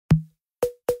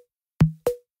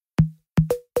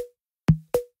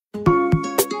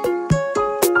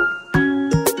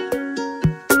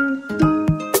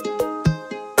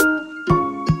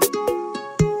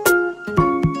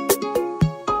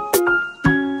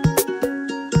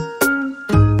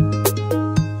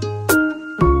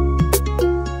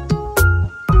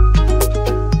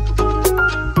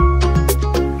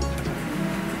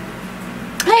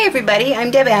everybody,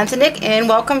 I'm Deb Antonik and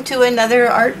welcome to another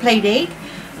art playdate.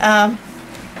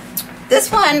 This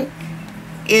one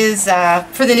is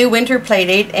for the new winter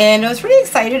playdate, and I was really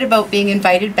excited about being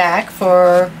invited back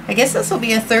for, I guess this will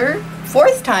be a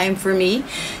fourth time for me.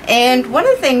 And one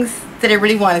of the things that I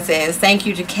really want to say is thank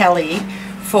you to Kelly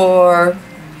for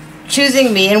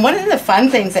choosing me. And one of the fun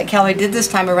things that Kelly did this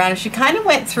time around is she kind of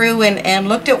went through and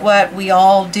looked at what we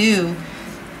all do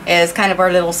as kind of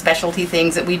our little specialty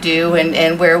things that we do,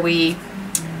 and where we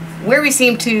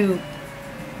seem to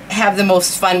have the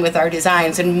most fun with our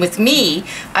designs. And with me,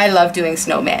 I love doing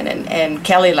snowmen, and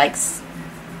Kelly likes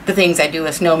the things I do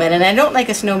with snowmen, and I don't like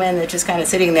a snowman that's just kind of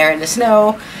sitting there in the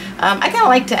snow. I kind of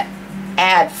like to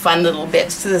add fun little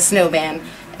bits to the snowman,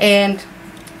 and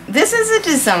this is a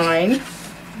design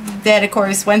that, of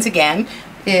course, once again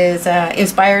is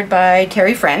inspired by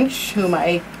Terry French, whom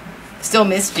I still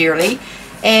miss dearly.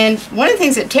 And one of the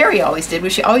things that Terry always did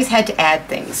was she always had to add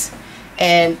things.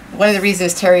 And one of the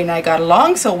reasons Terry and I got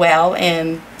along so well,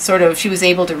 and sort of she was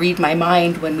able to read my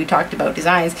mind when we talked about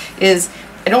designs, is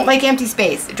I don't like empty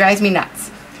space. It drives me nuts.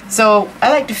 So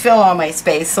I like to fill all my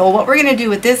space. So what we're going to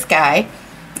do with this guy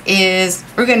is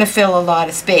we're going to fill a lot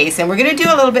of space, and we're going to do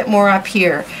a little bit more up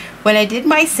here. When I did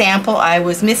my sample, I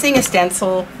was missing a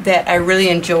stencil that I really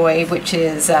enjoy, which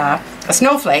is a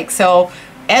snowflake. So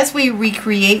as we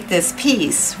recreate this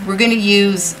piece, we're going to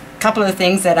use a couple of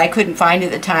things that I couldn't find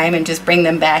at the time and just bring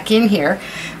them back in here.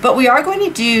 But we are going to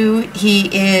do,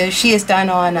 she is done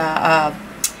on a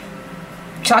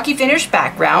chalky finish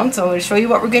background. So I'm going to show you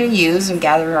what we're going to use and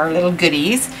gather our little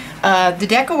goodies. The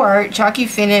DecoArt chalky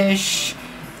finish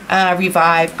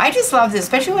Revive. I just love this,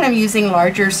 especially when I'm using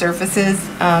larger surfaces.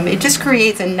 It just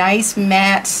creates a nice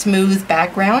matte smooth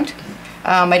background.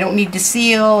 I don't need to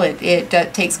seal. It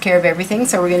takes care of everything.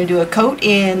 So we're going to do a coat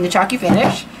in the chalky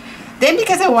finish. Then,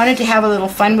 because I wanted to have a little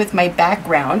fun with my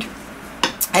background,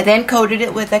 I then coated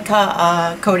it with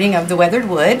a coating of the weathered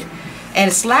wood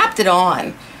and slapped it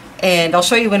on. And I'll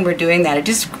show you when we're doing that. It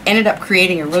just ended up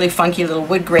creating a really funky little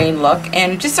wood grain look,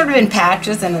 and just sort of in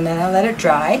patches, and then I let it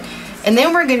dry. And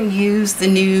then we're going to use the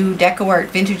new DecoArt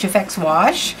Vintage Effects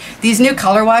wash. These new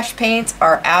color wash paints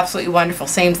are absolutely wonderful.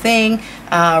 Same thing,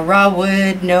 raw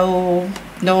wood, no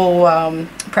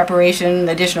preparation,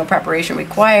 additional preparation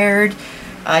required.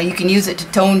 You can use it to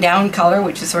tone down color,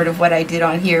 which is sort of what I did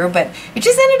on here, but it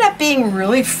just ended up being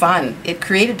really fun. It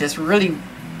created this really,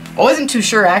 I wasn't too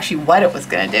sure actually what it was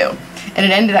going to do. And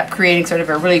it ended up creating sort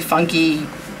of a really funky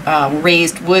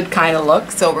raised wood kind of look.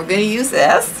 So we're going to use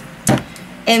this.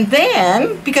 And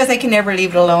then, because I can never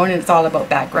leave it alone and it's all about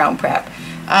background prep,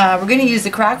 we're going to use the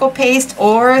crackle paste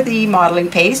or the modeling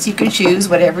paste. You can choose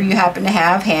whatever you happen to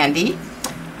have handy.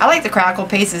 I like the crackle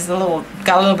paste. It's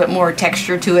got a little bit more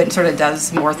texture to it and sort of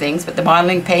does more things, but the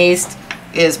modeling paste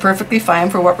is perfectly fine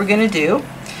for what we're going to do.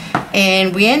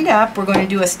 And we're going to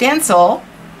do a stencil,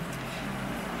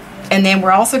 and then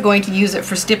we're also going to use it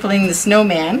for stippling the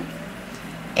snowman,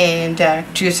 and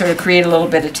to sort of create a little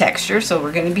bit of texture. So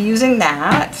we're going to be using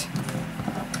that.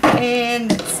 And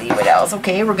let's see what else.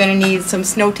 Okay, we're going to need some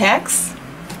snow text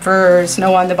for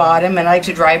snow on the bottom, and I like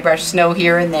to dry brush snow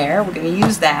here and there. We're going to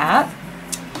use that.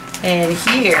 And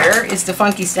here is the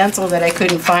funky stencil that I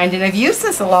couldn't find, and I've used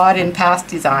this a lot in past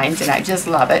designs and I just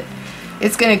love it.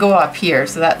 It's going to go up here.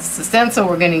 So that's the stencil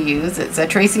we're going to use. It's a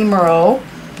Tracy Moreau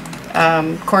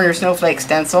corner snowflake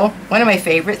stencil, one of my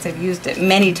favorites. I've used it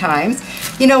many times.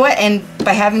 You know what, and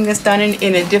by having this done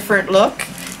in a different look,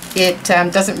 it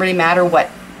doesn't really matter what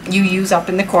you use up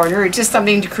in the corner. It's just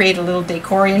something to create a little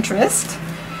decor interest.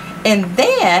 And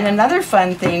then another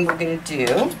fun thing we're going to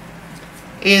do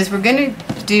is we're going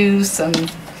to do some,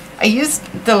 I used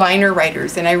the liner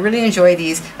writers and I really enjoy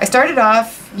these. I started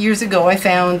off years ago, I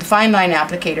found the fine line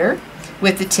applicator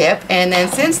with the tip, and then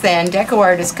since then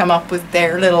DecoArt has come up with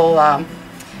their little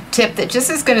tip that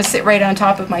just is going to sit right on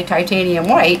top of my titanium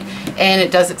white, and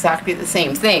it does exactly the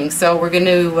same thing. So we're going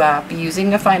to be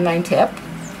using a fine line tip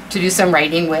to do some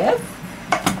writing with.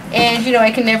 And you know,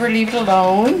 I can never leave it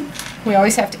alone. We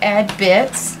always have to add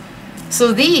bits.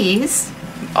 So these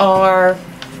are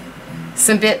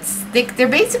some bits. They're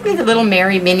basically the little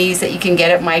Mary Minis that you can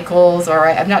get at Michael's, or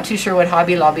I'm not too sure what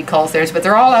Hobby Lobby calls theirs, but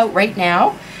they're all out right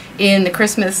now in the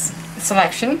Christmas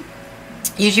selection,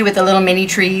 usually with the little mini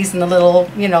trees and the little,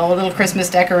 you know, little Christmas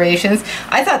decorations.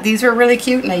 I thought these were really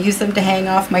cute, and I use them to hang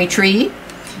off my tree.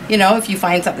 You know, if you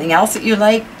find something else that you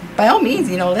like, by all means,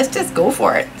 you know, let's just go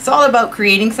for it. It's all about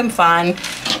creating some fun.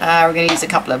 We're going to use a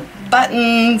couple of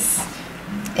buttons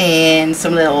and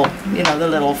some little, you know, the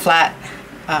little flat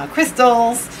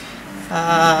crystals.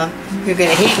 You're going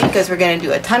to hate me because we're going to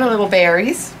do a ton of little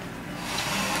berries.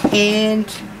 And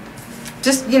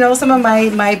just, you know, some of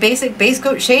my basic base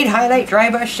coat shade highlight, dry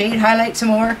brush shade highlight some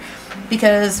more,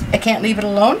 because I can't leave it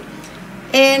alone.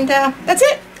 And that's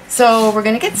it. So we're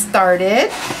gonna get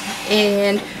started.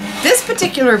 And this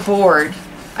particular board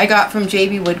I got from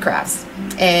JB Woodcrafts,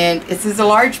 and this is a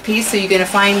large piece, so you're gonna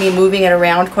find me moving it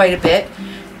around quite a bit.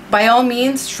 By all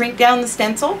means, shrink down the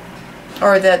stencil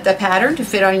or the pattern to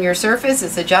fit on your surface.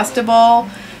 It's adjustable.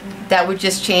 That would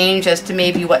just change as to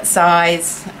maybe what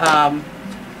size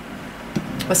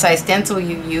stencil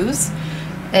you use.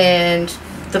 And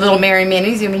the little Merry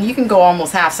Minis, I mean, you can go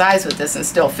almost half size with this and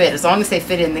still fit. As long as they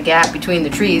fit in the gap between the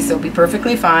trees, they'll be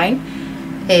perfectly fine.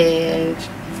 And,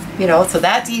 you know, so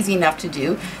that's easy enough to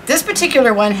do. This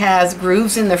particular one has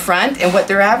grooves in the front, and what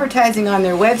they're advertising on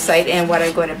their website, and what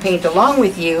I'm going to paint along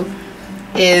with you,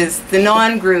 is the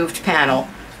non-grooved panel.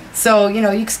 So, you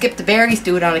know, you can skip the berries,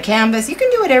 do it on a canvas. You can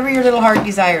do whatever your little heart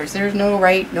desires. There's no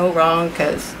right, no wrong,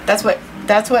 because that's what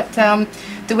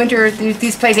the winter,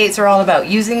 these play dates are all about.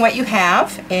 Using what you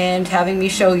have and having me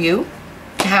show you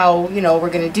how, you know, we're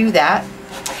going to do that.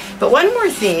 But one more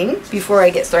thing before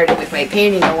I get started with my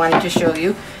painting I wanted to show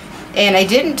you, and I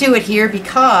didn't do it here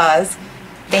because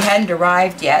they hadn't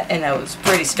arrived yet, and I was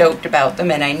pretty stoked about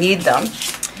them and I need them,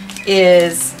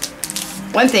 is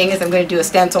one thing is I'm going to do a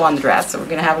stencil on the dress, so we're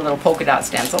going to have a little polka dot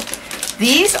stencil.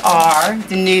 These are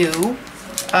the new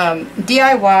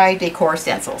DIY decor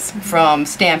stencils from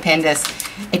Stampendous.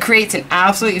 It creates an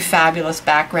absolutely fabulous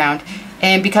background,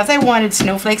 and because I wanted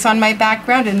snowflakes on my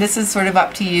background, and this is sort of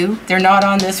up to you, they're not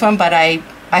on this one, but I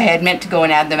had meant to go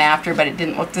and add them after, but it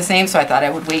didn't look the same, so I thought I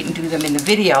would wait and do them in the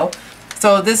video.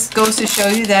 So this goes to show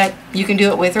you that you can do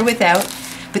it with or without,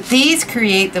 but these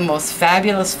create the most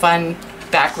fabulous fun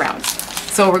backgrounds.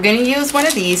 So we're going to use one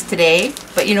of these today,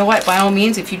 but you know what, by all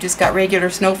means, if you just got regular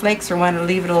snowflakes or want to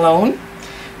leave it alone,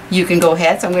 you can go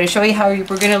ahead. So I'm going to show you how we're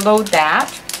going to load that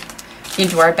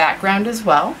into our background as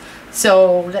well.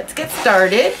 So let's get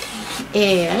started.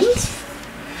 And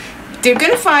they're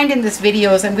going to find in this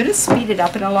video is I'm going to speed it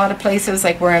up in a lot of places,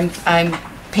 like where I'm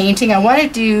painting. I want to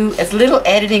do as little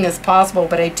editing as possible,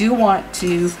 but I do want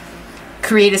to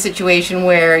create a situation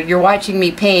where you're watching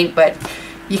me paint, but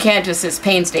you can't just, it's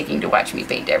painstaking to watch me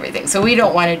paint everything. So we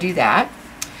don't want to do that.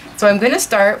 So I'm going to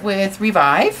start with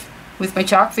Revive with my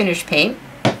chalk finish paint.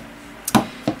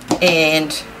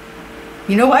 And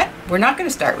you know what? We're not going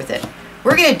to start with it.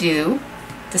 We're going to do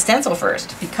the stencil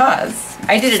first, because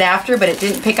I did it after, but it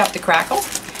didn't pick up the crackle.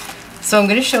 So I'm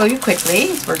going to show you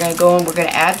quickly. We're going to go and we're going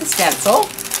to add the stencil.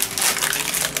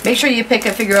 Make sure you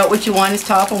figure out what you want as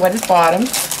top and what is bottom.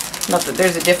 Not that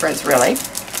there's a difference really.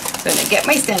 So I'm going to get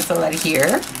my stencil out of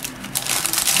here.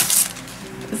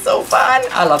 It's so fun.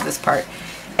 I love this part.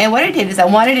 And what I did is I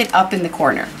wanted it up in the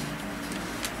corner,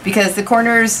 because the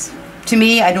corners, to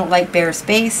me, I don't like bare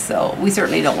space, so we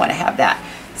certainly don't want to have that.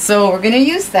 So we're going to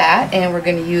use that, and we're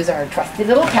going to use our trusty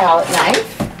little palette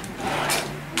knife.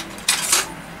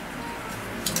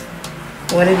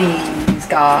 One of these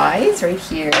guys right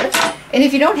here. And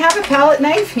if you don't have a palette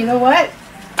knife, you know what?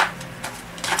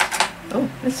 Oh,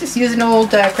 let's just use an old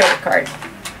credit card.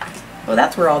 Oh,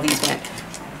 that's where all these went.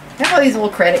 I have all these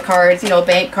old credit cards, you know,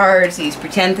 bank cards, these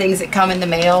pretend things that come in the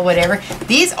mail, whatever.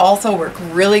 These also work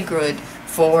really good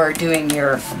for doing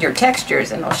your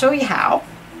textures, and I'll show you how.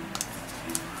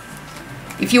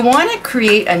 If you want to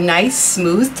create a nice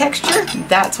smooth texture,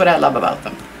 that's what I love about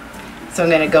them. So I'm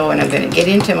going to go and I'm going to get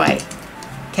into my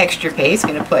texture paste.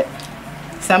 I'm going to put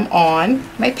some on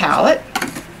my palette,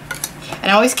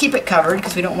 and I always keep it covered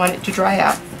because we don't want it to dry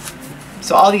up.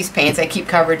 So all these paints I keep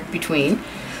covered between.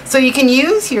 So you can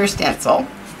use your stencil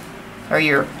or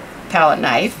your palette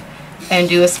knife and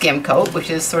do a skim coat, which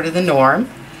is sort of the norm.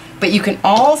 But you can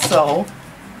also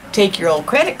take your old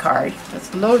credit card.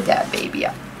 Let's load that baby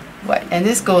up. What? And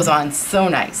this goes on so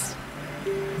nice.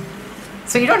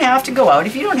 So you don't have to go out.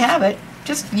 If you don't have it,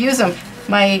 just use them.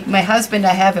 My husband,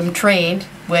 I have him trained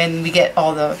when we get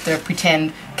all the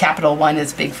pretend Capital One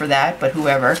is big for that, but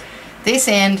whoever. They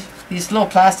send these little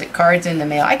plastic cards in the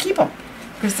mail. I keep them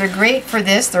because they're great for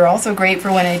this. They're also great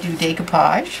for when I do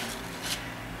decoupage.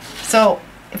 So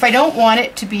if I don't want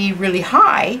it to be really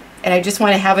high and I just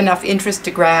want to have enough interest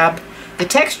to grab the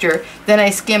texture, then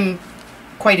I skim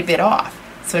quite a bit off.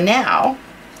 So now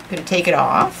I'm going to take it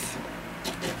off.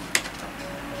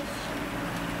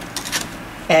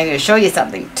 And I'm going to show you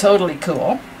something totally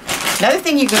cool. Another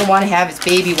thing you're going to want to have is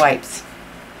baby wipes.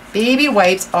 Baby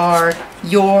wipes are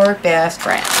your best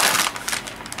friend.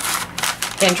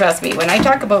 And trust me, when I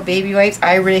talk about baby wipes,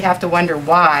 I really have to wonder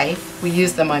why we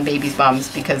use them on babies'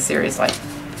 bums, because seriously.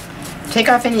 Take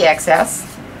off any excess.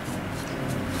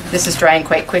 This is drying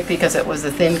quite quickly because it was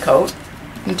a thin coat.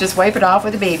 You just wipe it off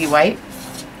with a baby wipe.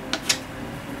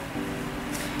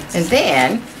 And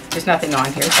then, there's nothing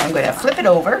on here, so I'm going to flip it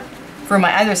over for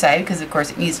my other side, because of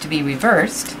course it needs to be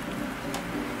reversed.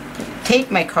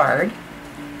 Take my card,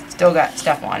 still got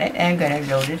stuff on it, and I'm going to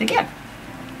load it again.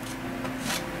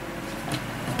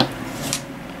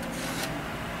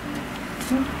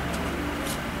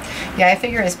 Yeah, I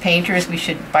figure as painters we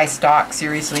should buy stock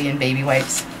seriously in baby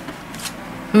wipes.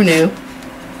 Who knew?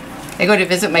 I go to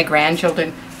visit my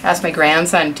grandchildren, asked my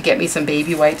grandson to get me some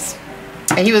baby wipes.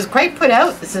 And he was quite put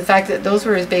out. It's the fact that those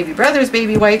were his baby brother's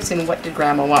baby wipes, and what did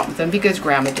Grandma want with them, because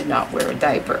Grandma did not wear a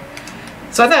diaper.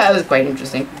 So I thought that was quite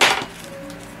interesting.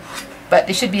 But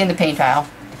they should be in the paint aisle.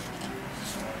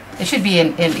 They should be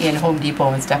in Home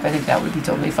Depot and stuff. I think that would be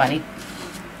totally funny.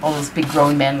 All those big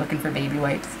grown men looking for baby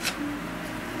wipes.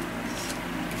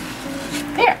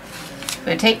 There.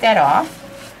 So I take that off.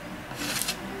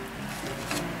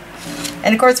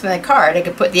 And of course with my card I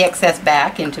could put the excess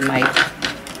back into my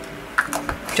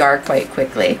jar quite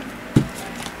quickly.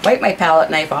 Wipe my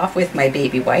palette knife off with my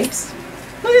baby wipes.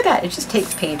 Look at that, it just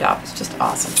takes paint off. It's just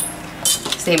awesome.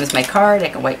 Same as my card, I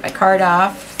can wipe my card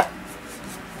off.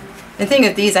 The thing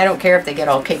with these, I don't care if they get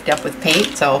all caked up with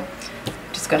paint, so I'm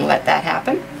just going to let that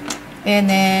happen. And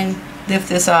then lift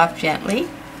this off gently.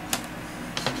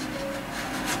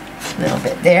 A little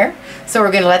bit there. So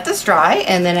we're going to let this dry,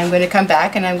 and then I'm going to come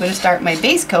back and I'm going to start my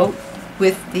base coat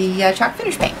with the chalk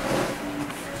finish paint.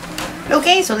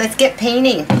 Okay, so let's get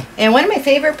painting. And one of my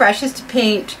favorite brushes to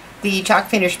paint the chalk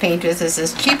finish paint is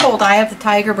this cheap old Eye of the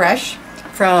Tiger brush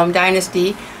from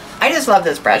Dynasty. I just love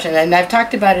this brush, and I've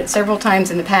talked about it several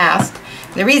times in the past.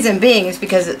 The reason being is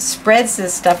because it spreads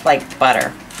this stuff like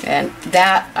butter, and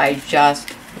that I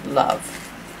just love.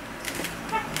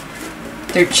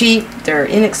 They're cheap, they're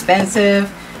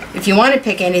inexpensive. If you want to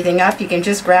pick anything up, you can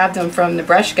just grab them from the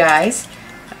brush guys.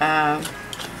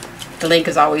 The link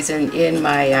is always in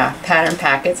my pattern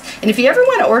packets. And if you ever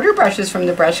want to order brushes from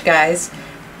the brush guys,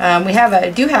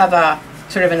 we do have a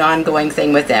sort of an ongoing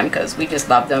thing with them, because we just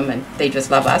love them and they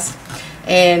just love us.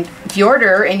 And if you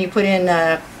order and you put in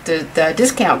the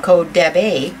discount code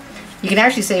DEBA, you can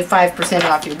actually save 5%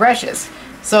 off your brushes.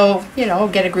 So, you know,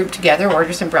 get a group together,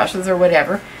 order some brushes or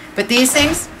whatever. But these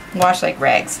things wash like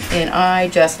rags, and I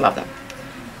just love them.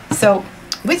 So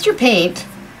with your paint,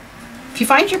 if you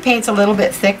find your paint's a little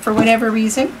bit thick for whatever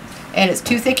reason, and it's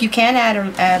too thick, you can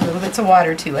add little bits of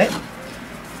water to it.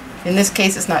 In this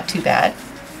case, it's not too bad.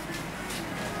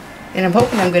 And I'm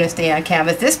hoping I'm going to stay on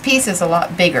canvas. This piece is a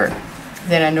lot bigger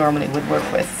than I normally would work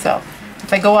with, so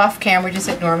if I go off camera, just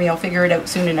ignore me. I'll figure it out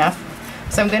soon enough.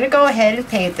 So I'm going to go ahead and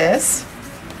paint this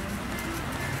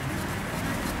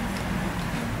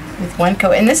with one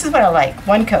coat, and this is what I like,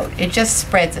 one coat. It just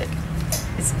spreads it.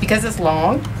 It's because it's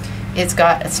long, it's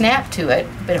got a snap to it,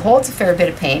 but it holds a fair bit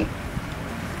of paint,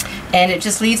 and it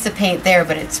just leaves the paint there,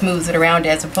 but it smooths it around,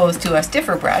 as opposed to a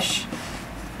stiffer brush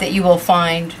that you will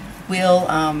find will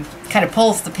kind of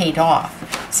pulls the paint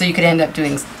off. So you could end up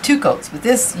doing 2 coats. With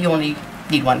this, you only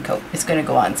need 1 coat. It's going to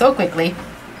go on so quickly.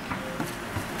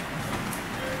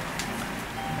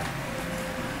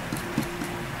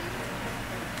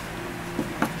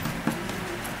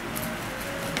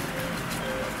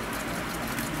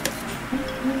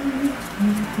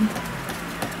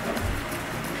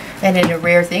 And in a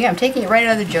rare thing, I'm taking it right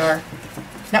out of the jar,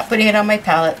 not putting it on my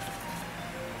palette.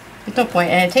 There's no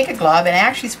point. And I take a glob and I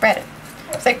actually spread it.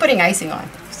 It's like putting icing on.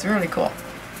 It's really cool,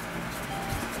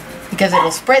 because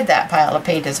it'll spread that pile of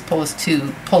paint as opposed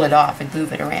to pull it off and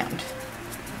move it around.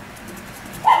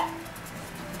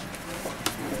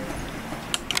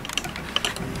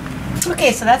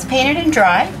 Okay, so that's painted and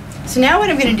dry. So now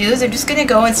what I'm going to do is I'm just going to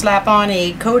go and slap on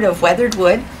a coat of weathered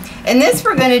wood. And this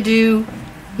we're going to do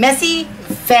messy,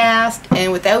 fast,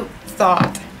 and without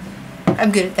thought.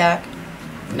 I'm good at that.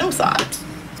 No thought.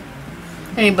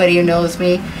 Anybody who knows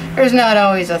me, there's not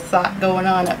always a thought going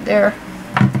on up there.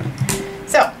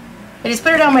 So, I just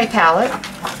put it on my palette.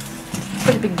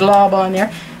 Put a big glob on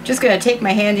there. Just going to take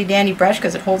my handy dandy brush,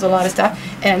 because it holds a lot of stuff,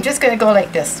 and I'm just going to go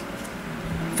like this.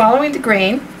 Following the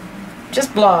grain,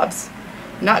 just blobs.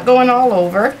 Not going all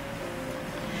over.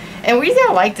 And the reason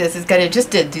I like this is that it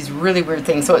just did these really weird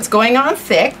things. So it's going on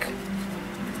thick,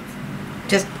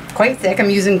 just quite thick. I'm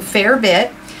using a fair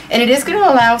bit, and it is going to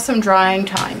allow some drying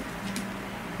time.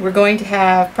 We're going to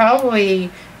have probably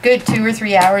good 2 or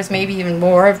 3 hours, maybe even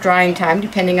more of drying time,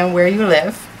 depending on where you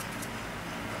live.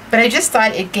 But I just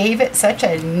thought it gave it such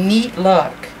a neat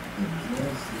look.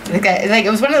 Like it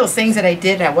was one of those things that I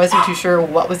did and I wasn't too sure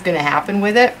what was going to happen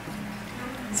with it.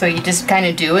 So you just kind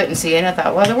of do it and see it, and I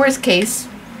thought, well, the worst case,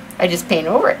 I just paint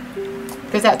over it.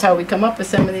 Because that's how we come up with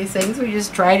some of these things. We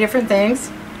just try different things.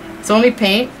 It's only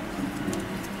paint.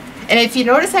 And if you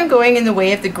notice, I'm going in the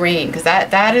way of the grain, because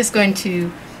that is going to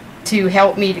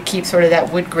help me to keep sort of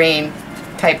that wood grain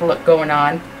type of look going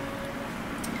on.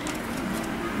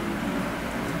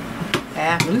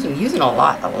 Yeah, I'm using a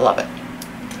lot. I love it.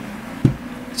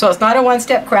 So it's not a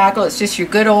one-step crackle. It's just your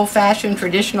good old-fashioned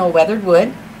traditional weathered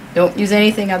wood. Don't use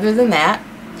anything other than that,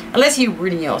 unless you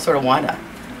really, you know, sort of want a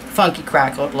funky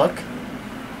crackled look.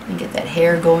 And get that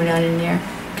hair going on in there.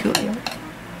 Cool.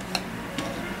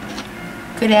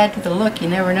 Could add to the look. You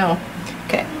never know.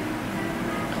 Okay.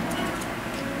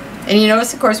 And you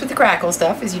notice, of course, with the crackle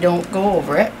stuff, is you don't go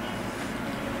over it.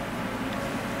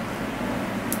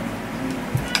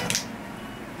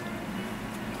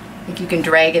 I think you can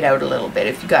drag it out a little bit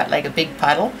if you got like a big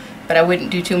puddle, but I wouldn't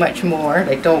do too much more.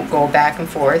 Like, don't go back and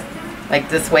forth like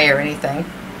this way or anything.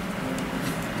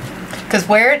 Because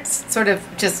where it's sort of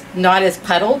just not as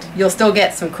puddled, you'll still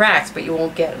get some cracks, but you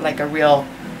won't get like a real,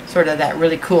 sort of that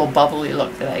really cool bubbly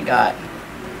look that I got.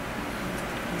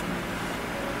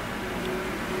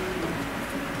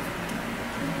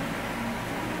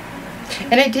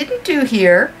 And I didn't do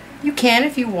here, you can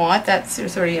if you want, that's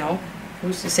sort of, you know,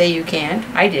 who's to say you can't?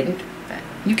 I didn't, but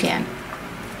you can.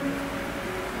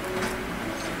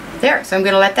 There, so I'm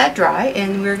going to let that dry,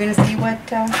 and we're going to see what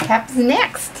happens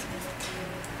next.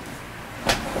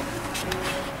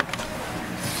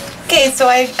 Okay, so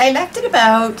I left it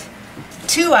about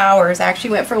 2 hours. I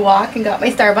actually went for a walk and got my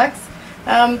Starbucks.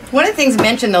 One of the things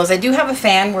mentioned though is I do have a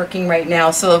fan working right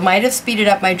now, so it might have speeded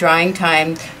up my drying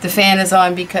time. The fan is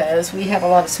on because we have a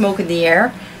lot of smoke in the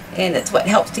air, and it's what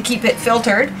helps to keep it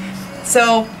filtered.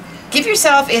 So give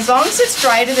yourself, as long as it's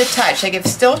dry to the touch, like if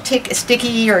it's still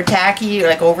sticky or tacky or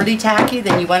like overly tacky,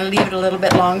 then you want to leave it a little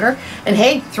bit longer. And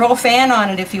hey, throw a fan on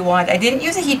it if you want. I didn't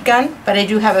use a heat gun, but I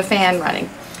do have a fan running.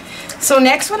 So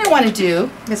next what I want to do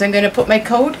is I'm going to put my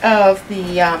coat of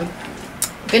the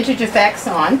Vintage Effects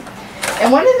on.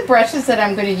 And one of the brushes that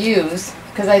I'm going to use,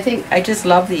 because I think I just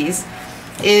love these,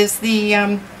 is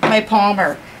the my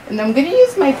Palmer. And I'm going to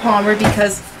use my Palmer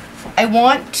because I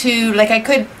want to, like I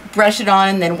could brush it on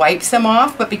and then wipe some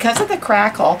off, but because of the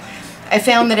crackle, I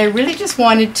found that I really just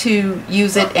wanted to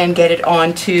use it and get it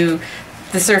onto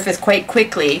the surface quite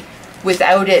quickly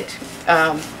without it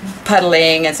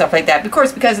puddling and stuff like that. Of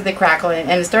course, because of the crackle, and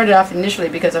it started off initially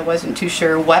because I wasn't too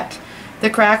sure what the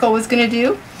crackle was going to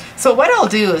do. So what I'll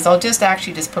do is I'll just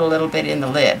actually just put a little bit in the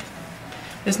lid.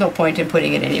 There's no point in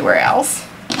putting it anywhere else.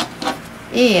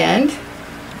 And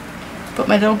put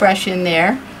my little brush in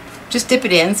there. Just dip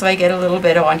it in so I get a little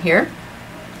bit on here.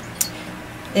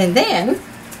 And then,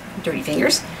 dirty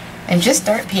fingers, and just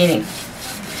start painting.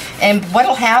 And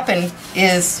what'll happen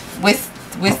is with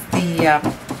the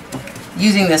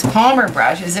using this Palmer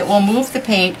brush is it will move the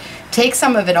paint, take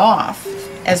some of it off,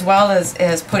 as well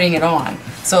as putting it on.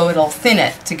 So it'll thin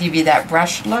it to give you that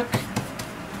brush look.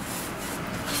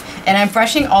 And I'm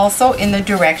brushing also in the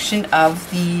direction of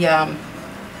the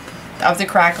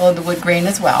crackle of the wood grain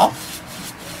as well.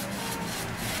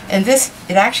 And this,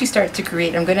 it actually starts to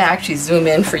create, I'm going to actually zoom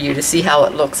in for you to see how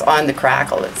it looks on the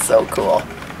crackle. It's so cool.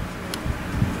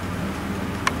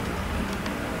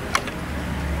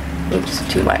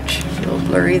 Oops, too much. A little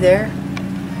blurry there.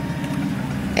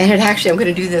 And it actually, I'm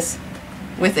going to do this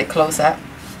with it close up,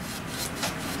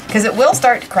 because it will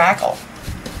start to crackle.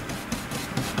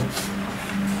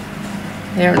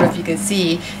 I don't know if you can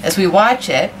see as we watch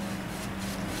it,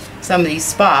 some of these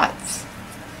spots.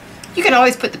 You can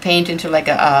always put the paint into like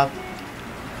a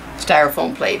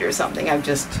styrofoam plate or something. I'm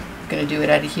just going to do it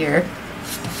out of here.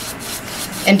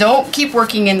 And don't keep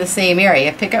working in the same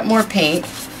area. Pick up more paint,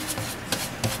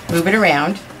 move it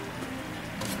around.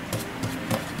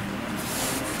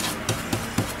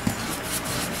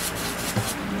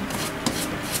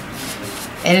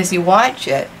 And as you watch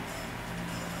it,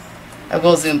 I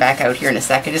will zoom back out here in a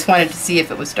second. Just wanted to see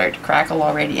if it would start to crackle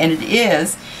already. And it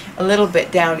is a little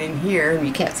bit down in here. And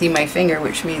you can't see my finger,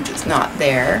 which means it's not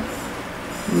there.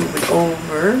 Move it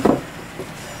over.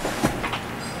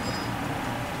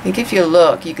 I think if you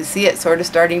look, you can see it sort of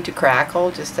starting to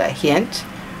crackle, just a hint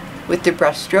with the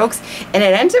brush strokes. And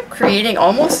it ends up creating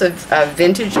almost a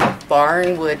vintage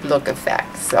barnwood look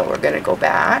effect. So we're going to go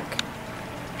back.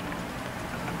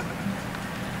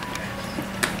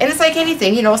 And it's like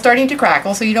anything, you know, starting to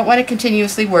crackle, so you don't want to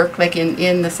continuously work like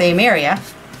in the same area.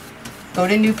 Go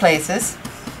to new places.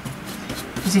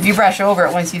 Because if you brush over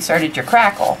it once you've started your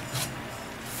crackle,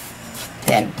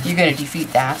 then you're going to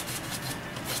defeat that.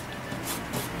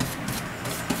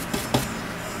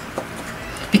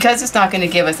 Because it's not going to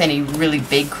give us any really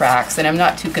big cracks, and I'm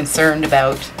not too concerned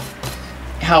about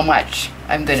how much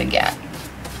I'm going to get.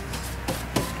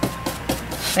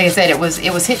 Like I said, it was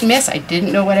hit and miss. I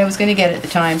didn't know what I was going to get at the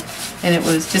time, and it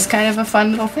was just kind of a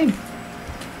fun little thing.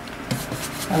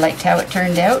 I liked how it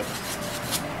turned out.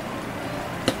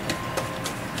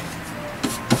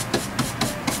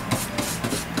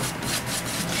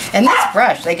 And this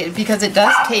brush, because it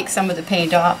does take some of the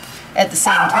paint off at the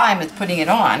same time as putting it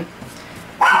on,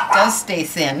 it does stay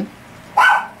thin.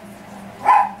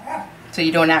 So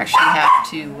you don't actually have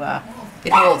to,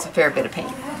 it holds a fair bit of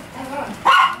paint.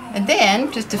 And then,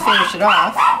 just to finish it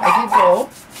off, I did go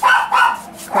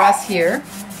across here.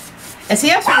 And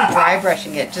see, I'm sort of dry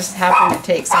brushing it, just happened to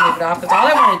take some of it off. Because all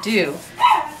I want to do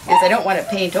is I don't want to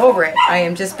paint over it. I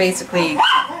am just basically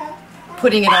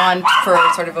putting it on for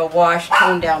sort of a wash,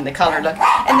 tone down the color look.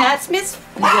 And that's Miss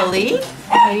Lily.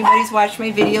 If anybody's watched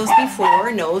my videos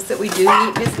before knows that we do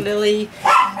meet Miss Lily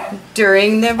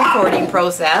during the recording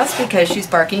process because she's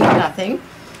barking at nothing.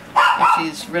 And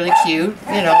she's really cute.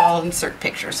 You know, I'll insert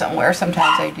pictures somewhere.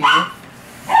 Sometimes I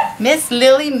do. Miss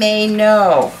Lily may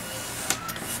know.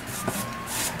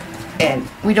 And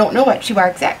we don't know what she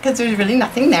barks at because there's really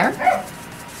nothing there.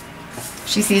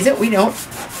 She sees it, we don't.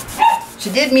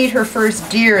 She did meet her first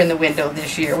deer in the window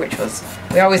this year, which was,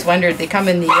 we always wondered, they come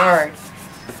in the yard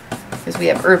because we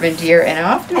have urban deer, and I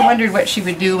often wondered what she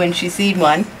would do when she seen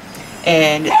one.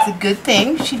 And it's a good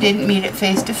thing she didn't meet it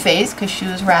face to face because she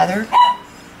was rather,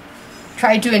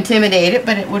 tried to intimidate it,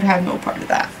 but it would have no part of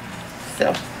that.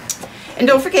 So, and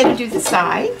don't forget to do the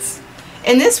sides.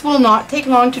 And this will not take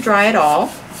long to dry at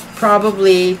all.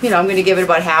 Probably, you know, I'm going to give it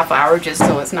about a half hour just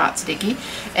so it's not sticky.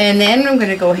 And then I'm going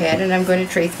to go ahead and I'm going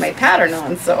to trace my pattern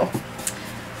on. So,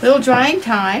 little drying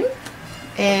time.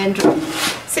 And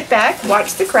sit back,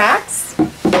 watch the cracks,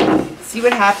 see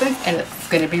what happens. And it's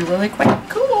going to be really quite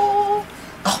cool.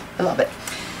 Oh, I love it.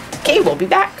 Okay, we'll be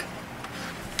back.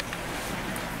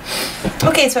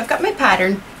 Okay, so I've got my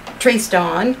pattern traced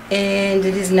on. And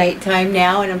it is nighttime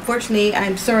now. And unfortunately,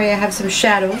 I'm sorry I have some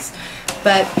shadows.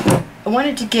 But I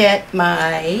wanted to get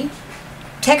my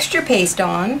texture paste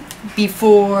on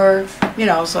before, you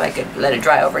know, so I could let it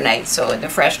dry overnight. So in the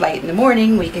fresh light in the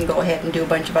morning, we can go ahead and do a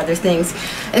bunch of other things.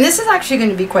 And this is actually going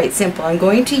to be quite simple. I'm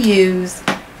going to use,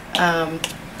 and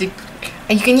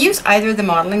you can use either the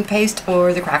modeling paste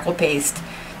or the crackle paste.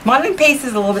 Modeling paste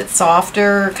is a little bit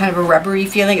softer, kind of a rubbery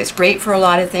feeling. It's great for a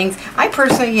lot of things. I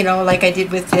personally, you know, like I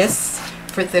did with this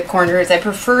for the corners, I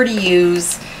prefer to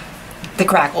use the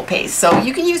crackle paste. So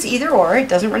you can use either or, it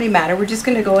doesn't really matter. We're just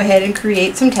going to go ahead and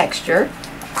create some texture.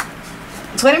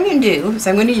 So what I'm going to do is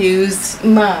I'm going to use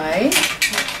any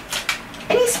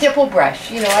stipple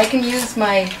brush. You know, I can use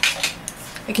my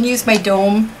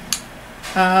dome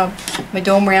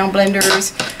round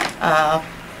blenders.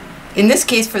 In this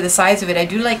case, for the size of it, I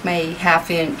do like my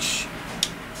 1/2"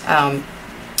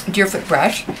 Deerfoot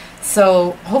brush.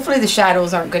 So hopefully the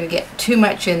shadows aren't going to get too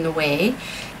much in the way.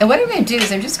 And what I'm going to do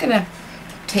is I'm just going to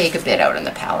take a bit out on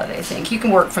the palette, I think. You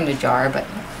can work from the jar, but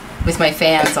with my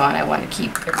fans on, I want to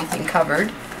keep everything covered.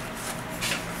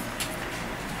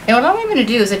 And what I'm going to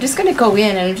do is I'm just going to go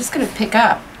in and I'm just going to pick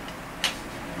up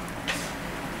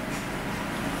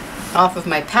off of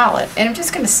my palette, and I'm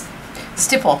just going to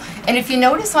stipple. And if you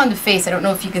notice on the face, I don't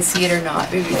know if you can see it or not.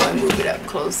 Maybe if I move it up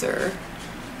closer.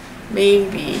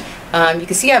 Maybe. You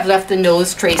can see I've left the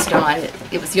nose traced on.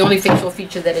 It was the only facial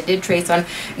feature that I did trace on.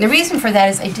 And the reason for that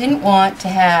is I didn't want to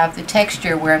have the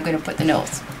texture where I'm going to put the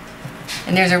nose.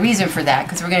 And there's a reason for that,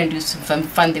 because we're going to do some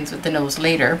fun things with the nose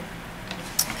later.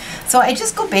 So I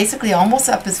just go basically almost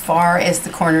up as far as the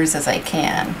corners as I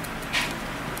can,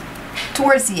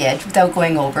 towards the edge without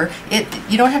going over.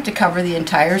 You don't have to cover the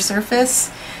entire surface.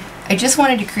 I just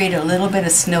wanted to create a little bit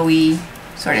of snowy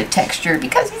sort of texture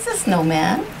because he's a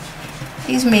snowman.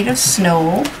 He's made of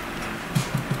snow.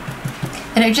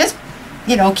 And I just,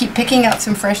 you know, keep picking out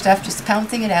some fresh stuff, just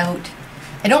pouncing it out.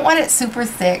 I don't want it super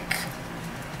thick.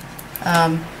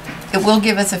 It will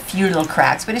give us a few little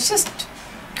cracks, but it's just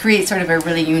creates sort of a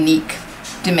really unique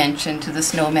dimension to the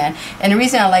snowman. And the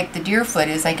reason I like the Deerfoot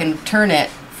is I can turn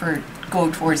it go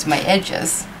towards my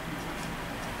edges,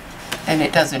 and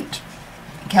it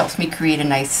helps me create a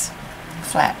nice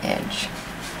flat edge.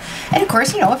 And of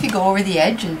course, you know, if you go over the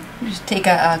edge and just take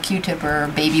a Q-tip or a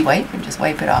baby wipe and just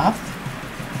wipe it off.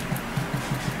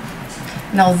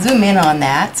 And I'll zoom in on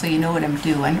that so you know what I'm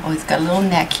doing. Oh, it's got a little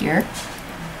neck here.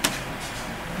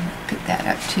 Pick that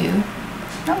up too.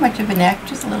 Not much of a neck,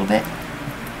 just a little bit.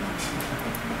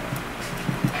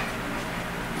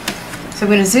 So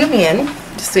I'm going to zoom in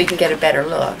just so you can get a better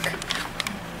look.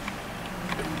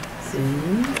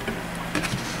 Zoom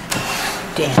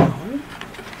down.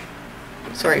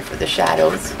 Sorry for the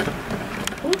shadows.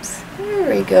 Oops, there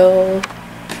we go.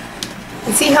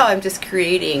 And see how I'm just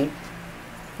creating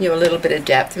you know, a little bit of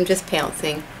depth. I'm just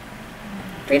pouncing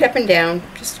straight up and down,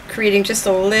 just creating just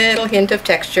a little hint of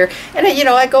texture. And you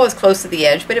know, I go as close to the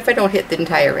edge, but if I don't hit the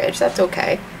entire edge, that's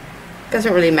okay.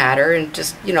 Doesn't really matter, and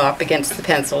just, you know, up against the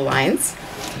pencil lines.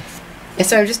 And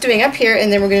so I'm just doing up here,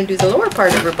 and then we're going to do the lower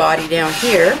part of her body down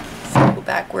here. So go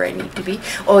back where I need to be.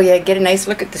 Oh yeah, get a nice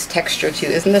look at this texture too.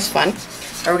 Isn't this fun?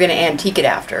 And we're going to antique it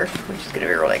after, which is going to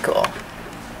be really cool.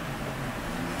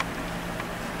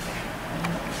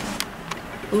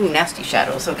 Ooh, nasty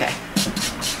shadows. Okay.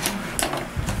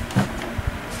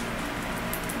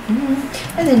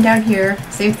 And then down here,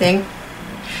 same thing.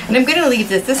 And I'm going to leave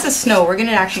this. This is snow. We're going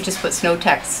to actually just put snow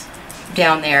text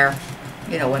down there,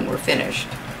 you know, when we're finished.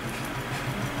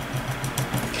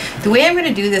 The way I'm going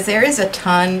to do this, there is a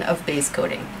ton of base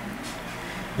coating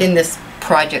in this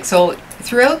project. So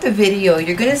throughout the video,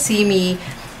 you're going to see me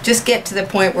just get to the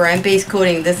point where I'm base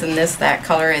coating this and this, that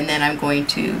color, and then I'm going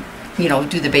to, you know,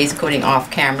 do the base coating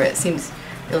off camera. It seems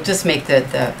it'll just make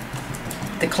the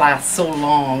class so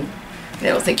long that I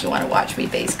don't think you want to watch me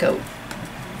base coat.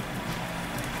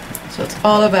 So it's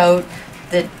all about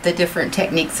the different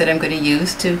techniques that I'm going to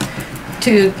use to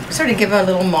sort of give a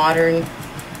little modern,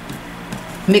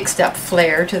 mixed up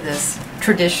flair to this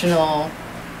traditional,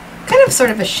 kind of sort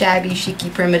of a shabby, chicy,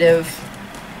 primitive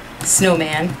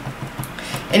snowman.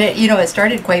 And it, you know, it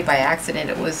started quite by accident.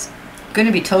 It was going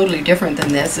to be totally different than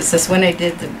this. It's just when I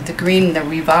did the green, the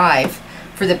Revive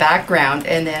for the background,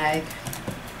 and then I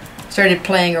started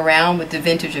playing around with the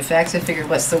vintage effects. I figured,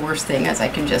 what's the worst thing, as I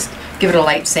can just give it a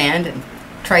light sand and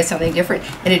try something different.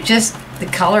 And it just, the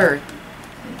color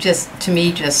just, to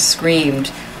me, just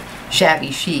screamed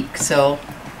shabby chic. So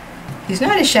he's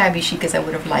not as shabby chic as I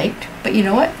would have liked, but you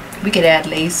know what? We could add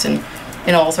lace and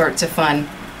all sorts of fun.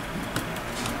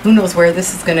 Who knows where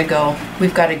this is going to go.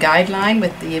 We've got a guideline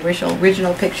with the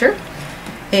original picture,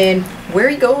 and where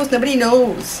he goes, nobody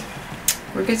knows.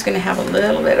 We're just going to have a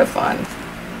little bit of fun.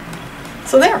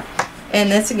 So there. And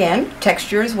this, again,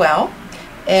 texture as well.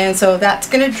 And so that's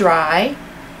going to dry.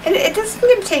 And it doesn't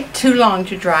going to take too long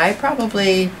to dry.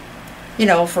 Probably, you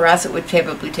know, for us it would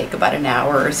probably take about an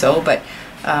hour or so. But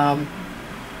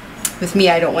with me,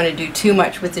 I don't want to do too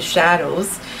much with the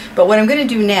shadows. But what I'm going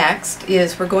to do next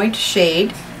is we're going to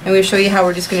shade. I'm going to show you how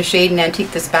we're just going to shade and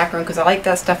antique this background, because I like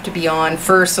that stuff to be on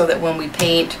first so that when we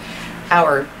paint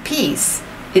our piece,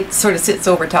 it sort of sits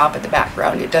over top of the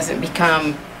background. It doesn't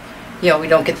become, you know, we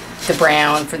don't get the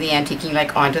brown for the antiquing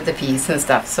like onto the piece and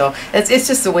stuff. So it's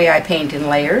just the way I paint in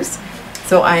layers.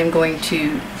 So I'm going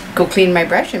to go clean my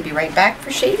brush and be right back for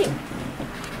shading.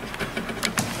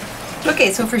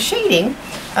 Okay, so for shading,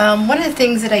 one of the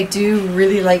things that I do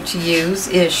really like to use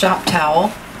is shop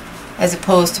towel as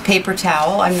opposed to paper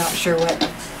towel. I'm not sure what,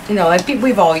 you know,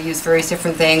 we've all used various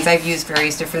different things. I've used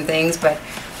various different things, but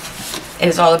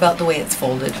it's all about the way it's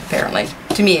folded, apparently.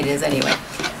 To me it is anyway.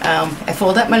 I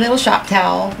fold up my little shop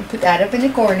towel and put that up in the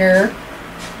corner.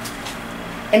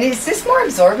 And it's just more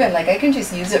absorbent, like I can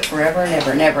just use it forever and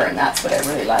ever and ever, and that's what I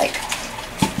really like.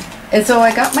 And so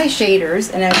I got my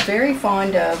shaders, and I'm very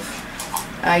fond of,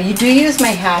 you do use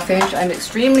my 1/2 inch. I'm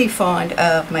extremely fond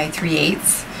of my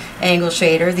 3/8 angle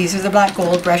shader. These are the black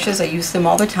gold brushes. I use them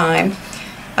all the time.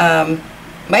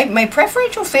 My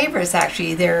preferential favorites,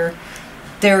 actually, they're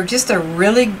just a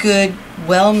really good,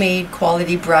 well-made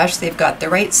quality brush. They've got the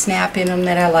right snap in them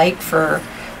that I like for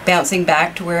bouncing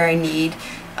back to where I need.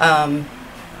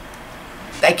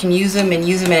 I can use them and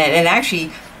use them, and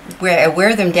actually I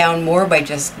wear them down more by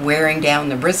just wearing down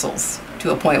the bristles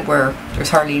to a point where there's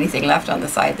hardly anything left on the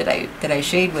side that I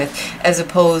shade with, as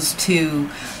opposed to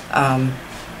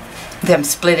them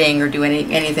splitting or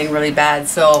doing anything really bad.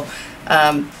 So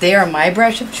they are my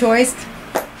brush of choice.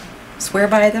 Swear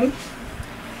by them.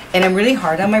 And I'm really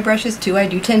hard on my brushes too. I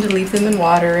do tend to leave them in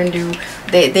water and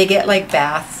they get like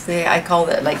baths. I call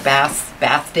it like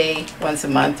bath day once a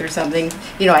month or something.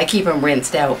 You know, I keep them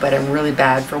rinsed out, but I'm really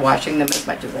bad for washing them as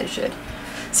much as I should.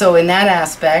 So in that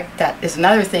aspect, that is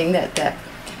another thing that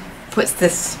puts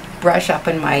this brush up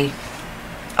in my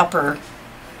upper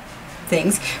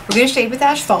things. We're going to shade with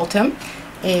asphaltum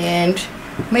and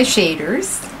my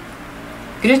shaders.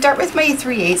 I'm going to start with my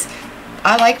 3/8.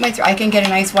 I like my, I can get a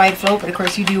nice wide float, but of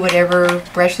course you do whatever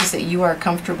brushes that you are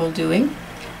comfortable doing.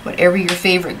 Whatever your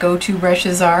favorite go-to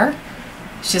brushes are.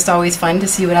 It's just always fun to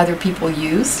see what other people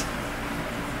use.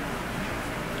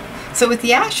 So with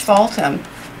the asphaltum,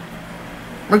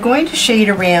 we're going to shade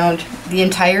around the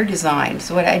entire design.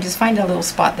 So I just find a little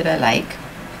spot that I like,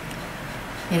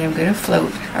 and I'm going to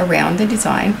float around the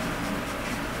design.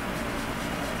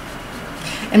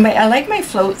 And I like my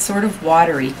float sort of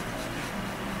watery.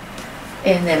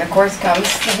 And then of course comes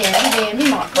the handy dandy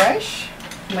mop brush,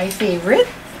 my favorite.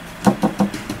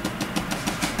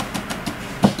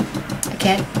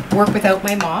 can't work without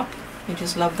my mop. I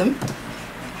just love them.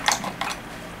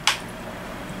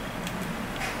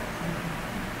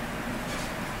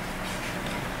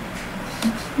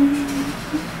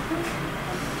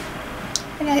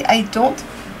 And I don't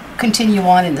continue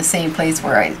on in the same place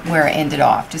where I ended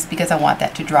off, just because I want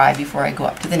that to dry before I go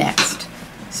up to the next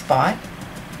spot.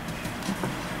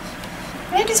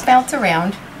 And I just bounce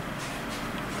around,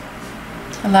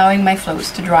 allowing my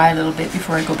floats to dry a little bit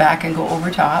before I go back and go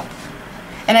over top.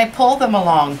 And I pull them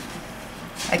along.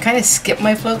 I kind of skip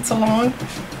my floats along.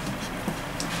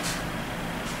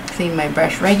 Clean my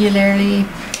brush regularly.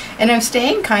 And I'm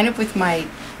staying kind of with my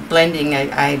blending.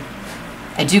 I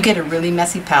do get a really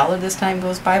messy palette as time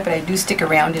goes by, but I do stick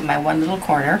around in my one little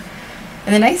corner.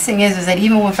 And the nice thing is that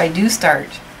even if I do start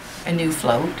a new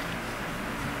float,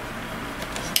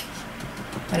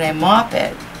 when I mop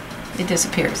it, it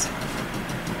disappears.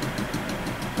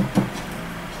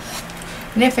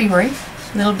 And if you worry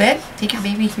a little bit, take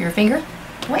your finger,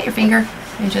 wet your finger,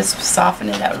 and just soften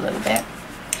it out a little bit.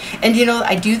 And you know,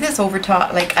 I do this over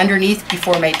top, like underneath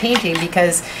before my painting,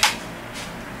 because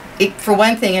for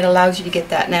one thing, it allows you to get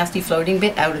that nasty floating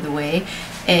bit out of the way,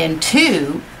 and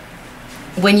two,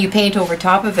 when you paint over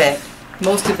top of it,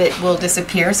 most of it will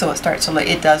disappear, so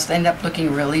it does end up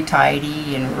looking really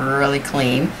tidy and really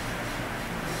clean.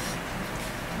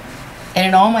 And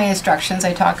in all my instructions,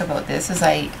 I talk about this, as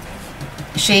I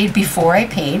shade before I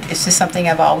paint. It's just something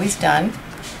I've always done.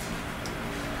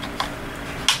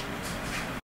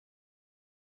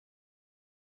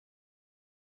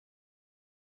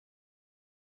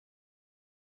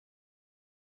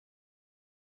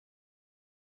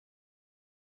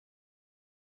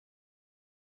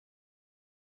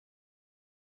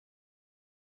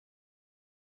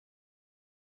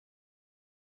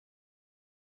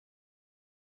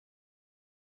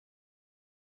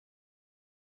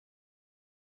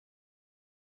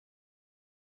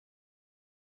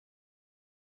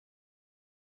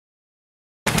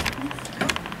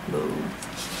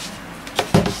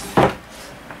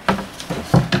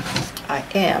 I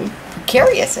am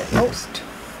precarious at most.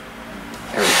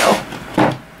 There we go.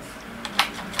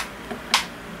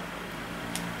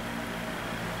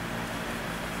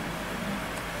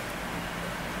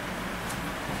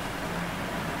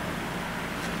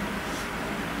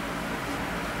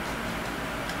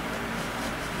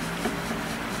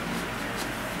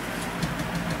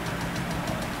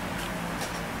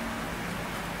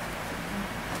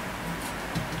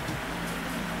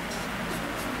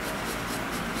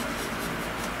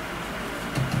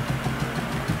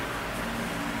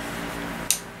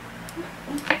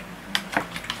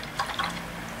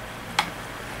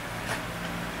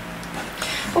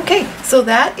 Okay, so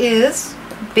that is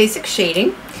basic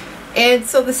shading. And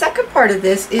so the second part of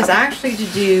this is actually to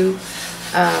do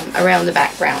around the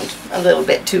background a little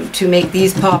bit, to make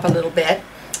these pop a little bit,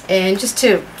 and just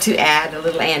to add a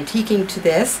little antiquing to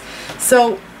this.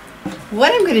 So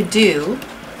what I'm going to do,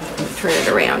 turn it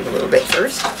around a little bit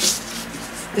first,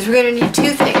 is we're going to need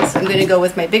two things. I'm going to go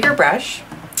with my bigger brush,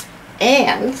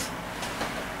 and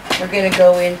we're going to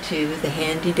go into the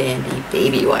handy dandy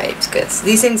baby wipes, because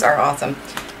these things are awesome.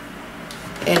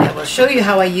 And I will show you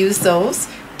how I use those,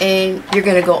 and you're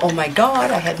going to go, oh my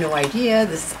god, I had no idea,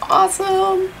 this is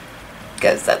awesome,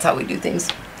 because that's how we do things.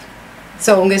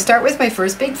 So I'm going to start with my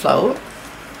first big float,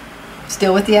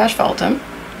 still with the asphaltum.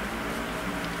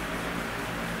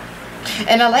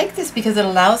 And I like this because it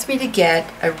allows me to get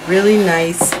a really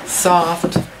nice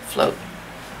soft float,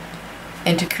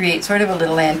 and to create sort of a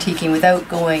little antiquing without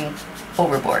going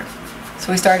overboard.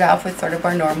 So we start off with sort of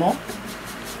our normal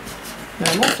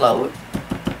float.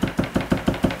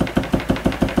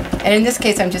 And in this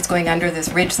case, I'm just going under this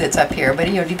ridge that's up here, but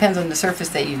it depends on the surface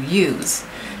that you use.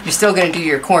 You're still going to do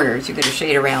your corners. You're going to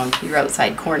shade around your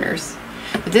outside corners.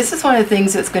 But this is one of the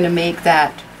things that's going to make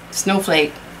that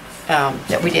snowflake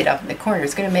that we did up in the corner,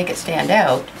 it's going to make it stand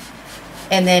out.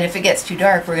 And then if it gets too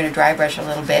dark, we're going to dry brush a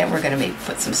little bit, and we're going to maybe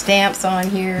put some stamps on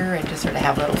here and just sort of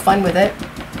have a little fun with it.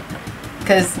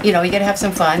 Because, you got to have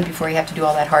some fun before you have to do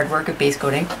all that hard work of base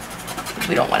coating.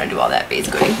 We don't want to do all that base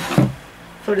coating.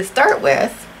 So to start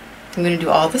with, I'm going to do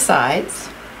all the sides.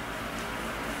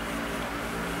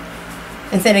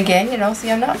 And then again, see,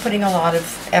 I'm not putting a lot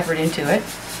of effort into it.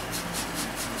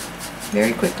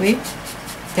 Very quickly,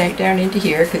 down into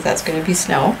here, because that's going to be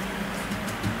snow.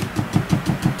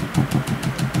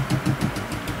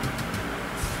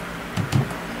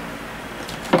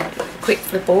 Quick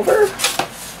flip over.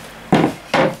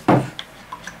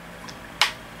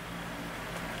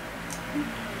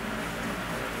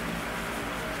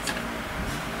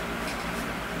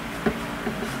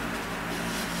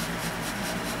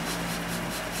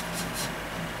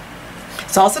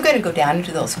 It's also going to go down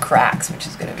into those cracks, which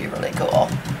is going to be really cool.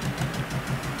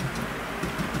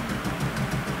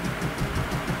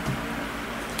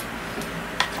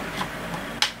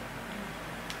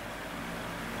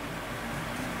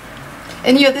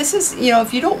 And you know, this is, you know,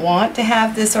 if you don't want to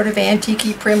have this sort of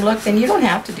antique-y prim look, then you don't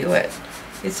have to do it.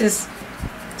 It's just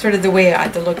sort of the way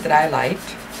the look that I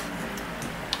liked.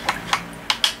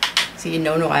 See,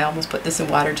 no, I almost put this in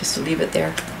water just to leave it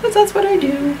there. But that's what I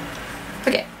do.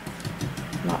 Okay,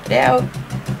 mop it out.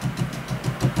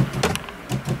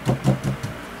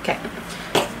 Okay,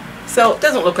 so it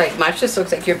doesn't look like much. Just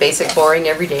looks like your basic, boring,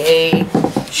 everyday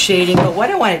shading. But what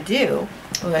I want to do,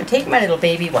 I'm going to take my little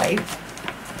baby wipe.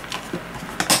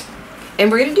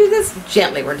 And we're going to do this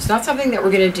gently. It's not something that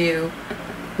we're going to do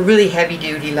really heavy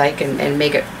duty like and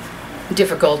make it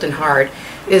difficult and hard.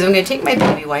 Is I'm going to take my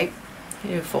baby wipe,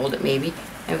 and fold it maybe,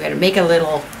 and I'm going to make a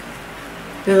little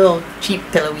cheap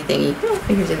pillowy thingy. Oh,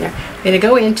 fingers in there. I'm going to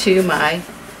go into my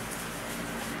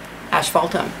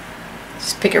asphaltum.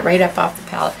 Just pick it right up off the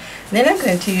palette. And then I'm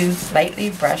going to lightly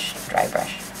brush, dry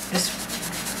brush. Just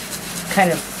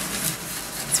kind of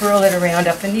swirl it around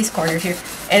up in these corners here.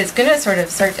 And it's going to sort of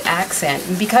start to accent.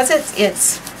 And because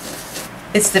it's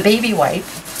the baby wipe,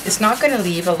 it's not going to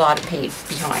leave a lot of paint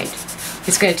behind.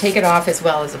 It's going to take it off as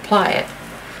well as apply it.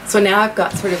 So now I've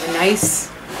got sort of a nice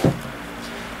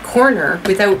corner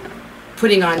without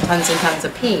putting on tons and tons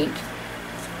of paint.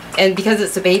 And because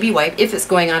it's a baby wipe, if it's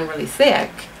going on really thick,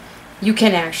 you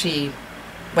can actually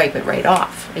wipe it right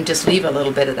off and just leave a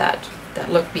little bit of that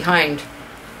look behind.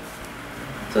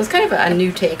 So it's kind of a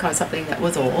new take on something that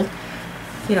was old.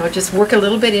 You know, just work a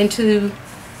little bit into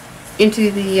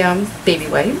the baby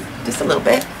wipe, just a little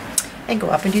bit, and go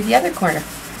up and do the other corner.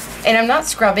 And I'm not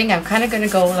scrubbing. I'm kind of going to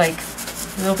go like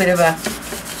a little bit of a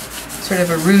sort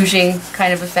of a rouging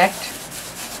kind of effect.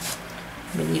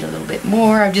 I need a little bit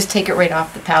more. I'll just take it right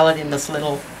off the palette in this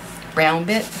little brown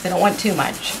bit because I don't want too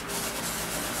much.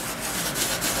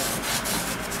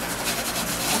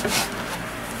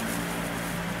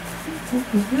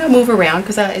 I'm going to move around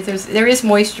because there is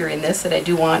moisture in this that I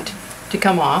do want to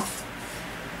come off.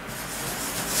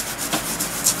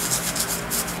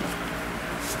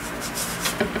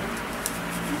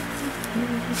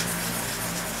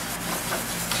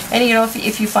 And you know,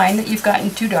 if you find that you've gotten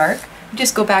too dark,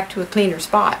 just go back to a cleaner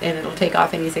spot and it'll take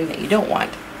off anything that you don't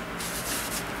want.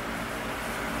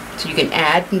 So you can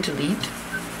add and delete,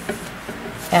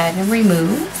 add and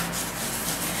remove.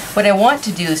 What I want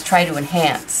to do is try to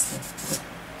enhance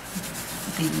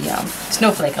the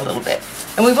snowflake a little bit.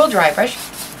 And we will dry brush.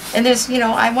 And there's, you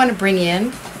know, I want to bring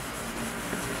in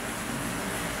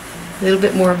a little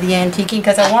bit more of the antiquing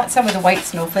because I want some of the white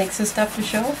snowflakes and stuff to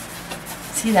show.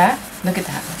 See that? Look at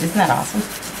that. Isn't that awesome?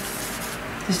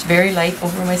 Just very light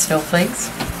over my snowflakes.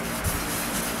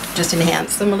 Just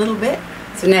enhance them a little bit.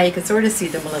 So now you can sort of see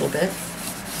them a little bit.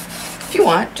 If you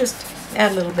want, just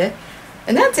add a little bit.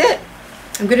 And that's it.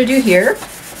 I'm going to do here,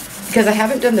 because I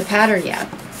haven't done the pattern yet,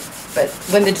 but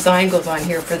when the design goes on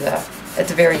here for at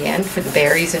the very end for the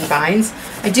berries and vines,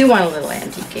 I do want a little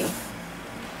antiquing.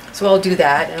 So I'll do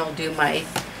that, and I'll do my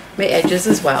edges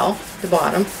as well, the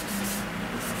bottom.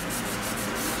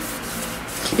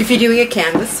 If you're doing a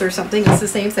canvas or something, it's the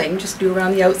same thing. Just do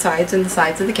around the outsides and the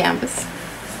sides of the canvas.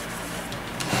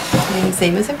 And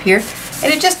same as up here.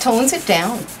 And it just tones it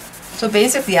down. So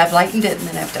basically I've lightened it and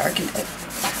then I've darkened it.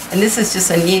 And this is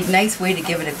just a neat, nice way to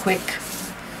give it a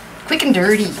quick and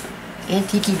dirty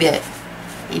antique-y bit.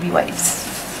 Baby wipes.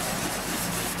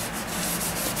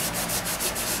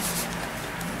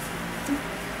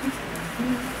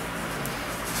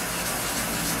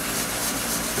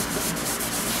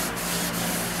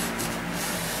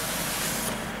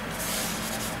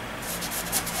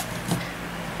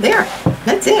 There,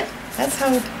 that's it. That's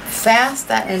how fast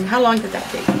that, and how long did that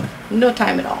take? No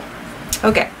time at all.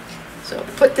 Okay, so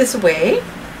put this away,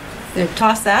 then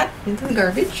toss that into the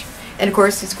garbage. And of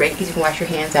course, it's great because you can wash your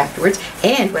hands afterwards.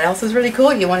 And what else is really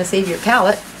cool? You want to save your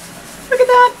palette. Look at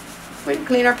that. Way to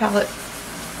clean our palette.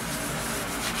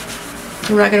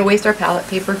 We're not going to waste our palette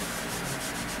paper.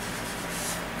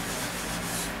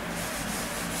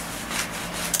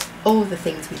 Oh, the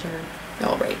things we learned.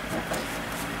 All right.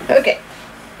 Okay.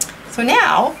 So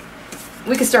now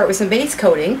we can start with some base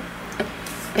coating,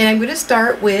 and I'm going to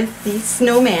start with the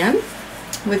snowman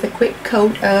with a quick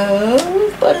coat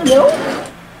of buttermilk,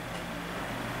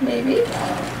 maybe.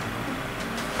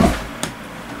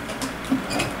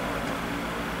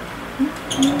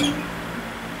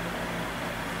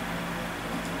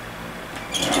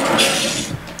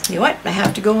 You know what? I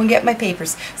have to go and get my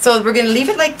papers. So we're going to leave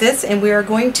it like this, and we are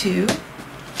going to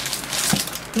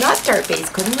not start base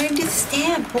coating, we're going to do the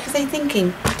stamp. What was I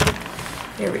thinking?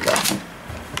 There we go.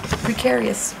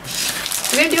 Precarious.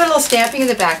 We're going to do a little stamping in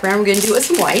the background. We're going to do it with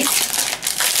some white.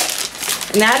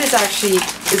 And that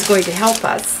is going to help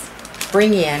us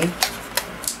bring in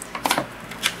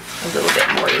a little bit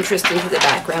more interest into the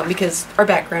background, because our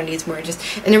background needs more interest.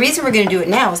 And the reason we're going to do it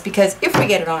now is because if we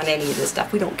get it on any of this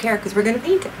stuff, we don't care because we're going to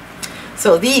paint it.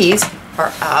 So these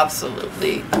are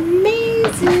absolutely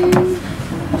amazing.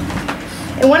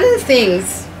 And one of the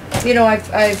things, you know,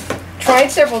 I've tried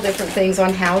several different things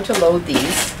on how to load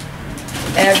these.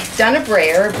 And I've done a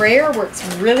brayer. A brayer works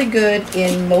really good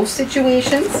in most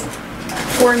situations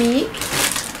for me.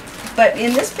 But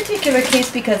in this particular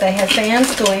case, because I have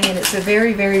fans going and it's a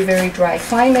very, very, very dry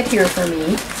climate here for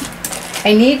me,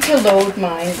 I need to load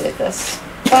mine with a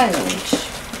sponge.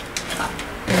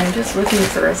 And I'm just looking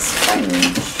for a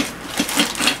sponge.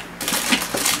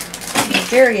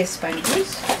 Various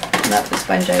sponges, not the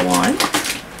sponge I want.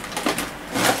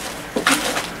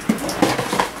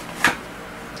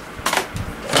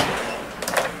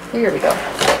 Here we go.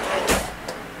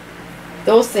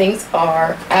 Those things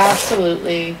are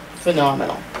absolutely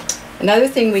phenomenal. Another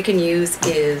thing we can use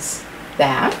is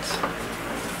that.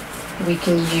 We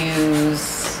can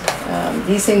use,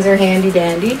 these things are handy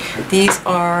dandy. These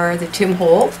are the Tim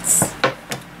Holtz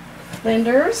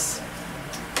blenders.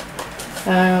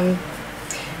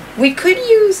 We could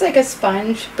use like a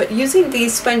sponge, but using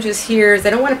these sponges here, I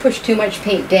don't want to push too much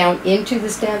paint down into the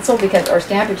stencil because our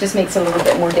stamp, it just makes it a little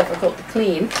bit more difficult to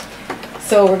clean.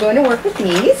 So we're going to work with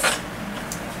these.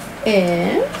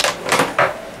 And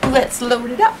let's load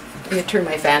it up. I'm going to turn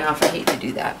my fan off. I hate to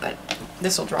do that, but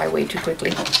this will dry way too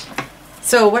quickly.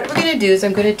 So what we're going to do is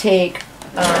I'm going to take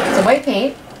some white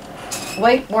paint,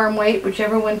 white, warm white,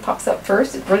 whichever one pops up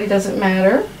first. It really doesn't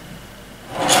matter.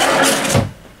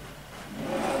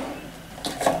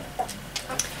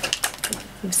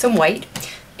 Some white.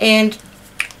 And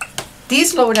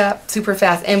these load up super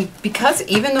fast. And because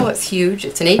even though it's huge,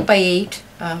 it's an 8x8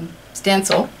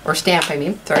 stencil, or stamp I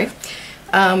mean, sorry.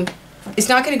 It's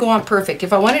not going to go on perfect.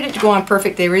 If I wanted it to go on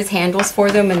perfect, there is handles for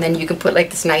them, and then you can put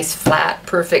like this nice flat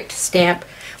perfect stamp.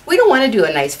 We don't want to do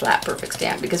a nice flat perfect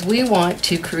stamp because we want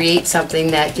to create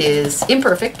something that is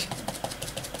imperfect.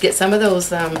 Get some of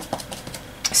those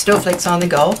snowflakes on the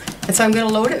go. And so I'm going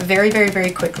to load it very, very,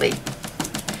 very quickly.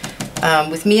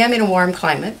 With me, I'm in a warm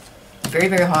climate. Very,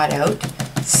 very hot out.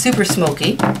 Super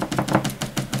smoky.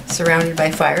 Surrounded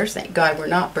by fires. Thank God we're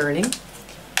not burning.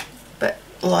 But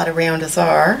a lot around us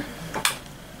are.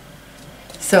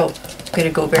 So I'm going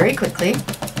to go very quickly.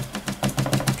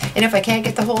 And if I can't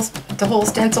get the whole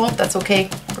stencil, that's okay,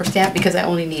 or stamp, because I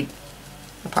only need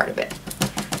a part of it.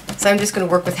 So I'm just going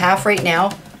to work with half right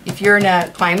now. If you're in a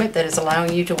climate that is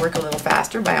allowing you to work a little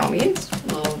faster, by all means,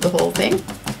 load the whole thing.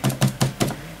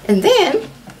 And then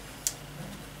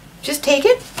just take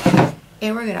it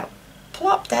and we're going to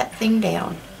plop that thing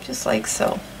down, just like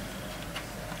so.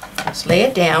 Just lay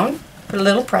it down, put a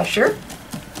little pressure.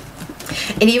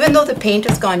 And even though the paint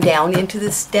has gone down into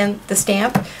the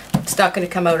stamp, it's not going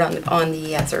to come out on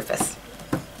the surface.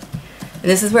 And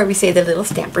this is where we say the little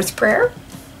stamper's prayer.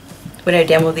 When I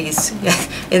demo these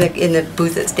in the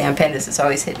booth at Stampendous, it's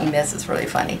always hit and miss. It's really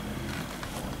funny.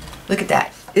 Look at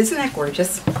that. Isn't that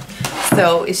gorgeous?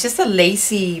 So it's just a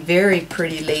lacy, very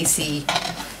pretty lacy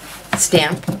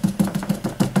stamp.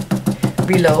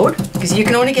 Reload, because you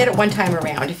can only get it one time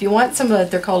around. If you want some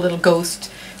of, they're called little ghost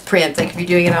prints, like if you're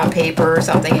doing it on paper or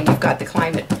something and you've got the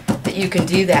climate that you can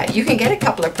do that. You can get a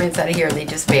couple of prints out of here, they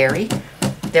just vary.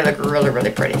 They look really,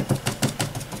 really pretty.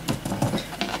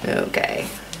 Okay.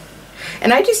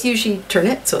 And I just usually turn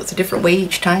it so it's a different way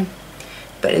each time.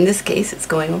 But in this case, it's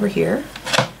going over here.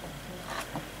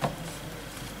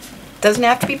 Doesn't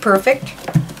have to be perfect.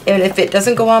 And if it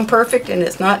doesn't go on perfect and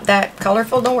it's not that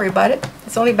colorful, don't worry about it.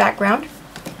 It's only background.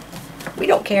 We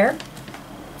don't care.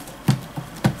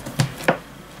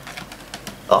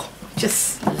 Oh,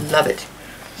 just love it.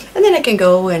 And then I can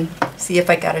go and see if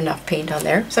I got enough paint on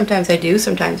there. Sometimes I do,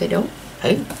 sometimes I don't.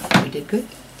 Hey, we did good.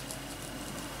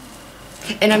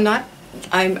 And I'm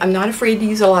not afraid to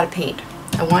use a lot of paint.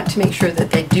 I want to make sure that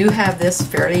they do have this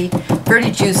fairly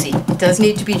juicy. It does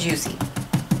need to be juicy.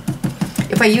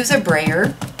 If I use a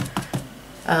brayer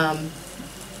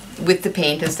with the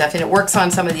paint and stuff, and it works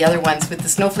on some of the other ones, but the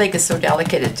snowflake is so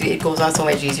delicate, it goes on so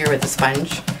much easier with the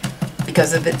sponge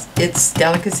because of its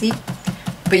delicacy.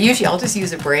 But usually I'll just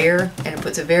use a brayer and it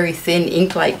puts a very thin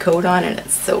ink-like coat on and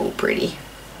it's so pretty.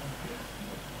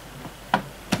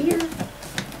 Here.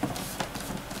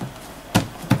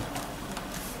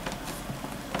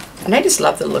 And I just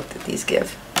love the look that these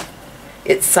give.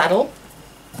 It's subtle,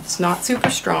 it's not super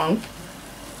strong,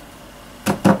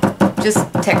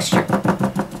 just texture.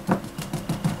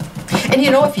 And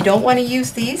you know, if you don't want to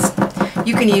use these,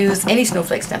 you can use any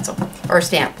snowflake stencil or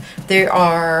stamp. There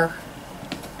are,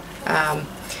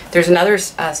 there's another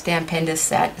Stampendous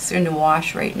set. It's in the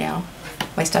wash right now.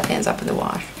 My stuff ends up in the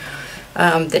wash.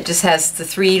 That just has the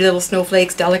 3 little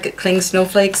snowflakes, delicate cling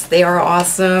snowflakes. They are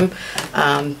awesome.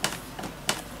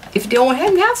 If you don't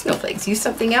have snowflakes, use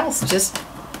something else. Just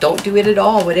don't do it at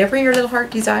all. Whatever your little heart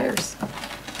desires.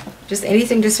 Just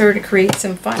anything to sort of create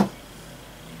some fun.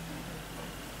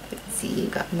 Let's see, you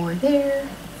got more there.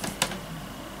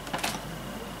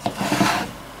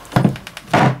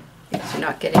 If you're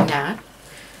not getting that.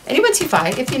 And once you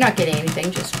find, if you're not getting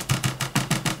anything, just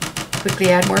quickly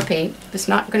add more paint. If it's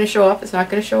not going to show up, it's not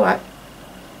going to show up.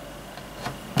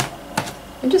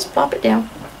 And just plop it down.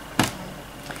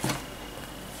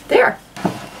 There.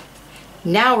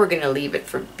 Now we're going to leave it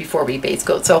for before we base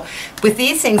coat. So with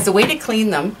these things, the way to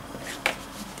clean them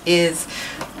is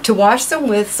to wash them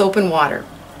with soap and water.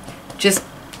 Just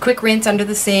quick rinse under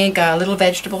the sink, a little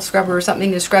vegetable scrubber or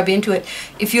something to scrub into it.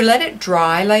 If you let it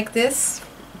dry like this,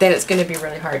 then it's going to be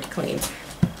really hard to clean.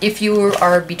 If you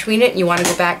are between it and you want to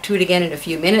go back to it again in a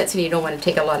few minutes and you don't want to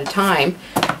take a lot of time,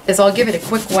 is I'll give it a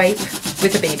quick wipe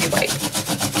with a baby wipe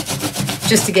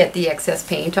just to get the excess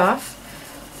paint off.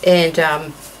 And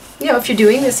you know, if you're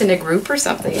doing this in a group or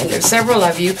something and there's several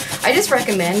of you, I just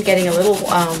recommend getting a little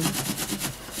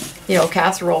you know,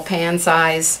 casserole pan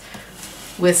size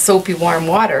with soapy warm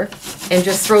water and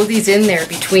just throw these in there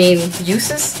between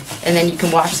uses, and then you can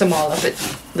wash them all up a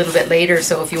little bit later.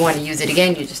 So if you want to use it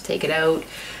again, you just take it out,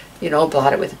 you know,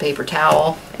 blot it with a paper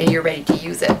towel, and you're ready to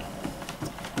use it.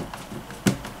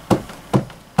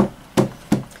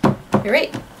 All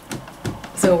right,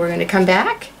 so we're going to come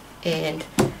back and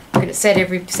we're going to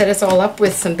set us all up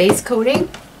with some base coating,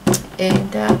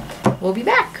 and we'll be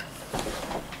back.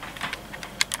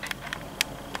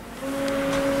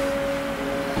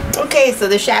 Okay, so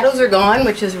the shadows are gone,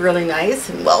 which is really nice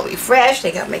and well refreshed.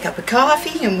 I got my cup of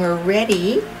coffee and we're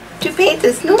ready to paint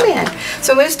the snowman.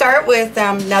 So I'm going to start with,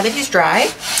 now that he's dry,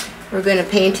 we're going to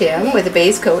paint him with a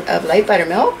base coat of light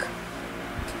buttermilk.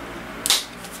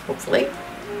 Hopefully.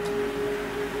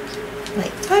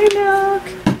 Light buttermilk.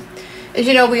 As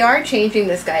you know, we are changing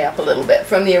this guy up a little bit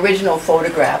from the original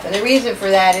photograph. And the reason for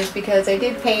that is because I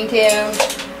did paint him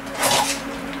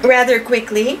rather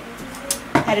quickly.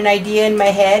 Had an idea in my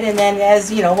head, and then as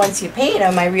you know, once you paint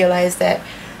them, I realized that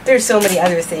there's so many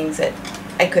other things that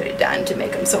I could have done to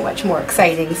make them so much more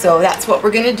exciting. So that's what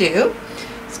we're going to do.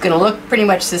 It's going to look pretty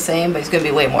much the same, but it's going to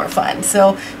be way more fun.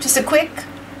 So just a quick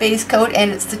base coat,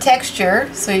 and it's the texture,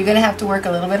 so you're going to have to work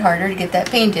a little bit harder to get that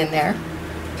paint in there.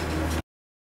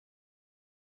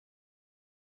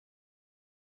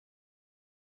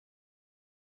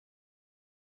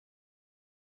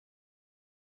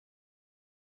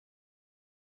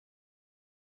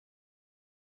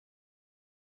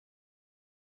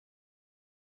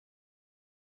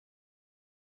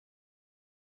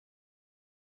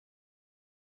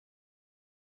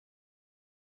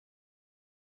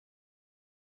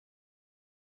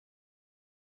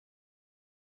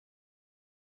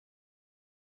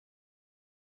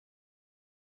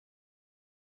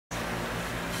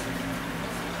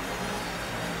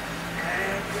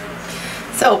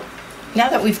 So now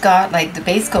that we've got like the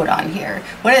base coat on here,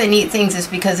 one of the neat things is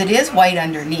because it is white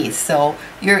underneath, so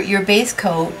your base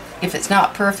coat, if it's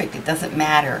not perfect, it doesn't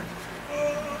matter,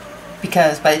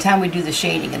 because by the time we do the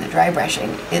shading and the dry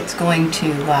brushing, it's going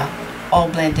to all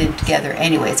blend in together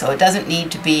anyway, so it doesn't need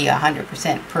to be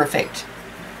 100% perfect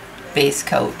base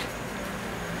coat.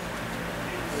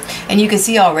 And you can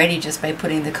see already just by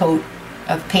putting the coat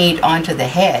of paint onto the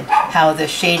head how the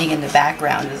shading in the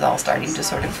background is all starting to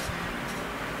sort of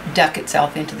duck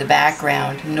itself into the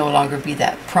background and no longer be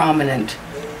that prominent,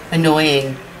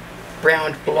 annoying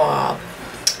brown blob.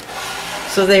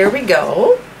 So there we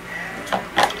go.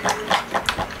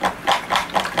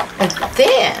 And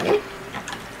then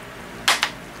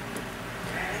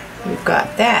we've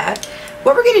got that.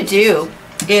 What we're going to do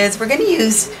is we're going to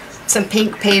use some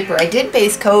pink paper. I did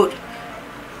base coat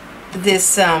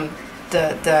this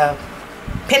the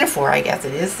pinafore, I guess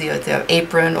it is, the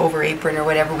apron, over apron or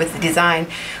whatever with the design.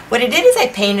 What I did is I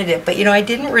painted it, but you know, I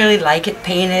didn't really like it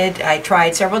painted. I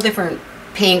tried several different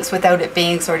pinks without it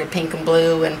being sort of pink and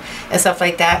blue and stuff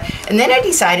like that. And then I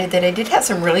decided that I did have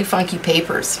some really funky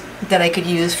papers that I could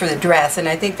use for the dress, and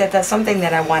I think that that's something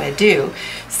that I want to do.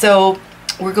 So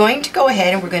we're going to go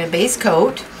ahead and we're going to base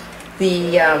coat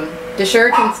the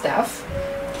shuriken stuff.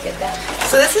 Get that.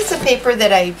 So this is the paper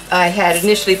that I had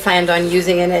initially planned on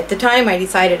using, and at the time I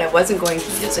decided I wasn't going to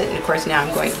use it, and of course now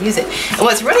I'm going to use it. And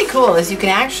what's really cool is you can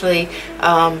actually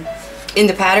in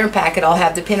the pattern packet, I'll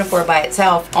have the pinafore by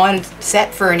itself on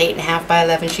set for an 8.5 by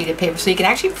 11 sheet of paper, so you can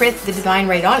actually print the design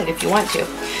right on it if you want to.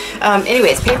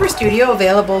 Anyways, Paper Studio,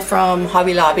 available from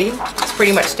Hobby Lobby. It's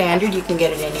pretty much standard. You can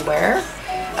get it anywhere.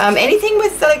 Anything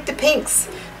with like the pinks.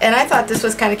 And I thought this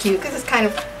was kind of cute because it's kind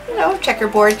of, you know,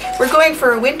 checkerboard. We're going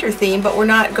for a winter theme, but we're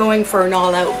not going for an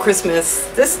all-out Christmas.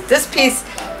 This piece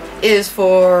is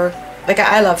for, like,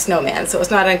 I love snowmen, so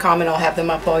it's not uncommon I'll have them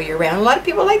up all year round. A lot of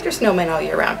people like their snowmen all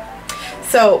year round.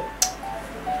 So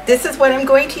this is what I'm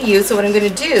going to use. So what I'm going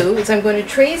to do is I'm going to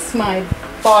trace my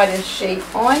bodice shape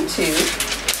onto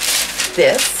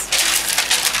this.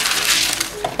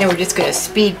 And we're just going to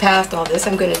speed past all this.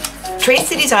 I'm going to trace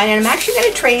the design, and I'm actually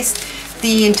going to trace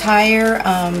the entire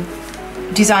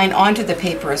design onto the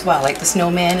paper as well, like the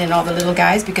snowman and all the little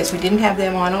guys, because we didn't have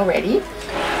them on already.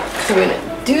 So we're going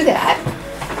to do that.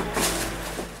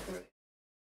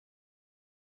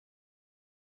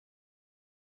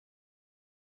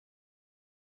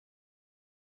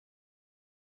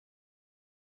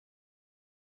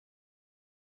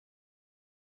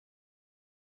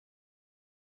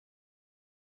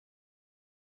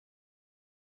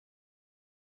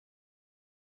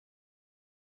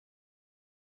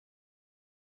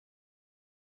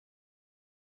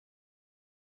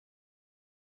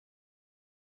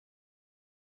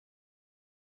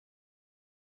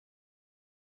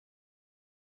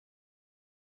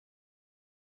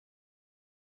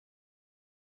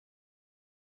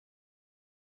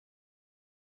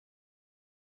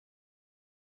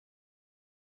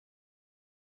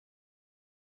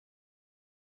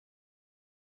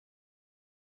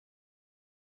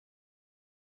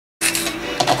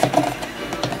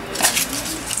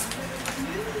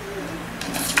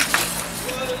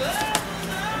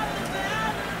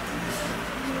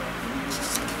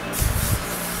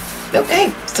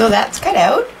 Okay, so that's cut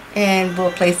out, and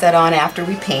we'll place that on after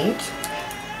we paint.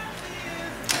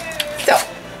 So,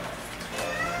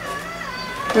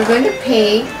 we're going to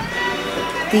paint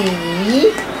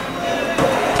the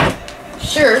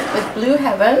shirt with Blue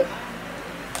Heaven.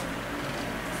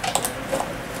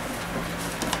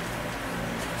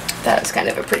 That was kind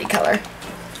of a pretty color.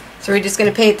 So we're just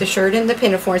going to paint the shirt and the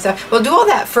pinafore and stuff. We'll do all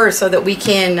that first so that we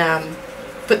can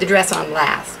put the dress on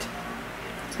last.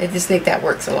 I just think that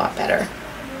works a lot better.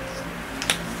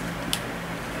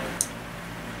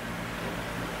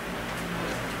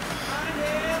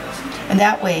 And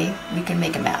that way we can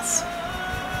make a mess.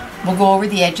 We'll go over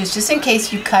the edges just in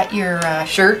case you cut your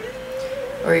shirt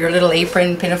or your little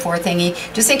apron pinafore thingy,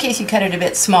 just in case you cut it a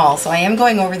bit small. So I am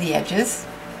going over the edges.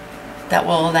 That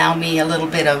will allow me a little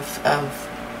bit of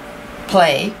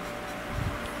play.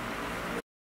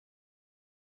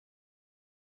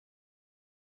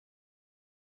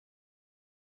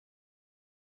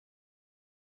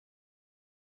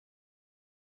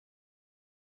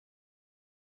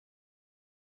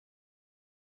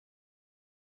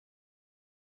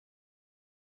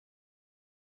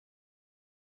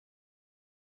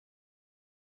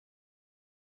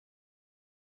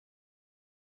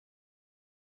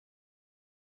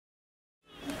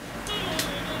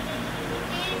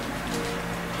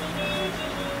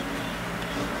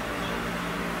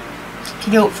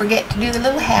 You don't forget to do the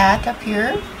little hat up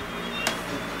here.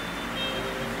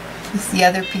 This is the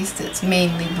other piece that's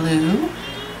mainly blue.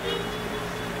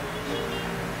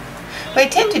 What I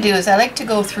tend to do is I like to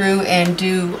go through and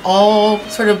do all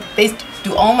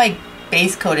my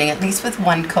base coating at least with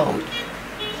one coat.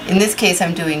 In this case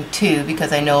I'm doing two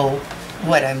because I know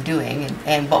what I'm doing,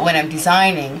 but when I'm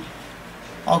designing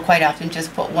I'll quite often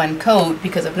just put one coat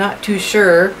because I'm not too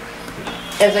sure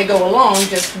as I go along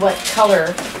just what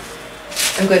color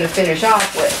I'm going to finish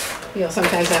off with. You know,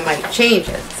 sometimes I might change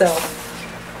it. So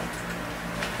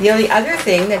the only other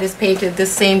thing that is painted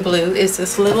this same blue is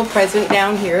this little present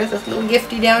down here, this little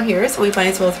gifty down here, so we might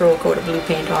as well throw a coat of blue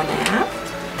paint on that.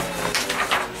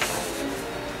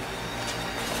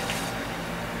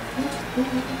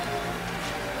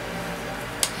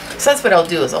 So that's what I'll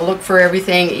do, is I'll look for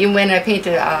everything. Even when I paint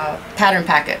a pattern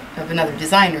packet of another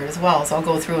designer as well, so I'll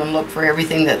go through and look for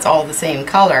everything that's all the same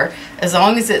color, as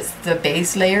long as it's the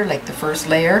base layer, like the first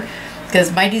layer,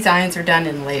 because my designs are done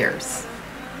in layers.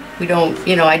 We don't,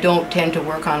 you know, I don't tend to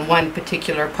work on one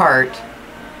particular part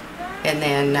and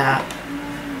then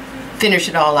finish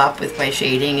it all up with my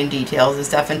shading and details and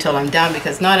stuff until I'm done,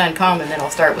 because it's not uncommon that I'll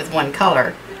start with one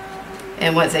color.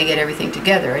 And once I get everything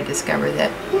together, I discover that,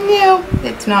 no,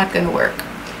 it's not going to work.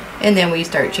 And then we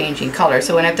start changing color.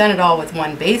 So when I've done it all with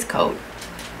one base coat,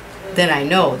 then I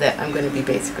know that I'm going to be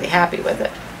basically happy with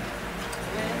it.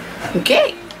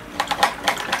 Okay.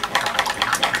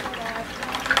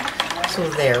 So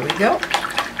there we go.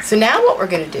 So now what we're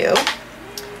going to do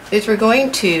is we're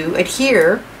going to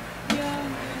adhere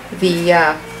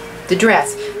the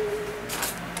dress.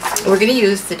 We're going to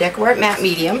use the DecoArt Matte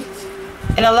Medium.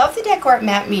 And I love the DecoArt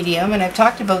Matte Medium, and I've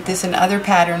talked about this in other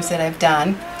patterns that I've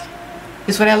done.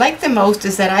 Is what I like the most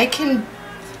is that I can,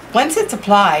 once it's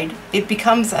applied, it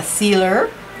becomes a sealer,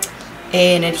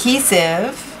 an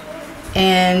adhesive,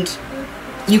 and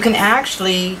you can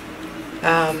actually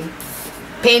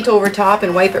paint over top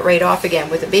and wipe it right off again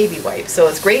with a baby wipe. So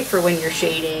it's great for when you're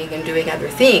shading and doing other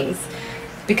things,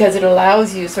 because it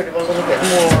allows you sort of a little bit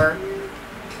more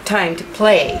time to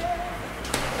play.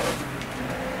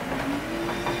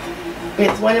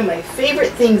 It's one of my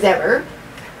favorite things ever.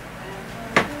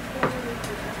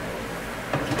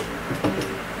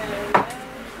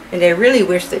 And I really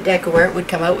wish that DecoArt would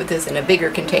come out with this in a bigger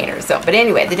container. So, but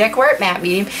anyway, the DecoArt Matte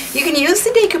Medium. You can use the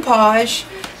decoupage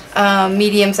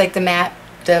mediums, like the matte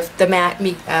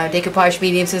decoupage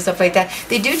mediums and stuff like that.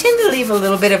 They do tend to leave a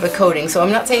little bit of a coating. So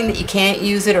I'm not saying that you can't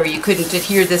use it or you couldn't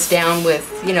adhere this down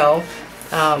with, you know,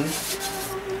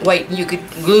 white. You could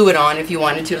glue it on if you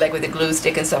wanted to, like with a glue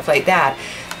stick and stuff like that.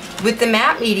 With the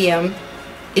matte medium,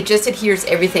 it just adheres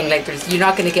everything. Like you're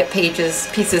not going to get pieces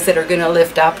that are going to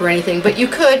lift up or anything, but you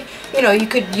could, you know, you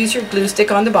could use your glue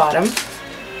stick on the bottom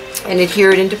and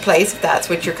adhere it into place if that's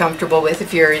what you're comfortable with,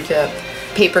 if you're into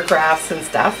paper crafts and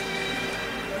stuff.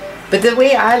 But the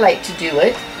way I like to do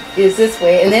it is this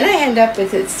way, and then I end up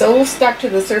with it so stuck to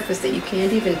the surface that you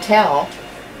can't even tell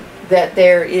that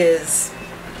there is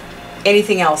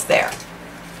anything else there.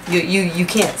 You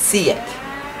can't see it.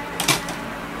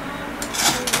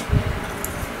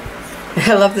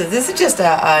 I love this. This is just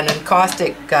an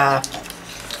encaustic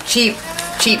cheap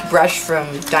brush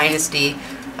from Dynasty.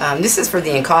 This is for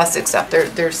the encaustic stuff.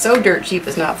 They're so dirt cheap,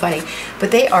 it's not funny,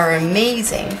 but they are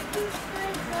amazing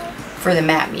for the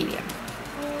matte medium.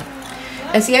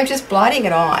 And see, I'm just blotting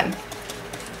it on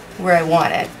where I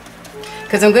want it,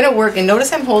 because I'm going to work, and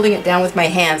notice I'm holding it down with my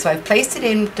hand, so I've placed it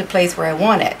into place where I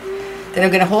want it. Then I'm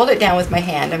going to hold it down with my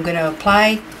hand. I'm going to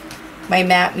apply my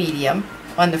matte medium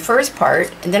on the first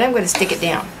part, and then I'm going to stick it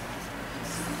down.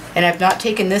 And I've not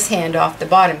taken this hand off the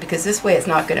bottom, because this way it's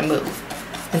not going to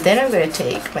move. And then I'm going to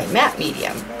take my matte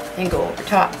medium and go over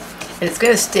top. And it's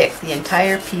going to stick the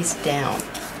entire piece down.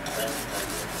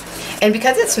 And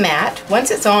because it's matte, once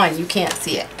it's on, you can't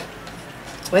see it.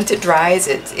 Once it dries,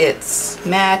 it's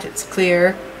matte, it's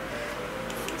clear.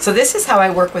 So this is how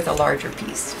I work with a larger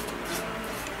piece.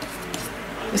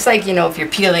 It's like, you know, if you're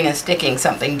peeling and sticking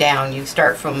something down, you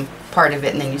start from part of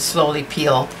it and then you slowly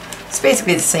peel. It's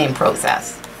basically the same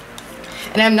process.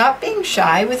 And I'm not being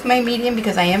shy with my medium,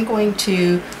 because I am going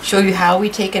to show you how we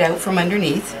take it out from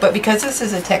underneath. But because this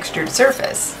is a textured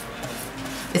surface,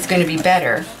 it's going to be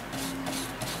better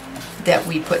that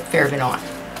we put Fairvin on.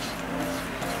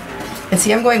 And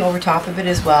see, I'm going over top of it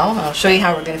as well. I'll show you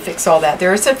how we're going to fix all that.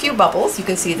 There's a few bubbles, you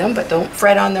can see them, but don't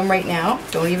fret on them right now.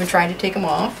 Don't even try to take them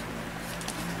off.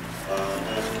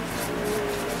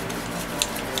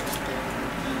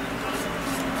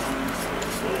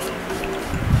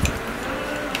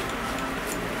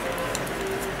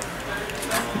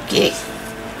 Okay.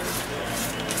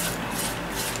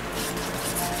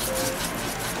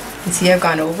 You see, I've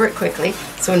gone over it quickly.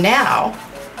 So now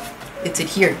it's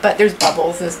adhered, but there's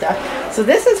bubbles and stuff. So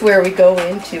this is where we go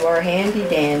into our handy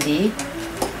dandy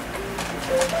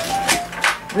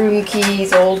room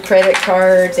keys, old credit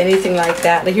cards, anything like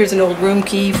that. Like here's an old room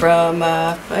key from,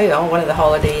 I don't know, one of the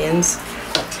Holiday Inns.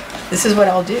 This is what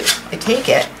I'll do. I take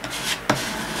it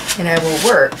and I will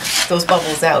work those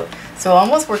bubbles out. So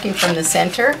almost working from the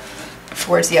center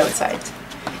towards the outside.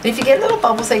 And if you get little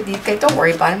bubbles like these, don't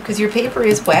worry about them, because your paper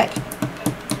is wet.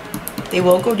 They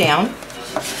will go down.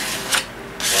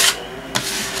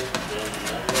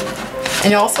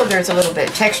 And also there's a little bit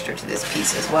of texture to this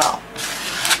piece as well,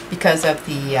 because of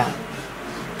the,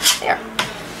 there.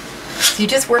 So you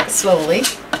just work slowly.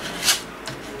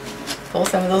 Pull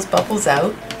some of those bubbles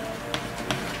out,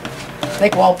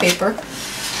 like wallpaper.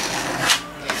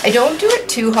 I don't do it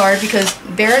too hard, because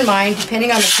bear in mind,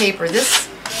 depending on the paper, this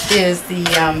is the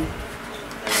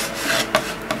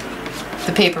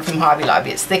paper from Hobby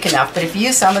Lobby. It's thick enough, but if you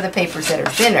use some of the papers that are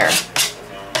thinner,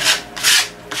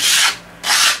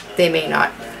 they may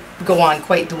not go on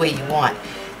quite the way you want.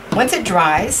 Once it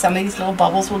dries, some of these little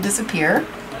bubbles will disappear,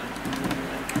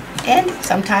 and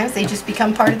sometimes they just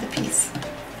become part of the piece.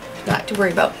 Not to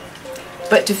worry about.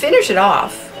 But to finish it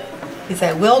off, is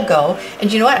I will go,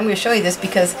 and you know what, I'm going to show you this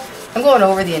because I'm going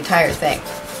over the entire thing.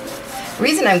 The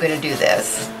reason I'm going to do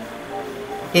this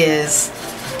is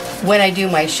when I do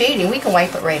my shading, we can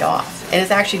wipe it right off, and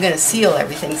it's actually going to seal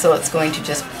everything, so it's going to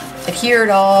just adhere it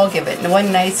all, give it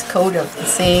one nice coat of the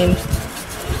same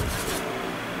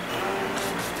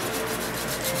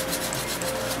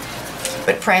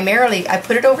But primarily, I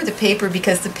put it over the paper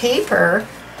because the paper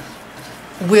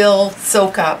will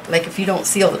soak up, like if you don't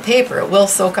seal the paper, it will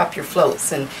soak up your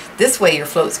floats, and this way your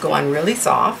floats go on really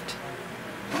soft.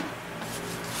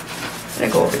 I'm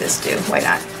gonna go over this too, why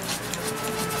not?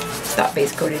 It's not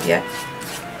base coated yet.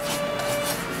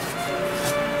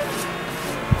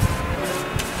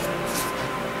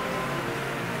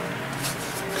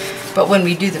 But when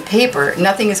we do the paper,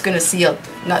 nothing is going to seal,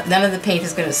 none of the paint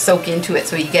is going to soak into it,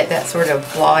 so you get that sort of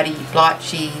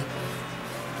blotchy,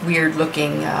 weird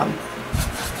looking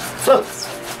floats.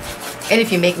 And if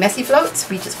you make messy floats,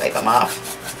 we just wipe them off.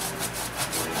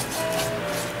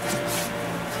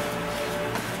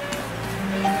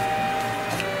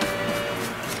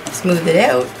 Smooth it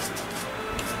out.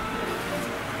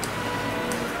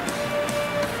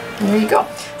 And there you go.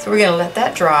 So we're going to let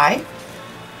that dry.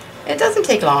 It doesn't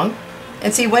take long.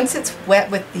 And see, once it's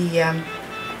wet with the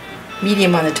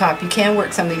medium on the top, you can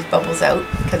work some of these bubbles out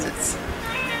because it's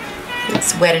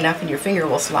wet enough and your finger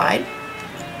will slide.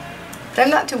 But I'm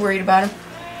not too worried about them.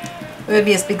 There would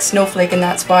be a big snowflake in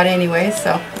that spot anyway,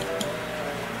 so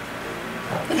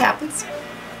it happens.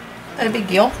 Not a big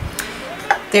deal.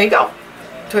 There you go.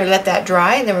 So we let that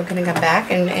dry, and then we're going to come back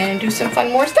and do some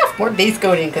fun more stuff. More base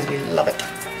coating because we love it.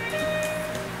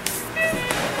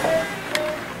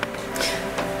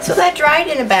 So that dried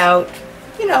in about,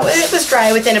 you know, it was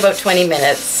dry within about 20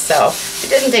 minutes, so it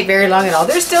didn't take very long at all.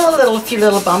 There's still a few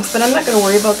little bumps, but I'm not going to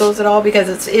worry about those at all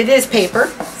because it is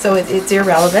paper, so it's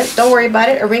irrelevant. Don't worry about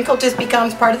it. A wrinkle just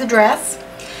becomes part of the dress.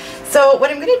 So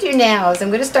what I'm going to do now is I'm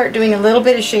going to start doing a little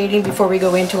bit of shading before we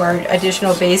go into our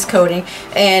additional base coating.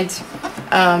 And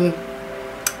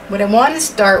what I want to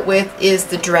start with is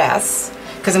the dress,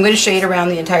 because I'm going to shade around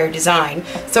the entire design.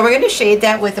 So we're going to shade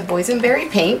that with a boysenberry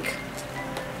pink.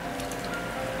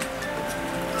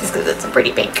 Just because it's a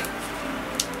pretty pink.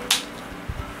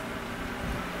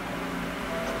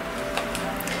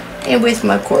 And with,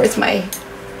 of course, my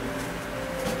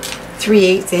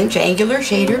 3/8 inch angular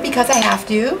shader, because I have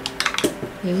to.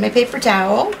 And my paper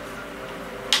towel.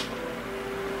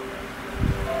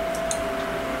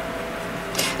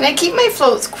 And I keep my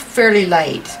floats fairly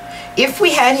light. If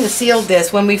we hadn't sealed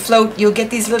this, when we float, you'll get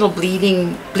these little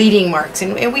bleeding marks,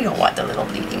 and we don't want the little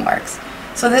bleeding marks.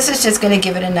 So this is just going to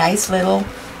give it a nice little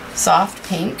soft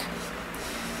pink.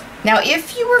 Now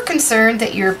if you were concerned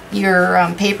that your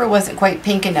paper wasn't quite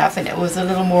pink enough and it was a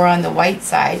little more on the white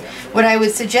side, what I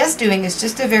would suggest doing is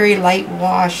just a very light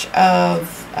wash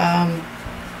of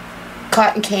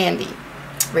cotton candy.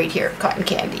 Right here, cotton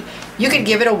candy. You could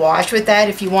give it a wash with that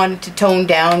if you wanted to tone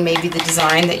down maybe the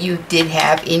design that you did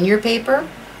have in your paper.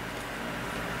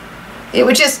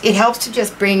 It helps to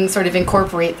just sort of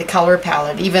incorporate the color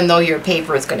palette, even though your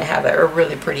paper is going to have a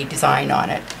really pretty design on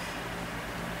it.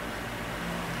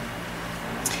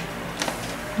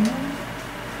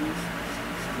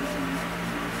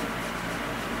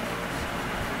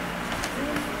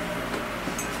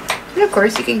 And of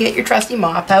course you can get your trusty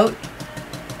mop out.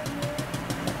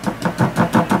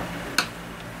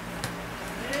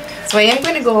 So I am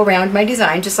going to go around my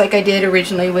design just like I did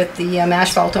originally with the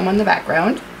asphaltum on the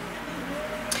background.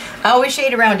 I always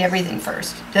shade around everything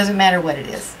first. Doesn't matter what it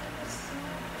is.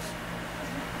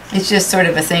 It's just sort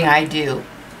of a thing I do.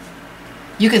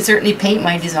 You can certainly paint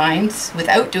my designs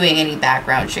without doing any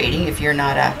background shading if you're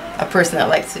not a person that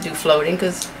likes to do floating,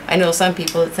 because I know some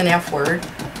people it's an F word.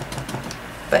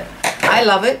 But I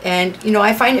love it, and you know,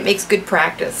 I find it makes good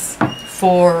practice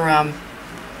for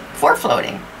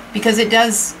floating, because it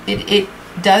does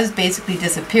basically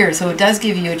disappear. So it does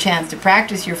give you a chance to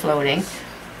practice your floating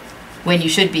when you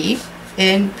should be,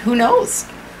 and who knows,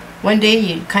 one day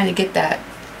you kind of get that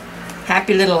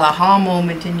happy little aha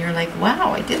moment and you're like,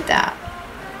 wow, I did that.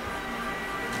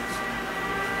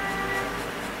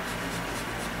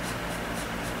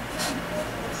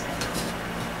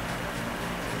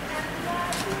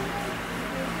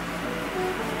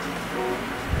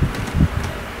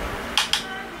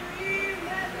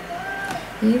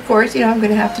 And of course, you know, I'm going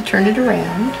to have to turn it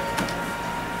around.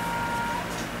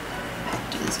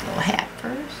 Do this little hat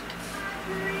first.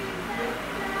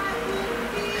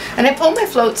 And I pull my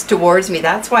floats towards me.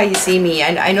 That's why you see me.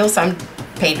 I know some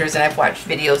painters, and I've watched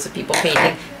videos of people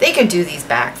painting, they can do these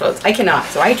back floats. I cannot,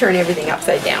 so I turn everything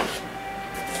upside down.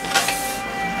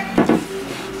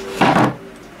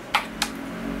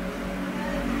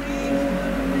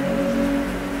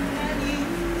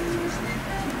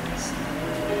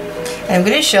 And I'm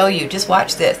going to show you, just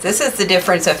watch this. This is the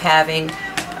difference of having the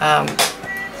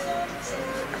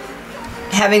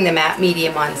matte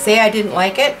medium on. Say I didn't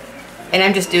like it, and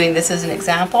I'm just doing this as an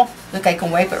example. Look, I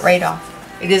can wipe it right off.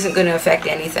 It isn't going to affect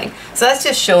anything. So that's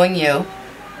just showing you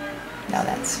Now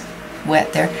that's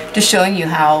wet there. Just showing you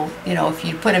how, you know, if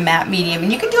you put a matte medium,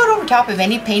 and you can do it over top of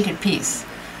any painted piece.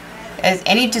 As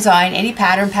any design, any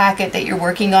pattern packet that you're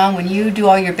working on, when you do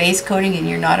all your base coating and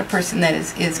you're not a person that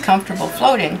is comfortable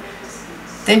floating,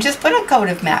 then just put a coat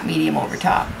of matte medium over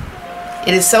top.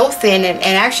 It is so thin, and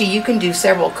actually you can do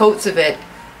several coats of it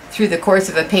through the course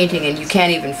of a painting and you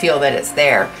can't even feel that it's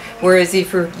there. Whereas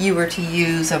if you were to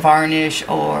use a varnish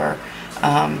or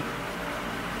a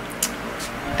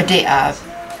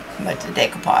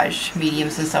decoupage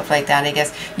mediums and stuff like that, I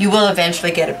guess, you will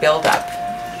eventually get a buildup.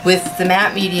 With the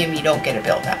matte medium, you don't get a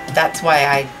buildup. That's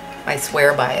why I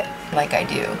swear by it like I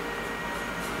do.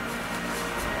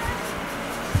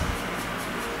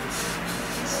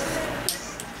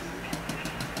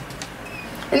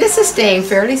 And this is staying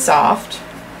fairly soft.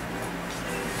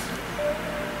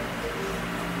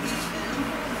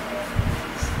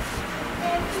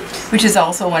 Which is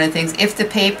also one of the things, if the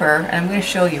paper, and I'm going to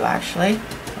show you actually,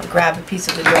 I'll grab a piece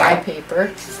of the dry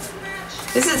paper.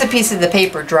 This is a piece of the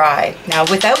paper dry. Now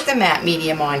without the matte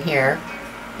medium on here,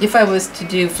 if I was to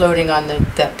do floating on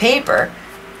the paper,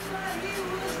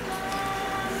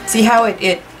 see how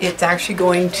it's actually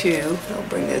going to, I'll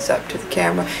bring this up to the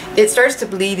camera, it starts to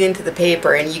bleed into the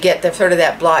paper and you get the sort of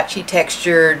that blotchy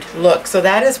textured look. So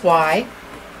that is why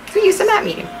we use the matte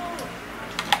medium.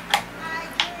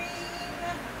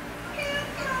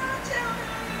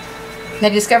 And I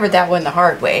discovered that one the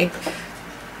hard way,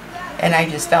 and I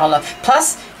just fell in love.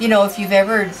 Plus, you know, if you've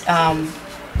ever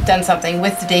done something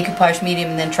with the decoupage medium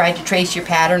and then tried to trace your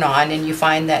pattern on and you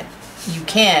find that you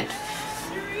can't,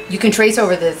 you can trace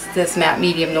over this matte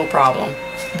medium no problem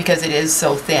because it is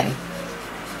so thin.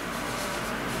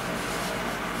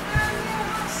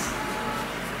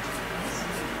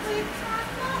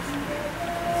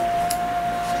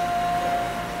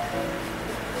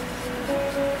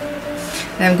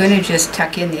 And I'm going to just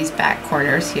tuck in these back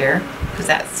corners here because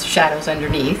that's shadows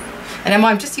underneath. And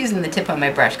I'm just using the tip on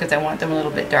my brush because I want them a little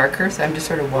bit darker, so I'm just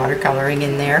sort of watercoloring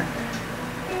in there.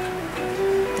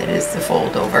 That is the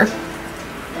fold over.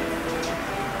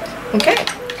 Okay.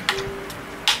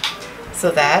 So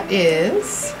that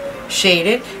is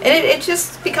shaded, and it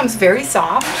just becomes very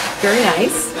soft, very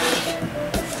nice.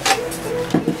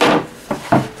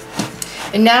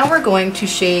 And now we're going to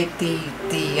shade the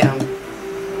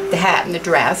hat and the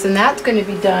dress, and that's going to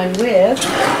be done with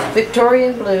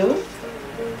Victorian blue.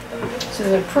 This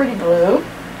is a pretty blue.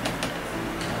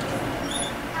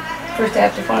 First I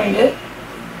have to find it.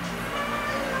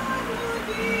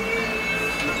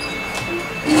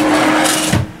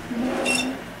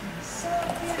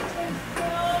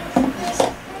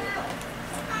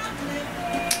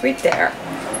 Right there.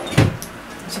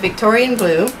 It's a Victorian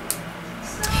blue.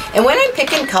 And when I'm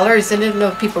picking colors, I don't know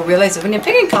if people realize it, when I'm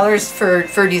picking colors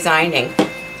for designing,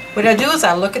 what I do is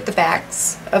I look at the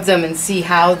backs of them and see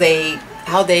how they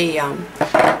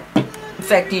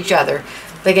affect each other.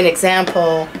 Like an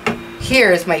example,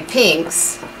 here is my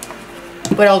pinks.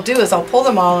 What I'll do is I'll pull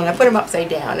them all and I put them upside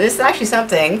down. And this is actually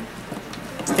something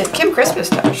that Kim Christmas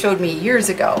showed me years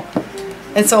ago.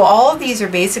 And so all of these are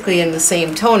basically in the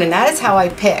same tone, and that is how I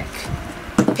pick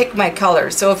my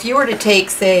colors. So if you were to take,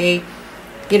 say,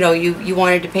 you know, you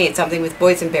wanted to paint something with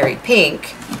boysenberry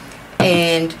pink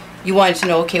and you wanted to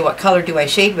know, okay, what color do I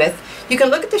shade with? You can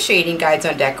look at the shading guides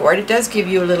on DecoArt. It does give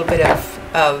you a little bit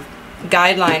of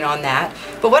guideline on that.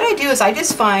 But what I do is I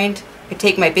just I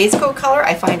take my base coat color,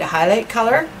 I find a highlight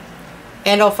color,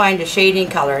 and I'll find a shading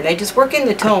color, and I just work in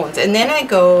the tones. And then I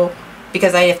go,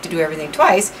 because I have to do everything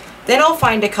twice, then I'll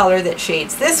find a color that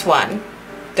shades this one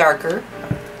darker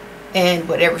and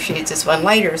whatever shades this one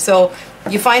lighter. So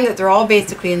you find that they're all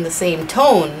basically in the same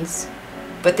tones,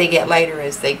 but they get lighter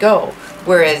as they go.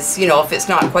 Whereas, you know, if it's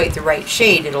not quite the right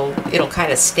shade, it'll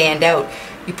kind of stand out.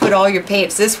 You put all your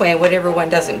paints this way, and whatever one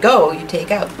doesn't go, you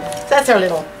take out. So that's our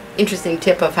little interesting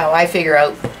tip of how I figure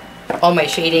out all my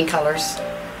shading colors.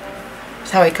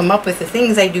 That's how I come up with the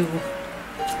things I do.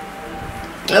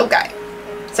 Okay,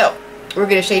 so we're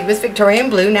going to shade with Victorian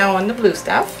blue now on the blue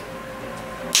stuff.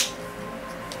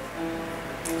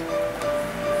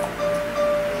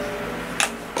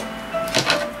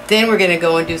 Then we're going to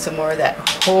go and do some more of that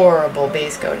horrible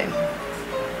base coating.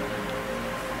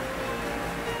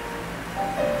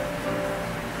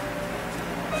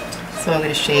 So I'm going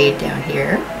to shade down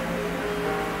here.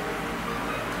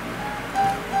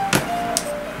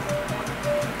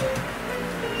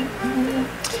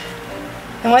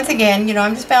 And once again, you know,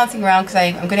 I'm just bouncing around because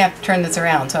I'm going to have to turn this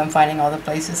around, so I'm finding all the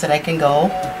places that I can go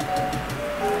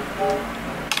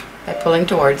by pulling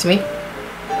towards me.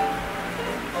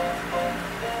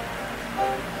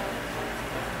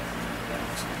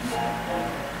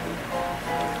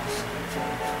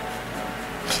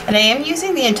 And I am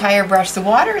using the entire brush. The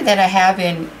water that I have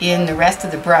in the rest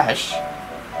of the brush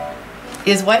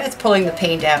is what is pulling the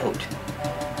paint out.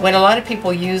 When a lot of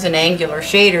people use an angular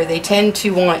shader, they tend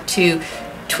to want to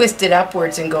twist it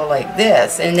upwards and go like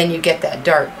this, and then you get that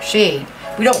dark shade.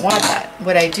 We don't want that.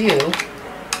 What I do,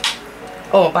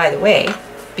 oh, by the way,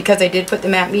 because I did put the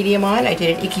matte medium on, I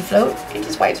did an icky float, it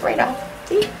just wipes right off.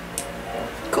 See?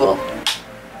 Cool.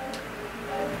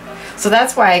 So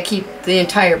that's why I keep the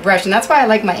entire brush, and that's why I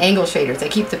like my angle shaders. I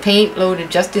keep the paint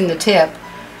loaded just in the tip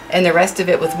and the rest of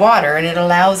it with water, and it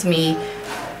allows me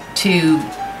to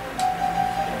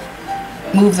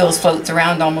move those floats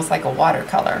around almost like a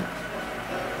watercolor,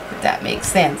 if that makes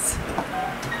sense.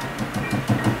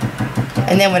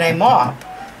 And then when I mop,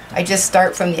 I just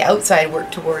start from the outside,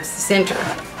 work towards the center.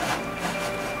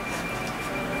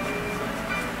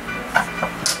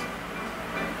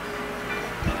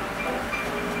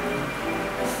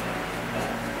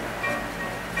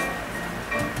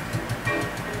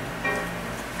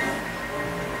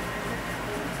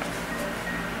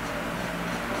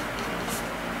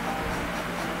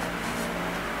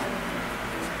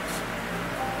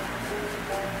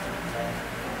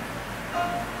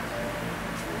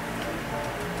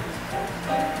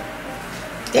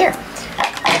 There.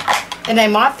 And I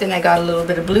mopped and I got a little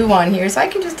bit of blue on here, so I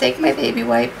can just take my baby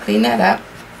wipe, clean that up.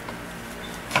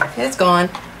 It's gone.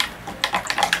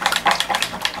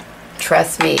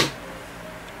 Trust me,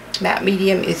 matte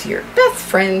medium is your best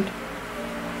friend.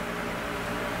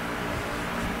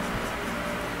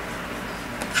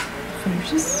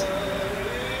 Finish this.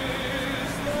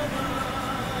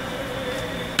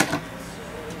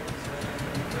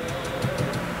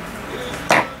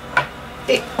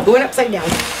 Hey, going upside down.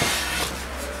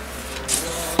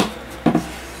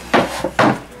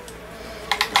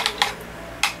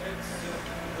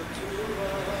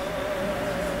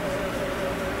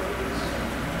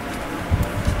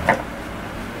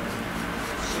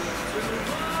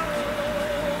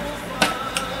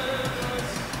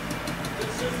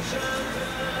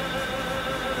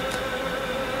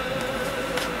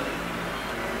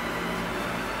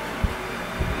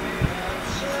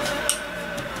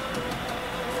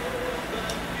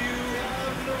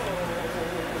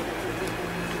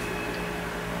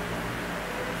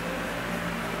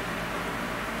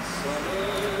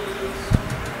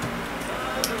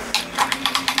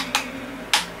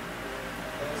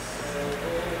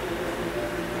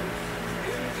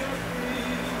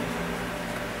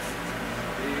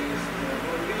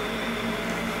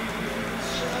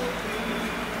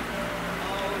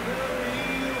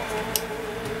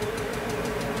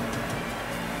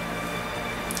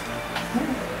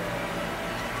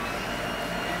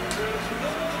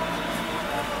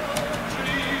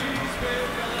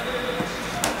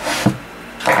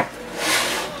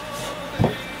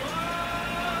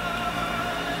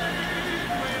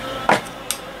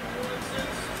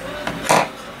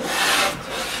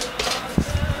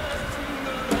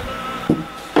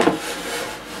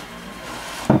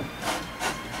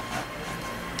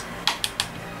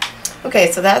 Okay,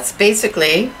 so that's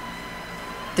basically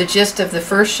the gist of the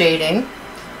first shading.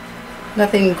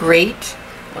 Nothing great.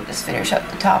 We'll just finish up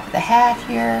the top of the hat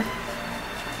here.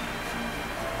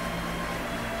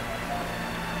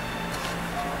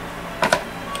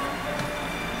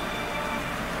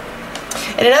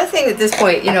 And another thing at this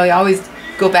point, you know, you always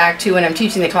go back to when I'm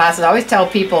teaching the classes, I always tell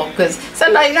people, because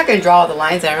sometimes you're not going to draw all the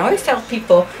lines out, I always tell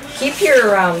people, keep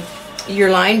your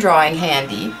line drawing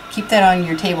handy. Keep that on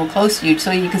your table close to you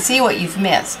so you can see what you've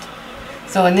missed.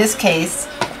 So in this case,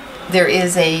 there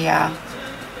is a,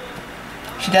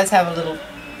 she does have a little,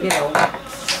 you know,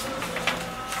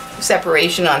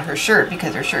 separation on her shirt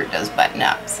because her shirt does button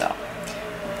up. So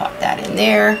pop that in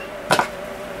there.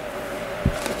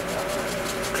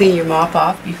 Clean your mop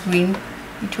off between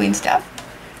stuff.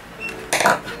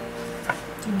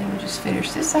 And then we'll just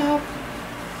finish this up.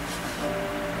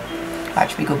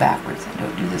 Watch me go backwards. I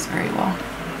don't do this very well.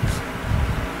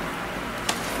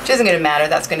 Which isn't going to matter.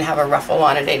 That's going to have a ruffle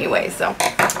on it anyway. So,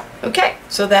 okay.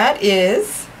 So that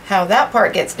is how that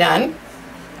part gets done.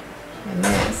 And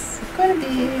this is going to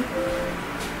be...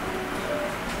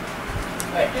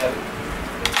 Hi, Debbie.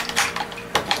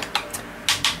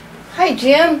 Hi,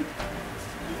 Jim.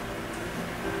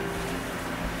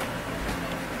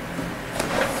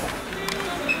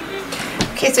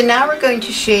 Okay, so now we're going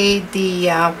to shade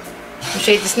the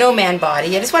snowman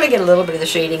body. I just want to get a little bit of the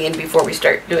shading in before we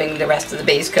start doing the rest of the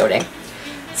base coating.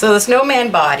 So the snowman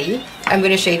body, I'm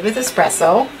going to shade with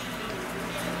espresso.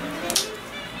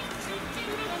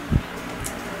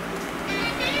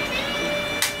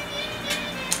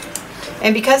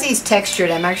 And because he's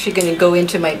textured, I'm actually going to go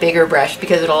into my bigger brush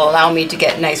because it'll allow me to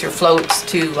get nicer floats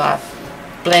to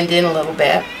blend in a little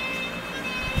bit.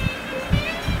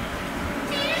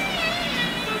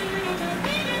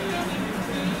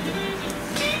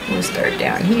 We'll start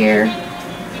down here.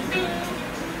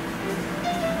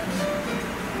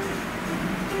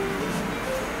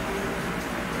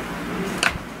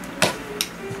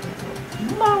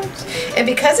 And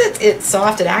because it's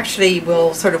soft, it actually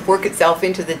will sort of work itself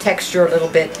into the texture a little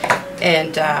bit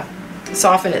and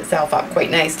soften itself up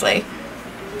quite nicely.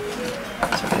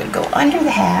 So we're going to go under the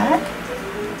hat.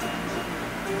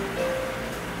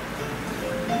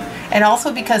 And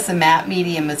also because the matte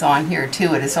medium is on here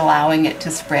too, it is allowing it to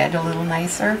spread a little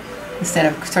nicer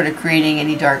instead of sort of creating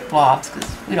any dark blobs, because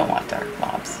we don't want dark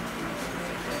blobs.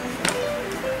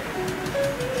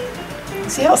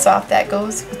 See how soft that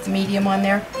goes with the medium on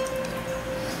there?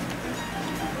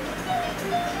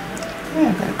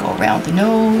 I'm going to go around the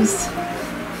nose.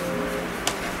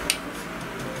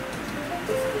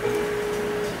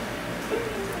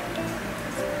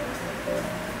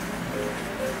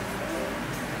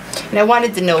 And I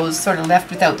wanted the nose sort of left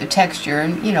without the texture,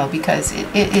 and you know, because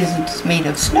it isn't made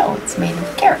of snow, it's made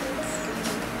of carrots.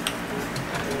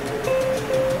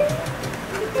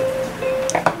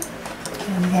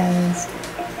 And it has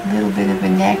a little bit of a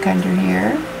neck under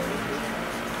here.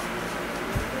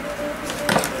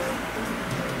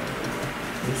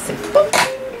 Simple.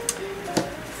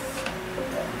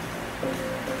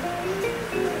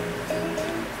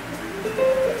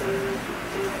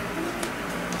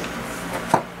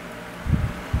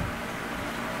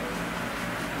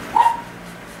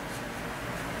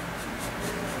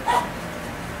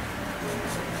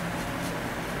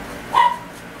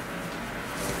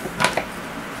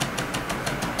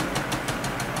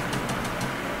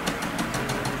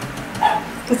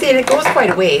 See, and it goes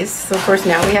quite a ways, so of course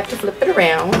now we have to flip it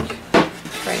around.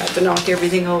 Try not to knock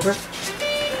everything over.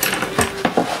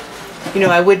 You know,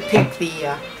 I would pick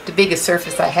the biggest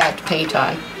surface I had to paint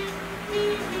on.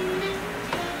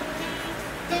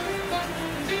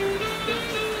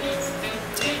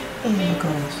 And we'll go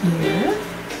here.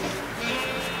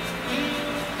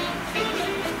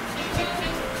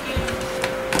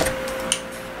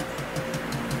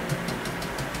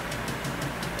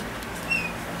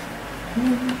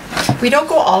 We don't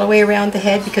go all the way around the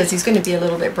head because he's going to be a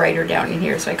little bit brighter down in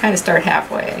here, so I kind of start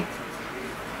halfway.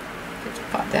 Just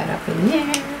pop that up in there.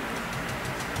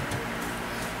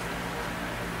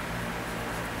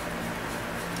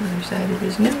 Other side of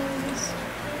his nose.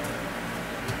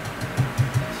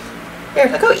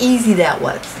 There, look how easy that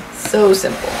was. So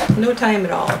simple. No time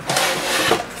at all.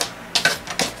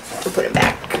 We'll put it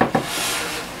back.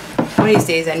 One of these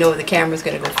days I know the camera's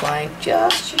going to go flying.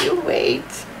 Just you wait.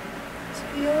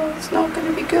 Yeah, it's not going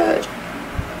to be good.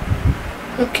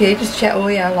 Okay, just chat. Oh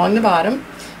yeah, along the bottom.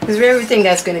 Because everything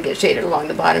that's going to get shaded along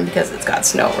the bottom because it's got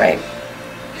snow, right? So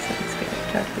I'm just going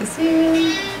to tuck this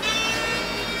in.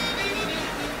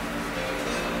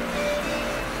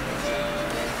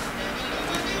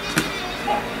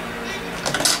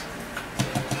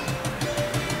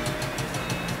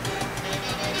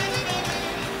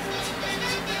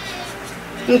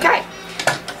 Okay.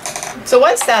 So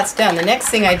once that's done, the next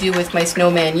thing I do with my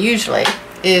snowman usually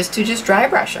is to just dry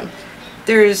brush them.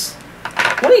 There's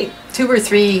only 2 or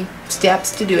 3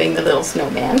 steps to doing the little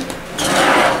snowman.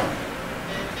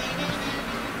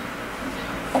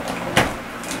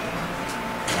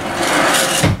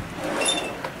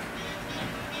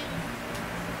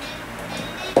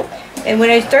 And when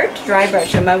I start to dry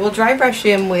brush him, I will dry brush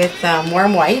him with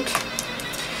warm white.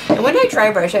 And when I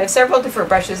dry brush, I have several different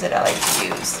brushes that I like to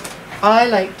use. I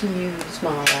like to use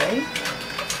my,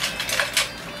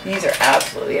 these are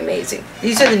absolutely amazing.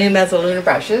 These are the new Mezzaluna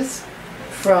brushes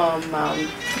from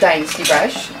Dynasty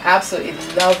brush. Absolutely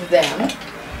love them.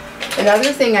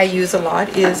 Another thing I use a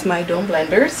lot is my dome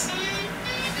blenders.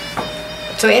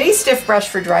 So any stiff brush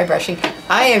for dry brushing,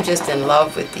 I am just in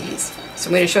love with these. So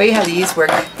I'm going to show you how these work.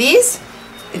 These,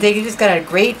 they just got a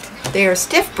great, they are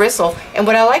stiff bristle, and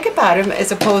what I like about them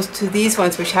as opposed to these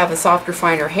ones which have a softer,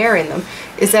 finer hair in them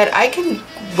is that I can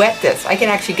wet this. I can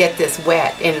actually get this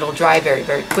wet and it'll dry very,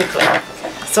 very quickly.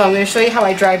 So I'm going to show you how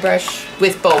I dry brush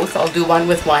with both. I'll do one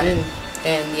with one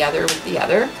and the other with the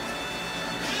other.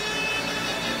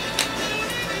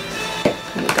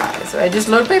 Okay, so I just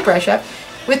load my brush up.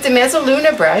 With the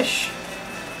Mezzaluna brush,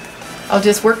 I'll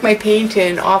just work my paint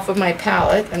in off of my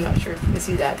palette. I'm not sure if you can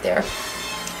see that there.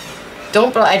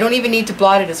 I don't even need to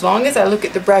blot it. As long as I look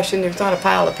at the brush and there's not a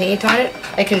pile of paint on it,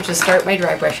 I can just start my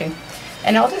dry brushing.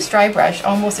 And I'll just dry brush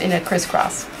almost in a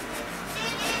crisscross.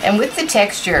 And with the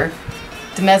texture,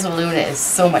 the Mezzaluna is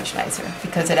so much nicer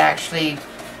because it actually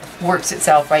works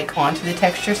itself right onto the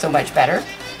texture so much better.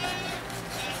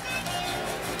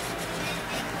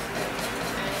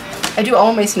 I do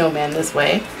all my snowmen this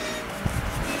way.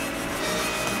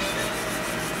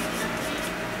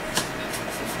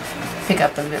 Pick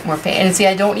up a bit more paint. And see,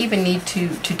 I don't even need to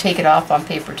take it off on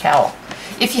paper towel.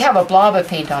 If you have a blob of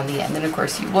paint on the end, then of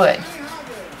course you would.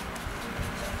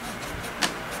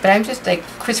 But I'm just like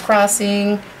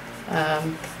crisscrossing.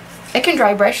 I can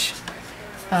dry brush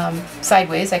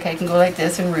sideways. Like I can go like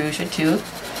this and rouge it too.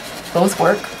 Both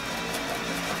work.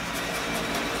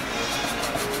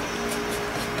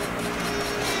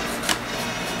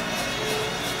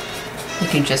 You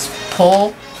can just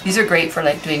pull. These are great for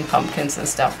like doing pumpkins and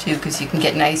stuff too, because you can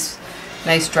get nice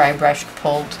dry brush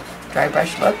pulled dry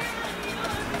brush look.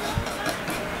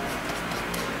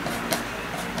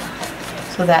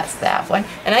 So that's that one.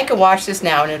 And I can wash this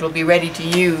now and it'll be ready to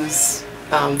use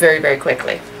very, very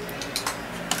quickly.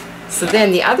 So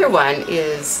then the other one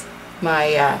is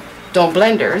my dome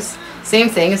blenders. Same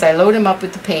thing as I load them up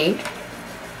with the paint.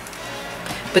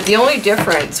 But the only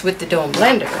difference with the dome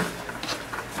blender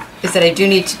is that I do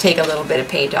need to take a little bit of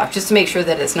paint off just to make sure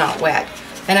that it's not wet.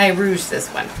 And I rouge this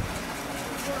one.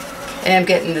 And I'm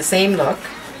getting the same look.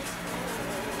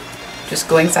 Just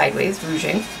going sideways,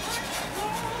 rouging.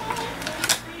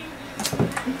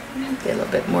 Get a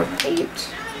little bit more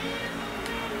paint.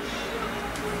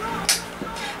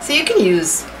 So you can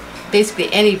use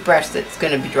basically any brush that's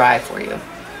going to be dry for you.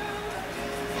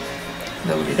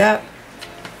 Load it up.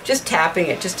 Just tapping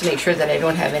it just to make sure that I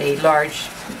don't have any large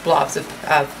blobs of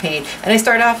paint. And I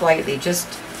start off lightly.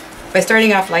 Just by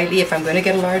starting off lightly, if I'm going to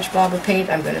get a large blob of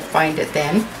paint, I'm going to find it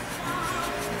then.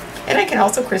 And I can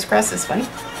also crisscross this one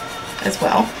as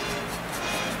well.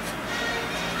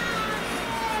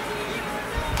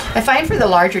 I find for the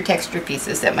larger texture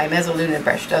pieces that my Mezzaluna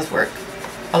brush does work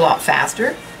a lot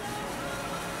faster.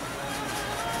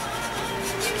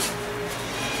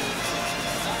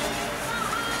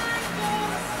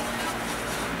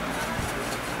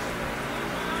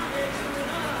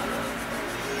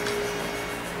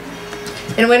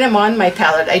 And when I'm on my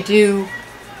palette, I do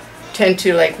tend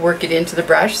to like work it into the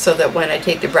brush so that when I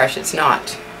take the brush, it's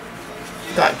not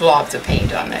got globs of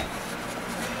paint on it.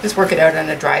 Just work it out on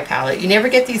a dry palette. You never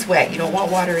get these wet. You don't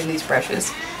want water in these brushes.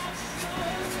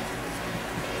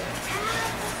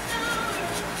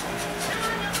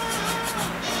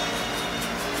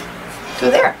 So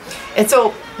there. And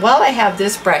so while I have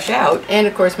this brush out, and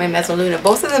of course my Mezzaluna,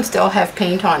 both of them still have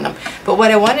paint on them. But what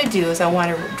I want to do is I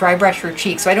want to dry brush her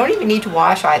cheeks. So I don't even need to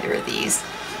wash either of these.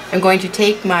 I'm going to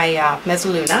take my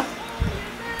Mezzaluna,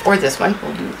 or this one,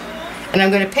 will do. And I'm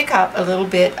going to pick up a little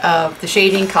bit of the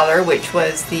shading color, which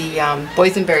was the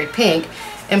boysenberry pink,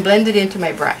 and blend it into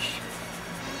my brush.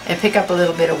 And pick up a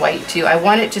little bit of white too. I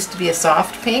want it just to be a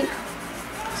soft pink.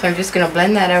 So I'm just going to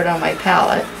blend that out on my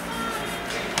palette.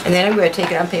 And then I'm going to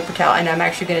take it on paper towel, and I'm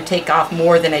actually going to take off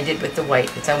more than I did with the white,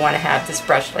 because I want to have this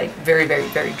brush like very, very,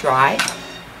 very dry.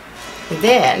 And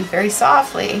then, very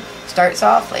softly, start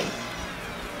softly,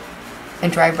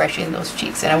 and dry brushing those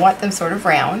cheeks. And I want them sort of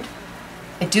round.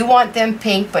 I do want them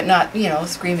pink, but not, you know,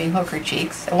 screaming hooker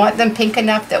cheeks. I want them pink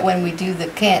enough that when we do the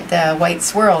white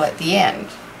swirl at the end,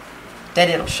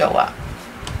 that it'll show up.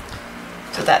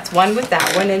 So that's one with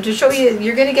that one. And to show you,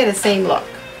 you're going to get the same look.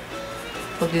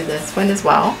 We'll do this one as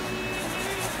well.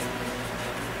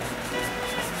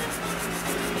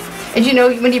 And you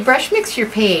know, when you brush mix your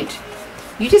paint,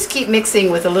 you just keep mixing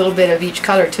with a little bit of each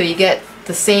color till you get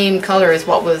the same color as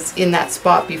what was in that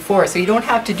spot before. So you don't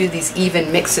have to do these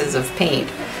even mixes of paint.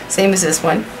 Same as this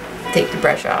one. Take the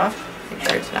brush off, make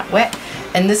sure it's not wet.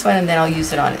 And this one, and then I'll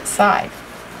use it on its side.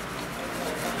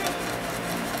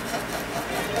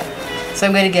 So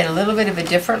I'm going to get a little bit of a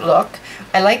different look.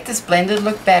 I like this blended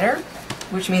look better,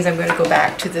 which means I'm going to go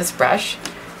back to this brush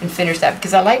and finish that,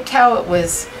 because I liked how it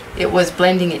was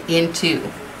blending it into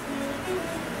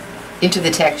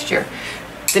the texture.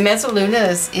 The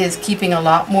Mezzaluna is keeping a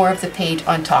lot more of the paint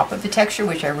on top of the texture,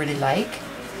 which I really like.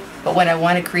 But when I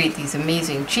want to create these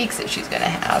amazing cheeks that she's going to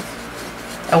have,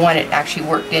 I want it actually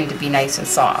worked in to be nice and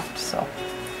soft. So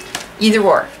either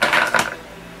or.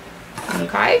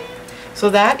 Okay, so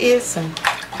that is some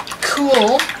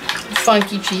cool,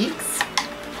 funky cheeks.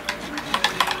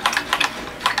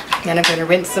 Then I'm going to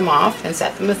rinse them off and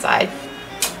set them aside.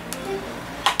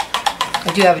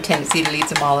 I do have a tendency to leave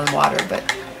them all in water, but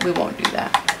we won't do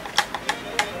that.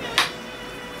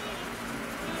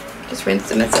 Just rinse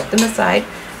them and set them aside.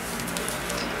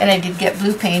 And I did get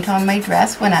blue paint on my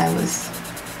dress when I was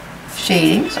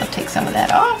shading, so I'll take some of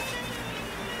that off.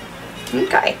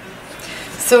 Okay.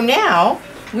 So now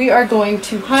we are going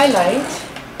to highlight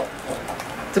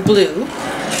the blue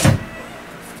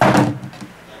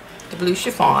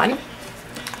chiffon.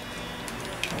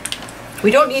 We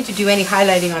don't need to do any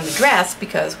highlighting on the dress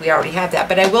because we already have that,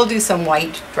 but I will do some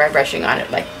white dry brushing on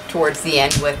it, like towards the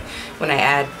end when I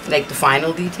add like the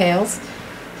final details.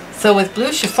 So with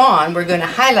blue chiffon, we're going to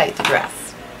highlight the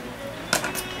dress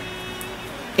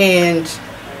and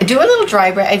do a little dry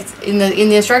brush. In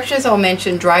the instructions, I'll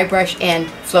mention dry brush and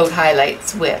float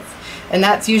highlights with, and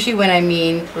that's usually when I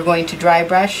mean we're going to dry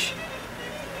brush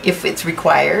if it's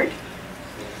required,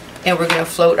 and we're going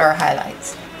to float our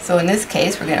highlights. So in this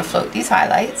case, we're going to float these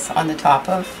highlights on the top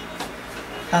of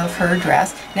her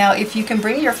dress. Now, if you can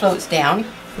bring your floats down,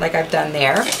 like I've done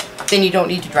there, then you don't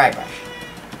need to dry brush.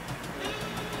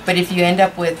 But if you end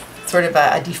up with sort of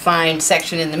a defined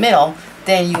section in the middle,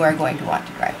 then you are going to want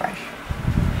to dry brush.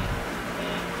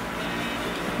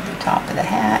 The top of the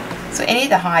hat. So any of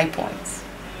the high points.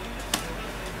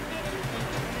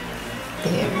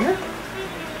 There.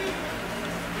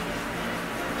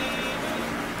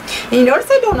 And you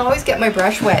notice I don't always get my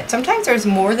brush wet. Sometimes there's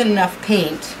more than enough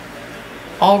paint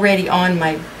already on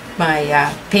my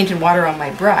paint and water on my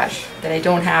brush that I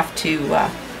don't have to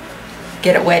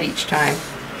get it wet each time.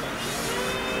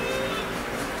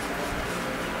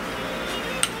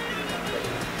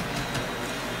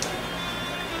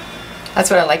 That's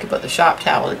what I like about the shop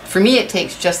towel. For me, it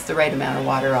takes just the right amount of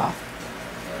water off.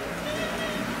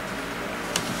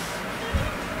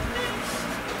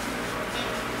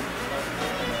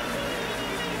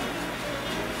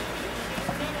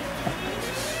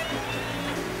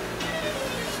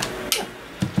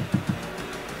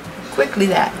 Quickly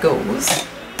that goes.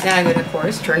 Now I'm going to, of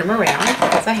course, turn them around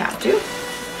because I have to.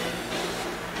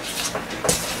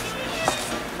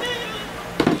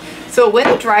 So when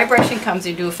the dry brushing comes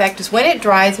into effect is when it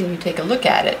dries and you take a look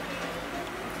at it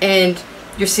and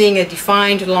you're seeing a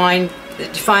defined line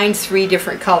that defines 3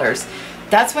 different colors.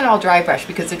 That's when I'll dry brush,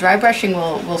 because the dry brushing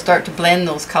will start to blend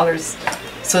those colors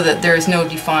so that there is no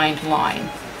defined line.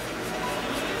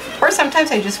 Or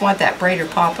sometimes I just want that brighter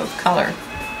pop of color.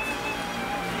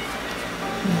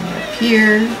 Up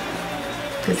here,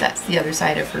 because that's the other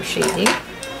side of her shading,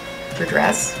 her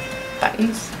dress,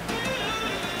 buttons.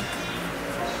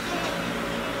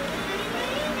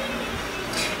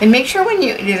 And make sure when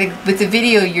you, with the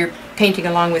video you're painting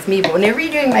along with me, but whenever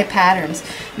you're doing my patterns,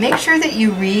 make sure that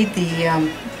you read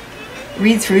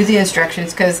through the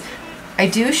instructions, because I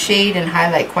do shade and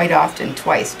highlight quite often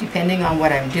twice, depending on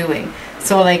what I'm doing.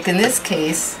 So like in this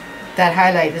case, that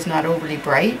highlight is not overly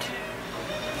bright.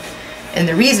 And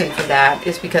the reason for that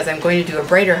is because I'm going to do a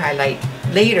brighter highlight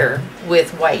later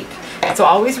with white. So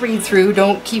always read through,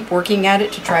 don't keep working at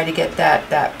it to try to get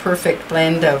that perfect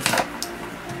blend of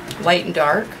light and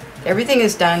dark. Everything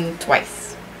is done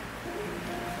twice.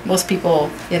 Most people,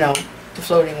 you know, the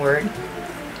floating word.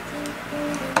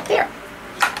 There.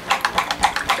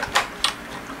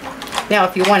 Now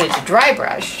if you wanted to dry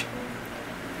brush,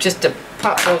 just to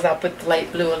pop those up with the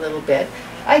light blue a little bit,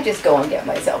 I just go and get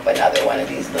myself another one of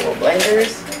these little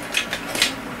blenders.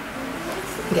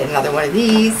 Get another one of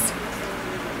these.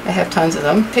 I have tons of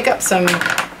them. Pick up some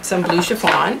blue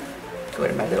chiffon. Go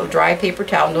to my little dry paper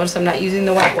towel. Notice I'm not using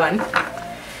the white one.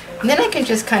 And then I can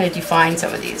just kind of define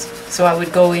some of these. So I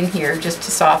would go in here just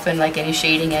to soften like any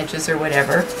shading edges or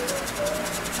whatever.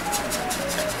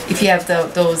 If you have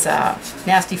those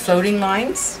nasty floating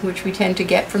lines, which we tend to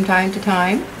get from time to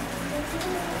time,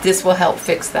 this will help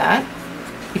fix that.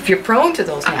 If you're prone to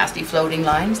those nasty floating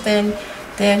lines, then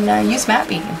use matte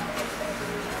beading.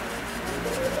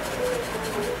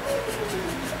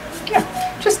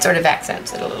 Yeah, just sort of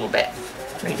accents it a little bit.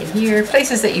 Right in here,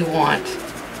 places that you want.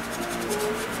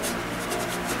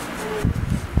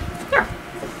 There.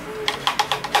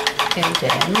 And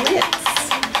then lids.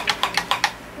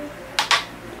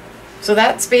 So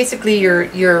that's basically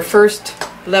your first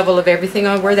level of everything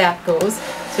on where that goes.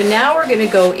 So now we're going to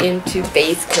go into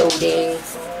base coating.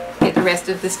 Get the rest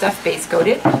of the stuff base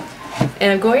coated.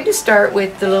 And I'm going to start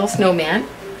with the little snowman.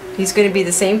 He's going to be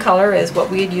the same color as what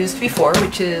we had used before,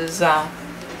 which is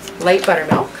light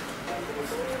buttermilk.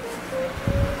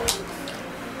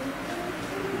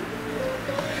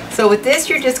 So with this,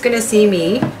 you're just going to see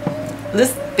me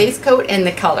this base coat and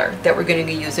the color that we're going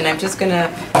to use, and I'm just going to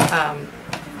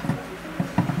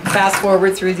fast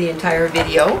forward through the entire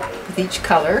video with each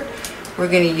color. We're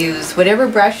going to use whatever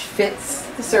brush fits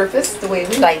the surface the way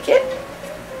we like it.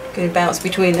 I'm going to bounce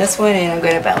between this one, and I'm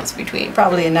going to bounce between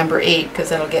probably a number 8 because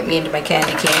that'll get me into my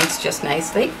candy canes just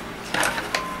nicely.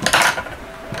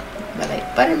 My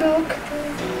light buttermilk.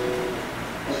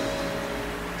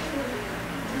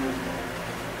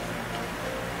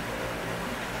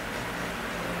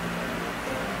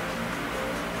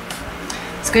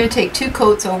 It's going to take 2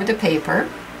 coats over the paper.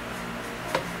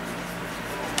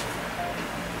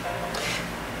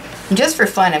 And just for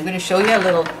fun, I'm going to show you a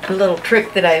little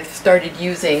trick that I've started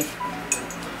using.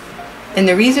 And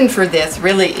the reason for this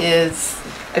really is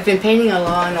I've been painting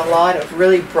on a lot of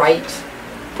really bright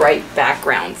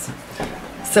backgrounds.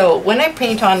 So when I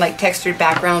paint on like textured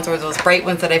backgrounds or those bright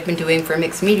ones that I've been doing for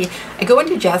mixed media, I go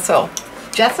into gesso.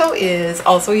 Gesso is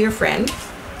also your friend,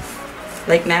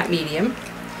 like matte medium.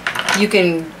 You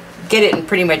can get it in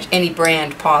pretty much any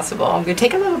brand possible. I'm going to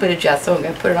take a little bit of gesso, I'm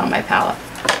going to put it on my palette.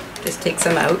 Just take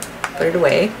some out, put it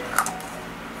away.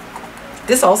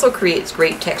 This also creates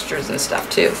great textures and stuff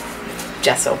too,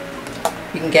 gesso.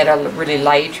 You can get a really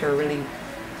light or really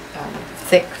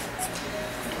thick.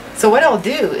 So what I'll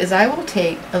do is I will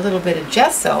take a little bit of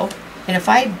gesso, and if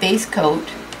I base coat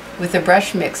with a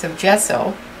brush mix of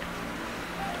gesso,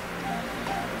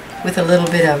 with a little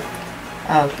bit of,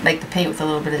 like the paint with a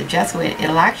little bit of the gesso in it,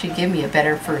 it'll actually give me a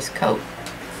better first coat.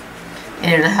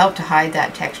 And it'll help to hide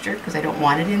that texture because I don't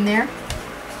want it in there.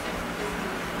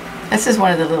 This is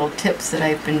one of the little tips that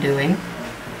I've been doing.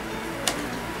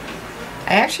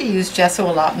 I actually use gesso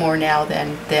a lot more now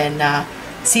than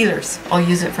sealers. I'll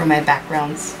use it for my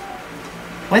backgrounds.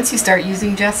 Once you start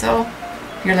using gesso,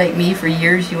 if you're like me for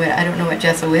years, you went, I don't know what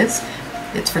gesso is.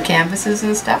 It's for canvases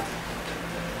and stuff.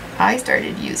 I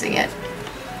started using it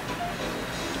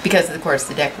because of course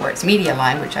the DecoArt's media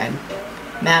line, which I'm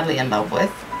madly in love with.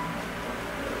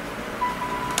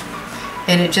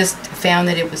 And it just found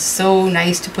that it was so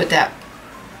nice to put that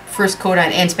first coat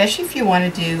on, and especially if you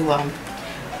want to do,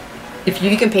 if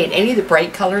you can paint any of the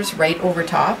bright colors right over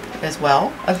top as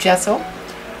well of gesso.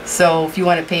 So if you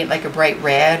want to paint like a bright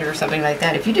red or something like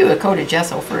that, if you do a coat of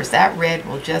gesso first, that red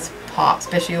will just pop,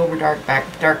 especially over dark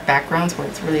backgrounds where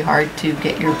it's really hard to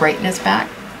get your brightness back.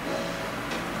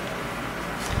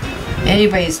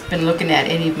 Anybody's been looking at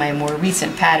any of my more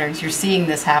recent patterns, you're seeing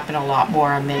this happen a lot more.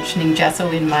 I'm mentioning gesso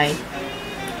in my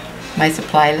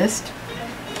supply list.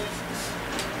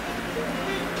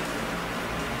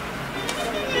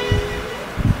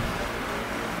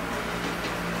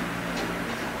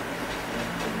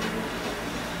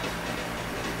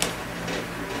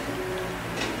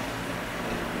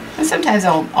 And sometimes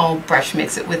I'll brush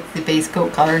mix it with the base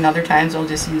coat color, and other times I'll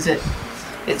just use it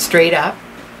straight up.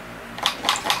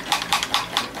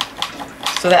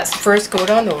 So that's the first coat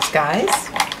on those guys.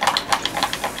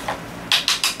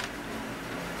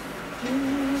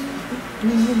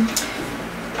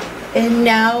 And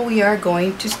now we are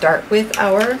going to start with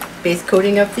our base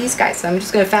coating of these guys. So I'm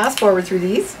just going to fast forward through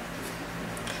these.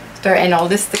 And I'll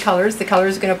list the colors. The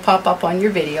colors are going to pop up on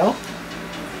your video.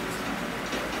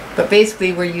 But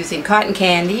basically we're using Cotton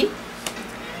Candy,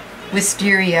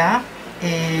 Wisteria,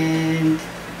 and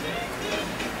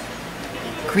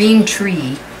Green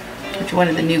Tree, which is one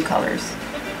of the new colors.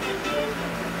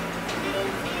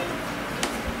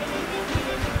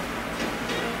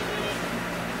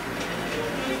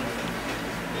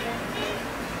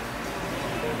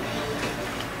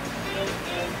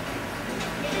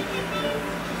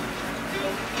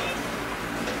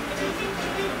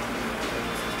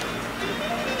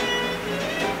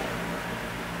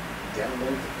 Download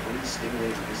the free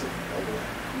Stingray Music album.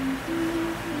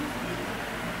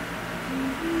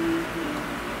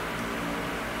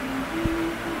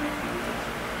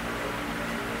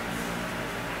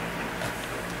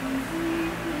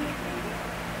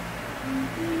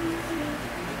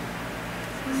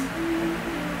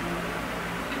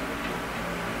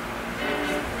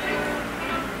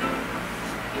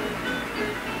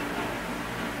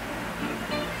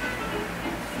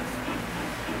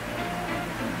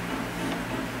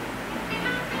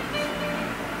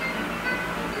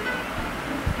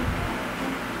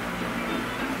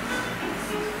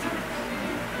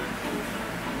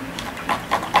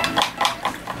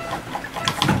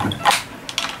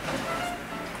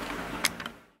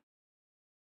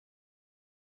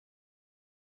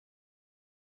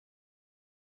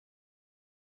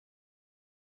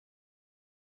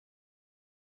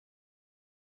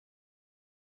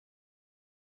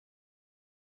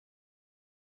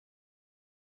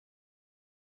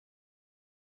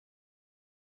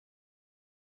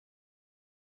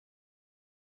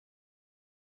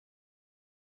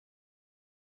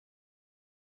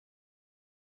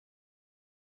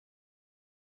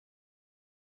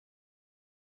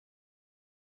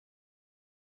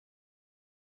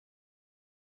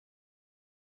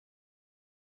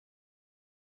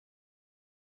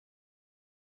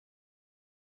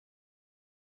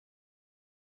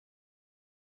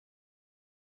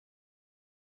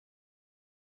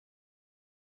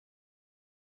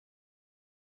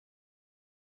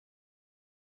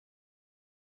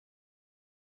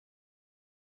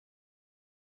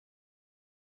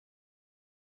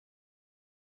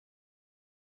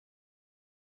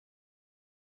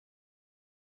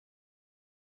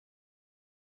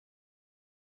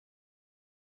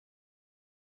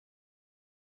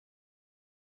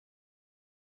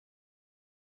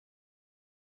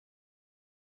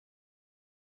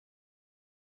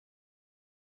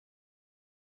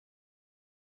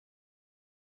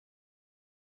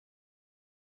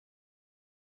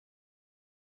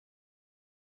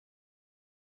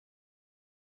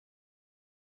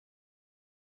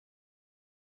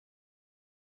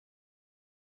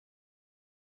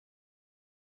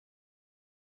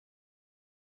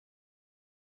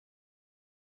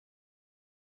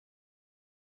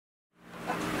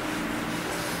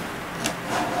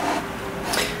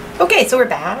 Okay, so we're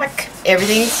back.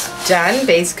 Everything's done,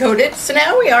 base coated. So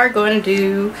now we are going to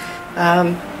do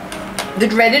the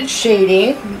dreaded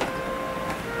shading.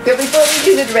 But before we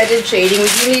do the dreaded shading, we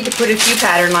do need to put a few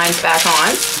pattern lines back on.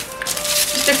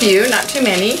 Just a few, not too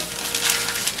many.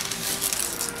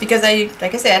 Because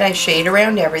like I said, I shade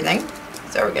around everything.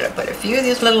 So we're going to put a few of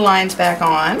these little lines back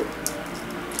on.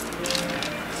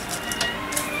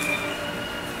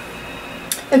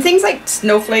 And things like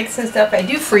snowflakes and stuff, I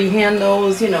do freehand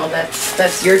those, you know,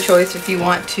 that's your choice if you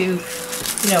want to,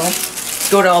 you know,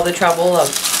 go to all the trouble of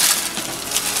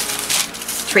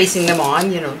tracing them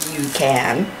on, you know, you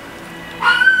can.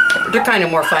 They're kind of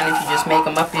more fun if you just make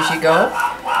them up as you go.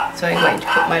 So I'm going to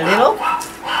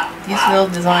put these little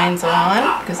designs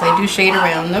on, because I do shade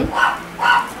around them.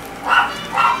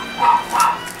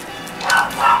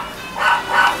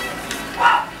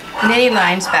 And any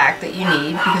lines back that you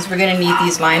need, because we're going to need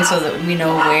these lines so that we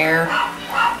know where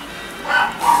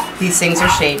these things are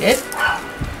shaded.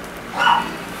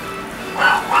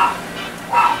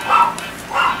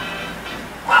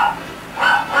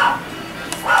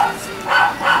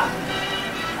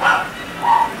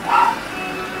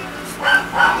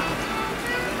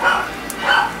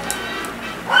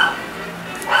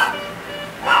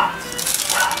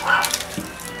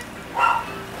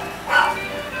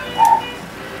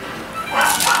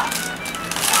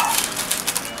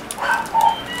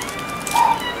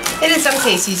 And in some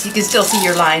cases, you can still see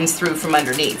your lines through from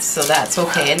underneath, so that's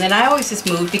okay. And then I always just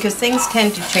move, because things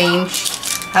tend to change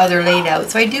how they're laid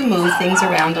out. So I do move things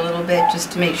around a little bit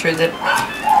just to make sure that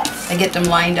I get them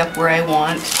lined up where I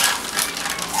want.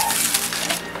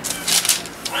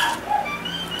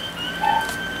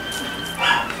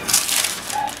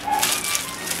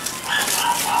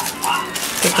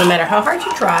 Because no matter how hard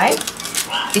you try,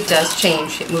 it does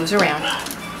change. It moves around.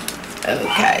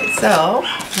 Okay, so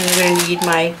I'm going to need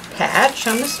my patch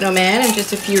on the snowman and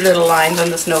just a few little lines on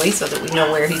the snowy so that we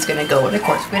know where he's going to go. And of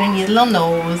course, we're going to need a little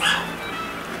nose.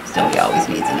 Snowy always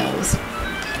needs a nose.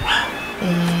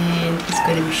 And he's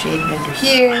going to be shaded under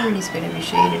here, and he's going to be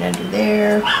shaded under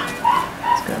there.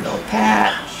 He's got a little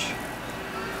patch.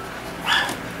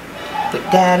 Put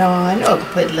that on. Oh,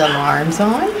 put little arms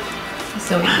on.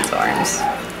 So he needs arms.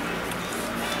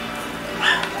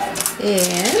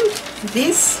 And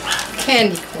these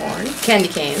candy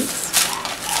canes,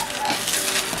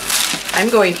 I'm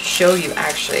going to show you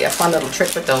actually a fun little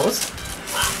trick with those.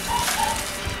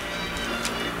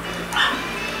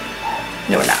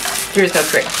 No, we're not. There's no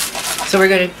trick. So we're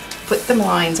going to put them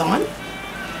lines on,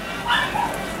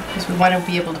 because we want to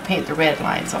be able to paint the red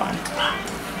lines on.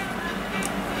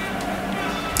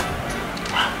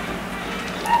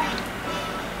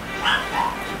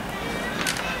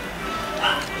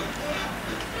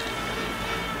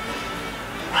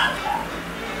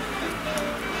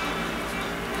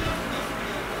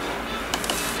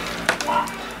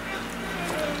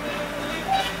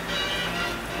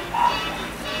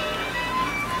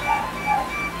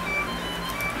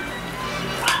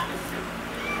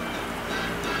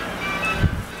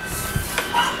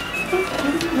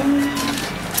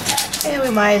 And we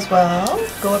might as well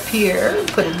go up here,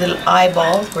 put little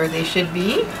eyeballs where they should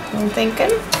be, I'm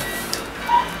thinking.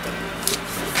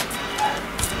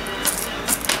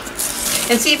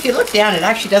 And see, if you look down, it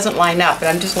actually doesn't line up, but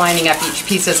I'm just lining up each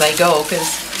piece as I go,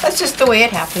 because that's just the way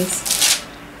it happens.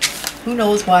 Who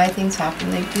knows why things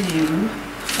happen like they do.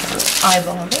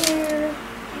 Eyeball there,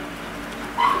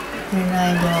 and an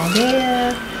eyeball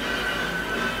there.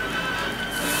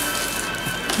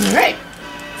 Alright.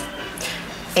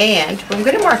 And I'm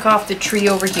going to mark off the tree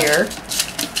over here,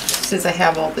 since I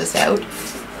have all this out,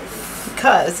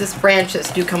 because this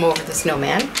branches do come over the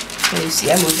snowman. And you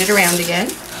see I moved it around again.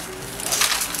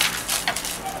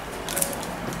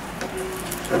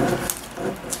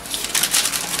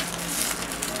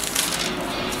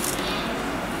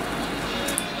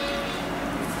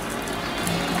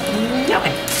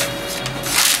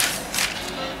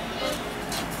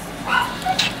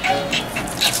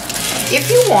 If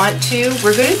you want to,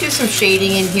 we're going to do some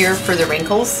shading in here for the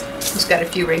wrinkles. It's got a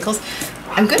few wrinkles.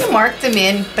 I'm going to mark them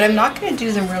in, but I'm not going to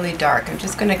do them really dark. I'm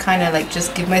just going to kind of like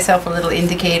just give myself a little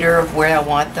indicator of where I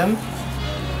want them,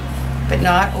 but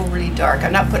not overly dark.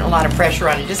 I'm not putting a lot of pressure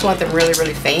on it. I just want them really,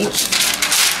 really faint.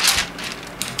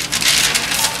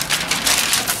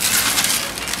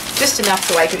 Just enough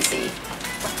so I can see.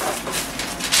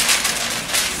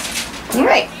 All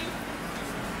right.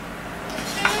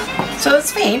 So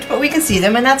it's faint, but we can see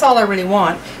them, and that's all I really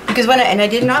want. Because and I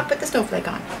did not put the snowflake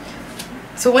on.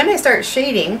 So when I start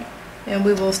shading, and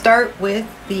we will start with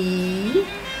the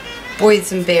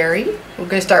boysenberry. We're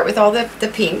going to start with all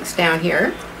the pinks down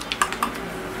here.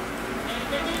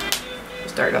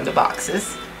 DecoArt on the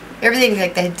boxes. Everything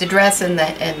like the dress and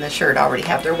the shirt already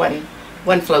have their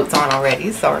one floats on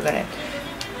already, so we're gonna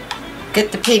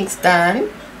get the pinks done.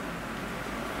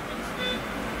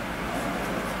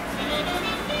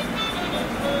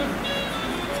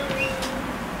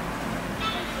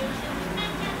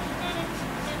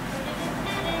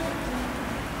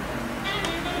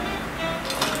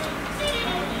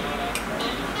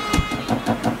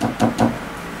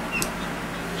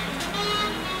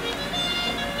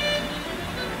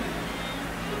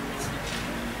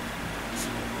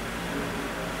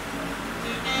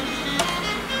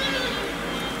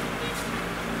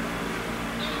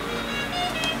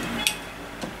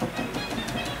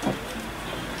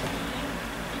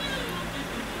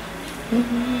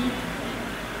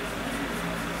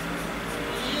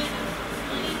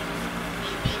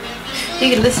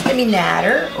 You can listen to me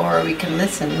natter, or we can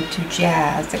listen to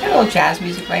jazz. I got a little jazz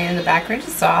music playing in the background,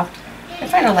 just soft. I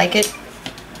kind of like it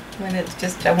when it's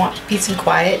just, I want peace and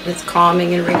quiet. It's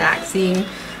calming and relaxing,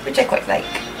 which I quite like.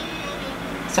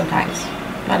 Sometimes,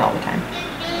 not all the time.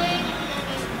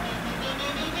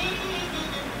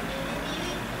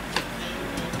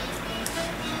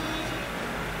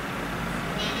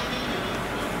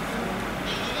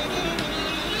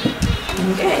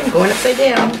 Okay, I'm going upside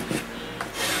down.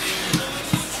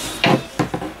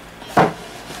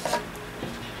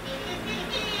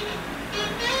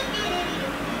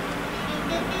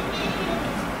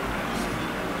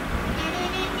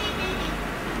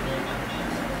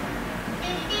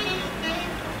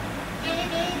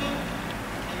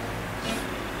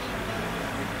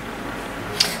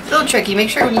 It's a little tricky. Make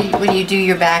sure when you do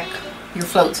your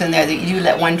floats in there that you do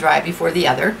let one dry before the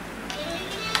other.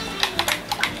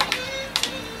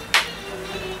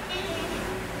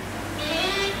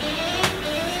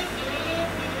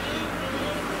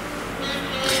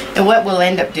 And what we'll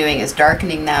end up doing is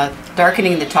darkening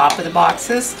the top of the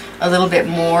boxes a little bit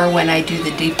more when I do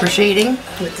the deeper shading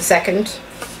with the second.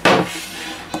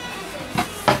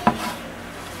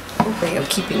 Hopefully I'm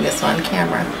keeping this on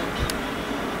camera.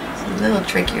 It's a little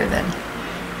trickier then.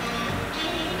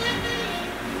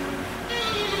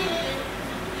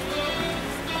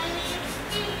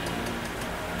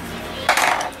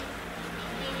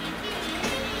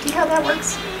 See how that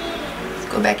works? Let's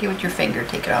go back here with your finger,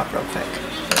 take it off real quick.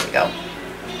 There we go.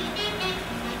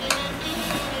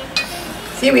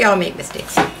 See, we all make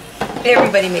mistakes.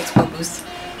 Everybody makes boo-boos.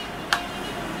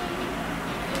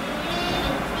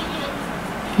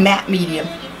 Matte medium.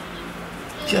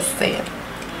 Just saying.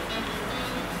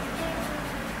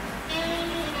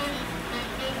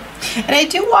 And I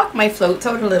do walk my floats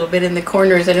out a little bit in the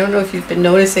corners. I don't know if you've been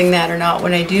noticing that or not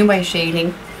when I do my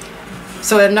shading.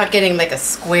 So I'm not getting like a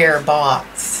square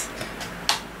box.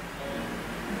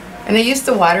 And I use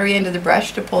the watery end of the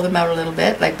brush to pull them out a little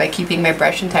bit, like by keeping my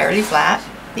brush entirely flat.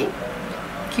 See?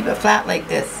 Keep it flat like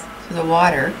this. So the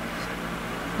water,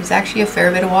 there's actually a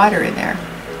fair bit of water in there.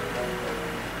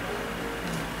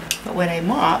 But when I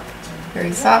mop,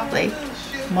 very softly,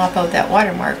 mop out that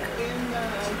watermark.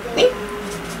 See?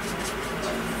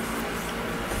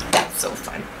 That's so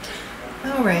fun.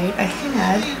 Alright, I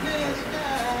had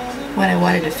what I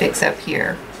wanted to fix up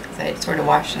here, because I had sort of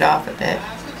washed it off a bit.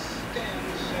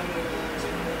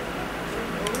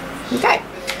 Okay,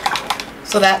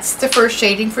 so that's the first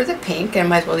shading for the pink. I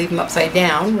might as well leave them upside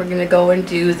down. We're going to go and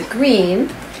do the green,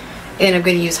 and I'm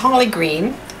going to use holly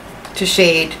green to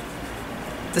shade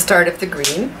the start of the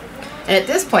green. And at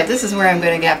this point, this is where I'm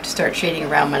going to have to start shading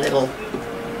around my little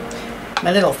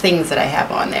things that I have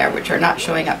on there, which are not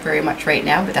showing up very much right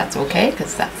now, but that's okay,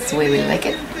 because that's the way we like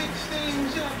it.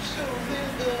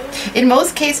 In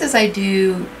most cases, I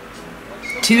do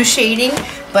two shading,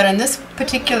 but on this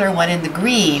particular one in the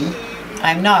green,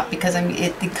 I'm not, because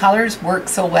the colors work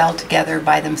so well together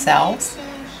by themselves.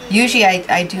 Usually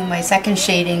I do my second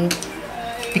shading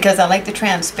because I like the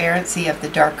transparency of the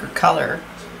darker color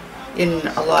in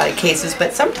a lot of cases,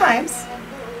 but sometimes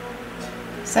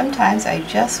I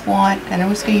just want, and I'm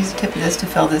just going to use the tip of this to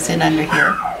fill this in under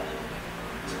here.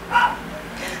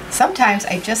 Sometimes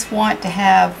I just want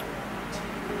to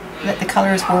let the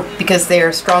colors work because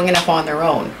they're strong enough on their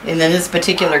own. And in this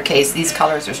particular case, these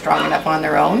colors are strong enough on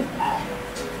their own.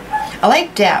 I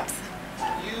like depth.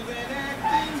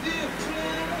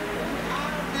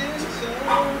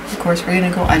 Of course, we're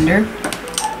going to go under.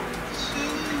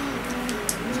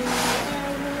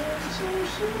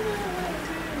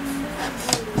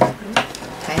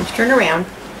 Time to turn around.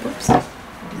 Oops. Do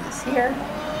this here.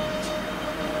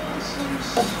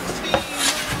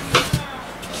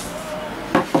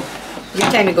 Every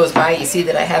time it goes by, you see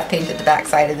that I have painted the back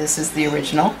side of this as the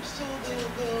original.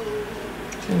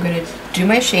 I'm going to do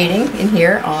my shading in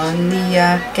here on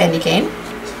the candy cane.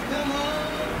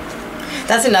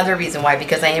 That's another reason why,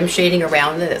 because I am shading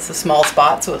around it. It's a small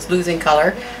spot, so it's losing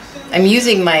color. I'm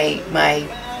using my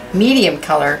medium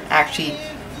color actually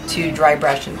to dry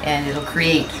brush, and it'll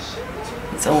create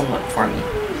its own look for me.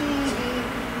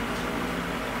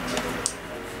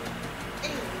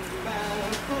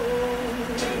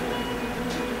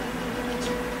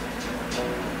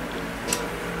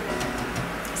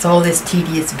 So all this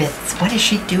tedious bits. What is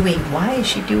she doing? Why is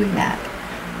she doing that?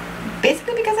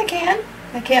 Basically because I can.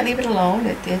 I can't leave it alone.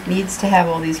 It needs to have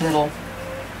all these little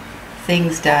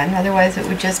things done. Otherwise it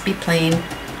would just be plain.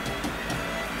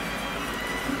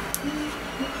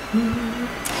 And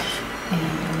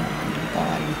on the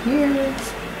bottom here.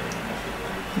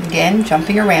 Again,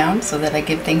 jumping around so that I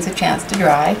give things a chance to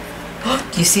dry.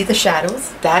 Do you see the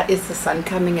shadows? That is the sun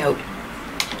coming out.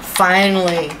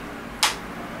 Finally.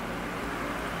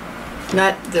 We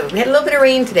had a little bit of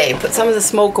rain today. Put some of the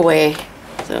smoke away.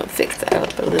 So fix that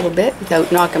up a little bit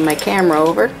without knocking my camera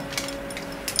over.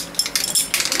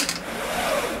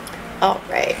 All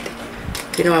right.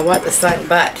 You know I want the sun,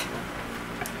 but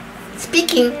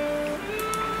speaking,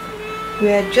 we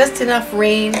had just enough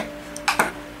rain.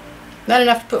 Not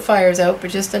enough to put fires out, but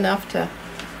just enough to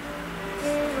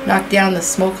knock down the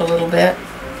smoke a little bit.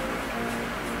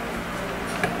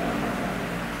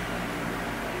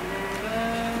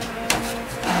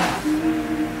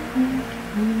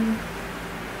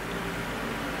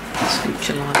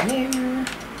 Along there.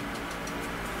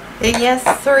 And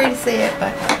yes, sorry to say it,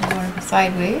 but I'm going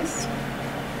sideways.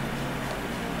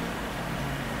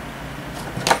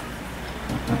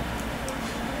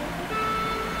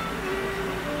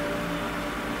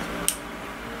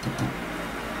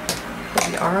 But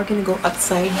we are going to go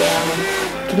upside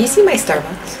down. Can you see my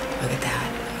Starbucks? Look at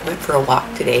that. I went for a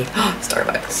walk today.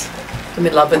 Starbucks. I'm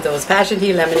in love with those passion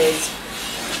tea lemonades.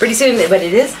 Pretty soon, but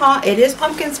it is hot. It is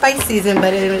pumpkin spice season,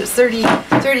 but it's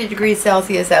 30 degrees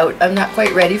Celsius out. I'm not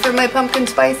quite ready for my pumpkin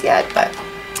spice yet, but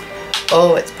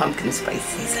oh, it's pumpkin spice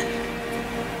season.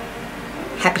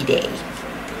 Happy day.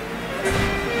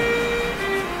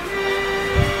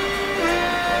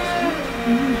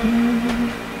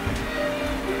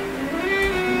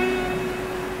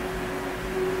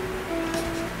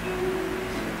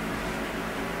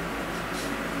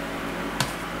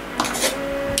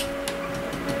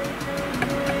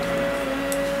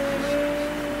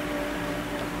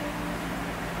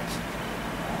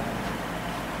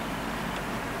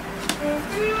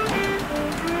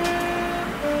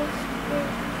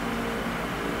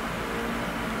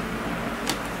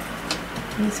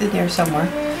 It's in there somewhere.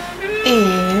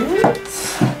 And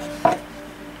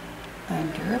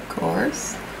under, of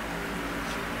course.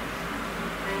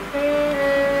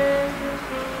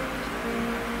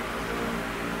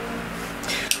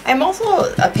 I'm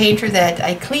also a painter that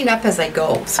I clean up as I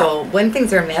go. So when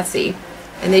things are messy,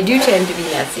 and they do tend to be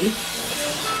messy,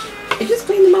 I just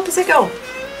clean them up as I go.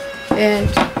 And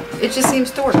it just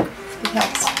seems to work. It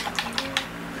helps.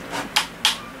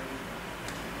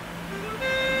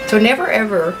 So never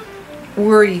ever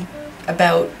worry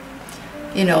about,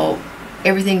 you know,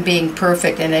 everything being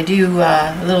perfect. And I do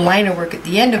a little liner work at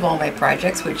the end of all my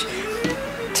projects, which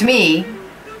to me,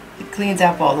 it cleans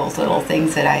up all those little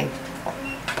things that I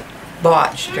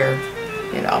botched or,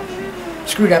 you know,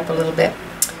 screwed up a little bit.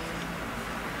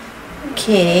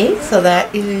 Okay, so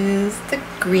that is the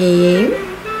green.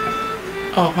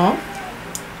 I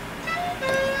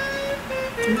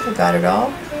think I got it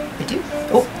all. I do.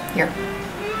 Oh, here.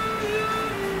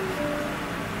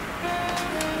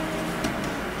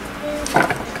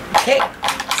 Okay,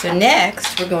 so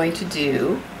next we're going to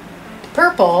do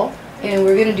purple, and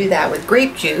we're going to do that with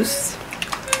grape juice.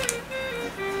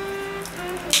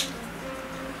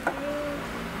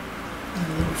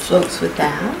 Little floats with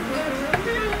that.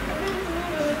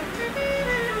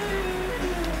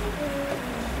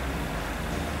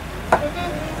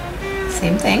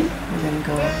 Same thing, we're going to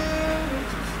go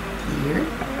here.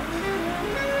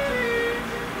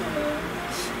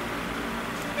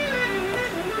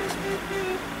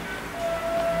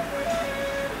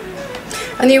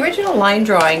 On the original line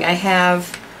drawing, I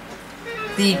have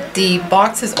the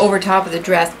boxes over top of the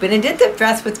dress, but I did the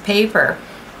dress with paper.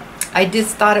 I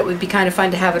just thought it would be kind of fun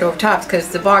to have it over top because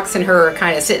the box and her are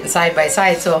kind of sitting side by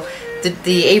side, so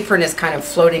the apron is kind of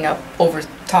floating up over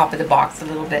top of the box a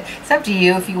little bit. It's up to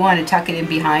you. If you want to tuck it in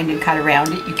behind and cut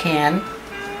around it, you can.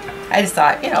 I just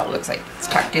thought, you know, it looks like it's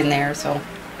tucked in there, so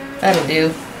that'll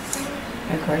do.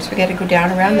 And of course, we got to go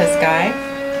down around this guy.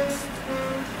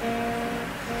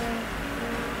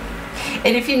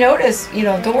 And if you notice, you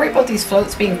know, don't worry about these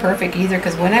floats being perfect either,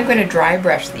 because when I'm going to dry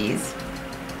brush these,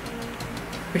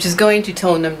 which is going to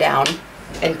tone them down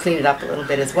and clean it up a little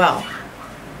bit as well.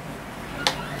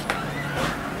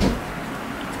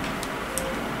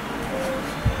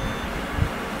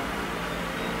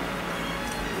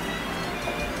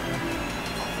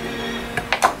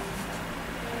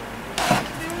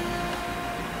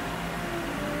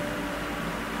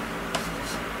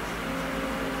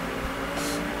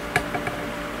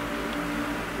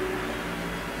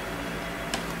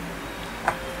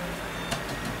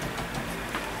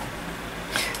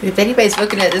 If anybody's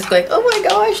looking at this going, oh my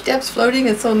gosh, Deb's floating,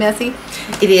 it's so messy.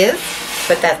 It is,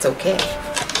 but that's okay.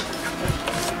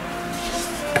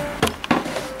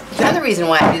 Another reason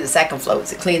why I do the second float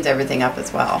is it cleans everything up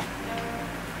as well.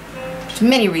 There's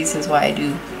many reasons why I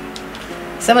do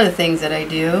some of the things that I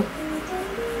do.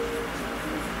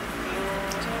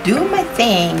 Doing my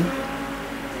thing.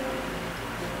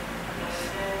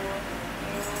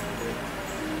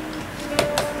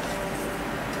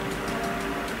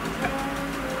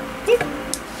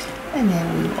 And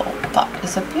then we will pop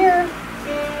this up here.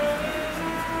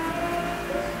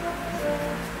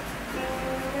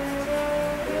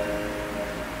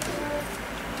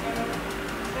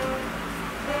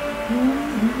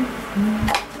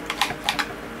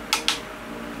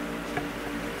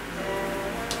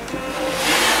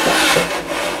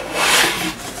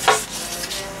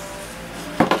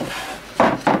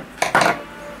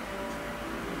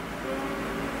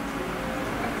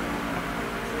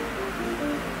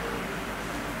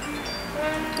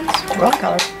 Wrong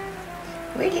color.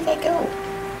 Where did they go?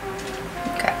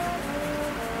 Okay.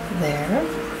 There.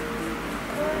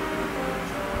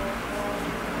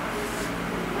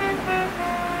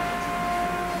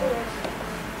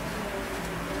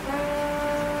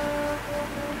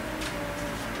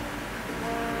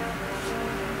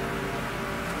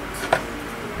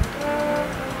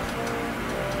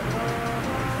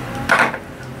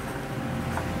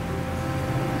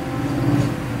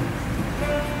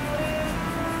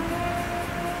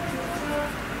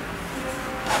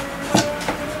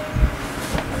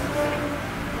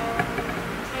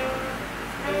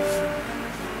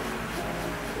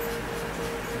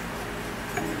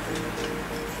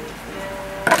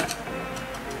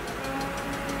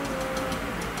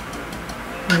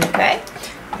 Okay,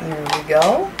 there we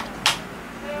go.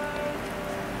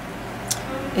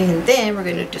 And then we're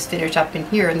going to just finish up in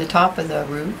here in the top of the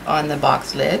roof on the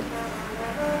box lid.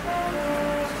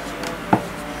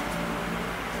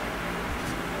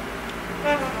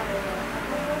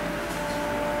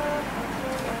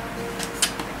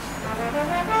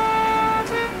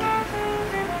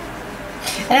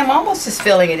 And I'm almost just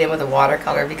filling it in with a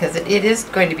watercolor because it is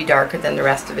going to be darker than the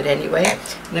rest of it anyway.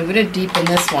 And I'm going to deepen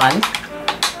this one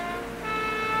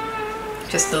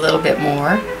just a little bit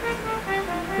more.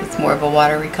 It's more of a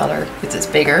watery color because it's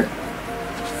bigger.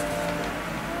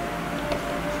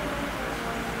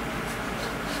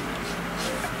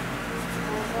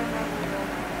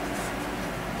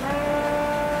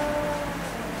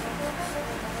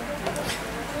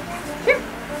 Here.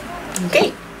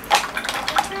 Okay.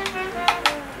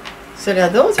 So now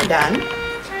those are done.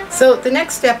 So the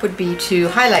next step would be to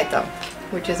highlight them,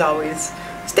 which is always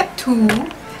step 2.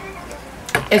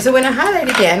 And so when I highlight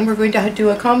again, we're going to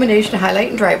do a combination of highlight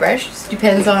and dry brush. It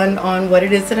depends on what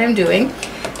it is that I'm doing.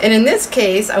 And in this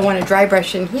case, I want to dry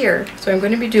brush in here. So I'm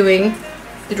going to be doing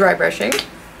the dry brushing,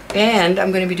 and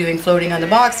I'm going to be doing floating on the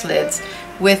box lids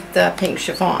with the pink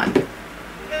chiffon.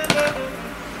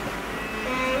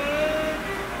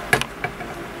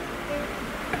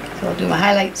 So I'll do my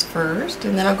highlights first,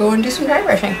 and then I'll go and do some dry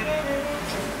brushing.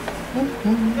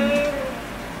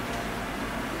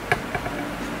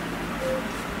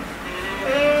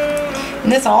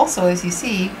 And this also, as you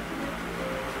see,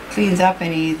 cleans up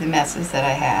any of the messes that I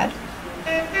had.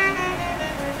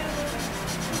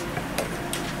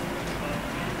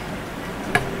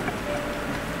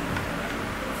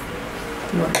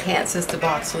 More enhances the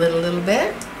box lid a little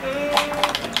bit.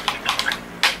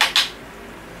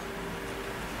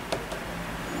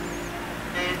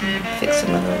 Fix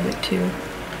them a little bit too.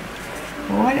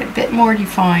 What a bit more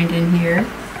defined in here.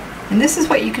 And this is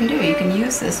what you can do. You can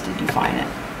use this to define it.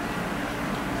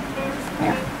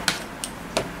 There.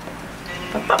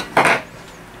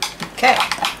 Okay.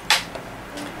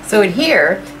 So in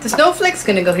here, the snowflake's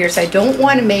going to go here, so I don't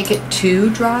want to make it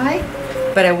too dry,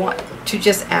 but I want to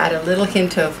just add a little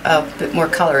hint of a bit more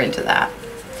color into that.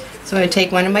 So I'm going to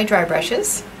take one of my dry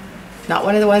brushes, not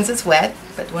one of the ones that's wet,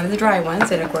 but one of the dry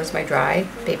ones, and of course my dry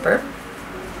paper.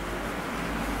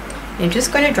 I'm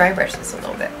just going to dry brush this a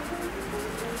little bit.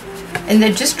 And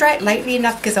then just dry it lightly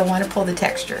enough because I want to pull the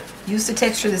texture. Use the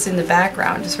texture that's in the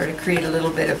background to sort of create a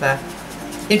little bit of a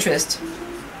interest.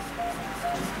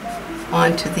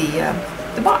 onto the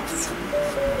box.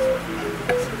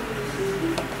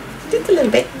 Just a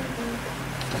little bit.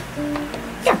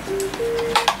 Yeah.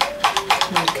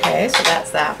 Okay, so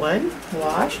that's that one.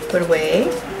 Washed, put away.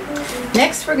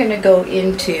 Next we're going to go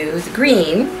into the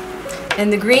green.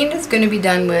 And the green is going to be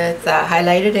done with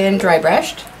highlighted and dry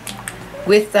brushed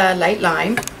with light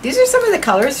lime. These are some of the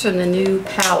colors from the new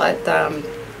palette,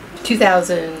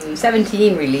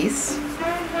 2017 release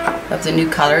of the new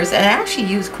colors. And I actually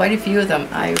used quite a few of them.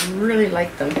 I really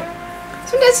like them.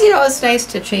 Sometimes, you know, it's nice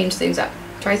to change things up.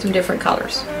 Try some different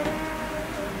colors.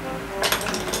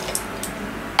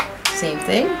 Same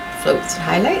thing, floats and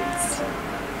highlights.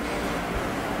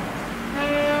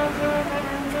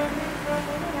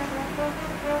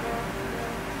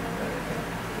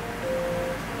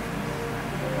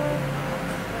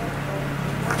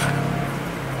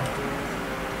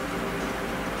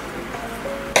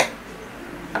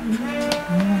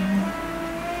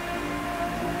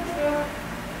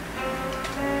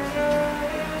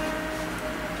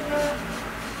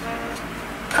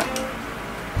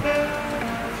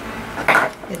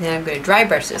 And then I'm going to dry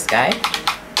brush this guy.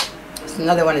 It's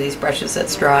another one of these brushes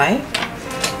that's dry.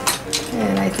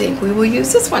 And I think we will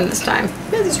use this one this time.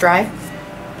 This is dry.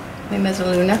 My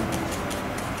Mezzaluna.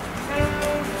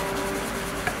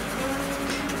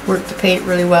 Work the paint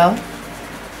really well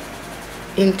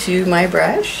into my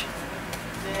brush.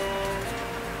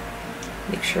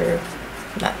 Make sure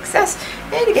not excess.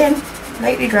 And again,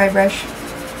 lightly dry brush.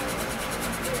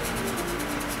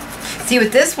 See,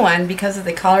 with this one, because of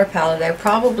the color palette, I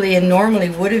probably and normally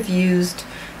would have used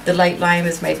the light lime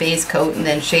as my base coat and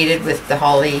then shaded with the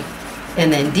holly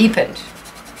and then deepened.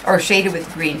 Or shaded with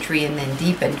green tree and then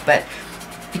deepened. But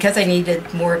because I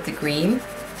needed more of the green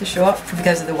to show up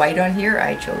because of the white on here,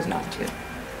 I chose not to.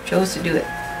 Chose to do it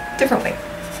different way.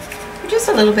 Just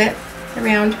a little bit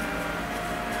around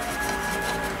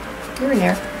here and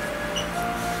there.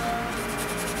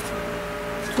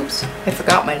 Oops, I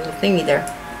forgot my little thingy there.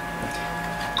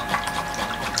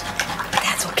 But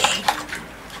that's okay.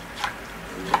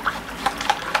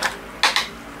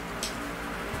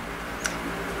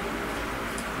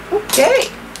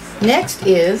 Okay, next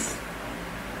is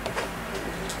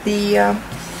the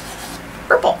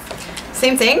purple.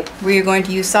 Same thing, we're going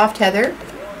to use soft heather.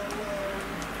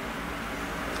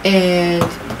 And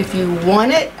if you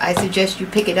want it, I suggest you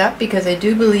pick it up because I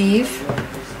do believe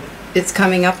it's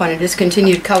coming up on a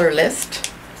discontinued color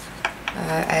list.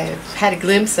 I've had a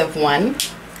glimpse of one,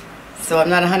 so I'm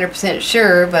not 100%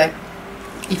 sure, but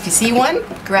if you see one,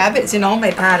 grab it. It's in all my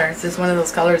patterns. It's one of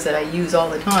those colors that I use all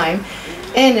the time,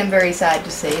 and I'm very sad to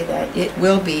say that it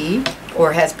will be,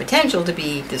 or has potential to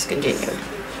be, discontinued.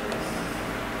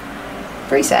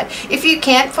 Very sad. If you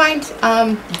can't find,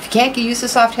 if you can't use the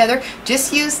soft heather,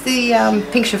 just use the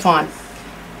pink chiffon.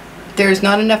 There's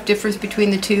not enough difference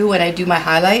between the two when I do my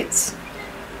highlights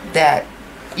that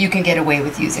you can get away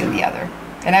with using the other.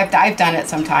 And I've done it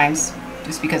sometimes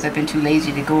just because I've been too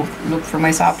lazy to go look for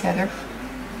my soft heather.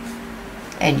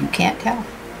 And you can't tell.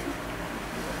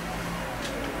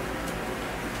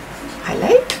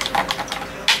 Highlight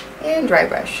and dry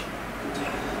brush.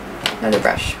 Another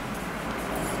brush.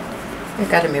 I've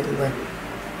got them everywhere.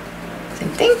 Same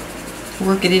thing.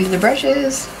 Work it into the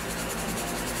brushes.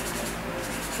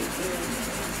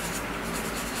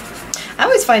 I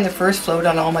always find the first float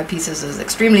on all my pieces is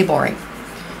extremely boring.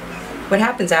 What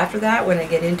happens after that, when I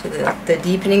get into the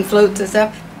deepening floats and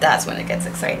stuff, that's when it gets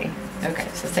exciting. Okay,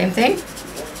 so same thing.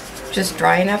 Just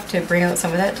dry enough to bring out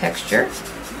some of that texture.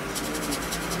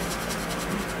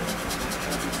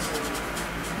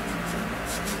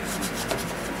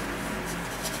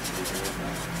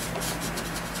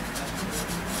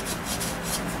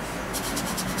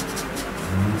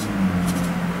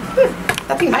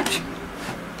 Nothing much.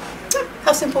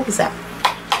 How simple was that?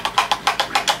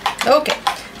 Okay,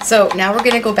 so now we're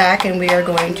going to go back and we are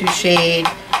going to shade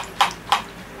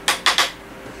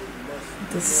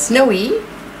the snowy.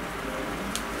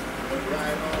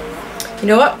 You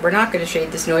know what? We're not going to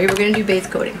shade the snowy. We're going to do base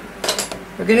coating.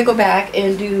 We're going to go back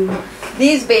and do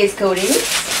these base coatings,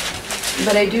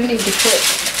 but I do need to put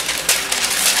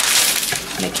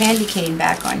my candy cane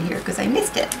back on here because I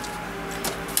missed it.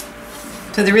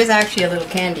 So there is actually a little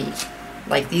candy,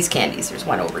 like these candies. There's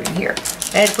one over in here.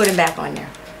 I had to put him back on there.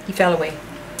 He fell away.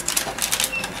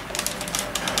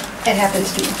 It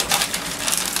happens to me.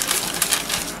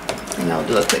 And I'll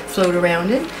do a quick float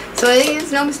around it. So I think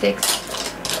there's no mistakes.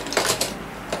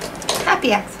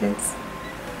 Happy accidents.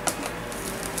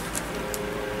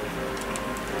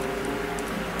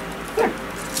 Here.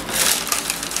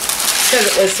 Because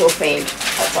it was so faint,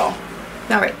 that's all.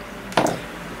 Alright.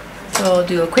 So So I'll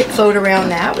do a quick float around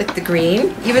that with the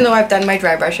green. Even though I've done my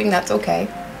dry brushing, that's okay.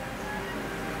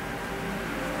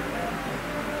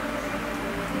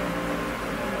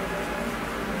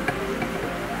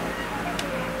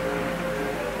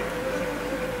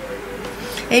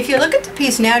 And if you look at the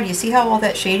piece now, do you see how all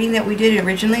that shading that we did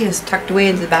originally is tucked away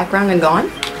into the background and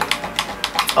gone?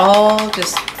 All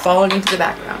just falling into the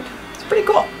background. It's pretty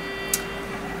cool.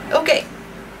 Okay,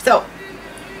 so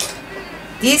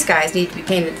these guys need to be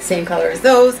painted the same color as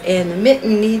those, and the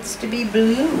mitten needs to be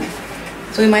blue.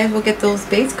 So we might as well get those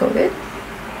base coated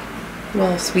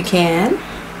whilst we can.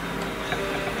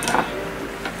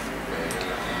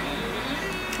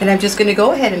 And I'm just going to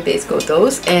go ahead and base coat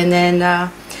those, and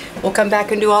then we'll come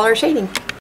back and do all our shading.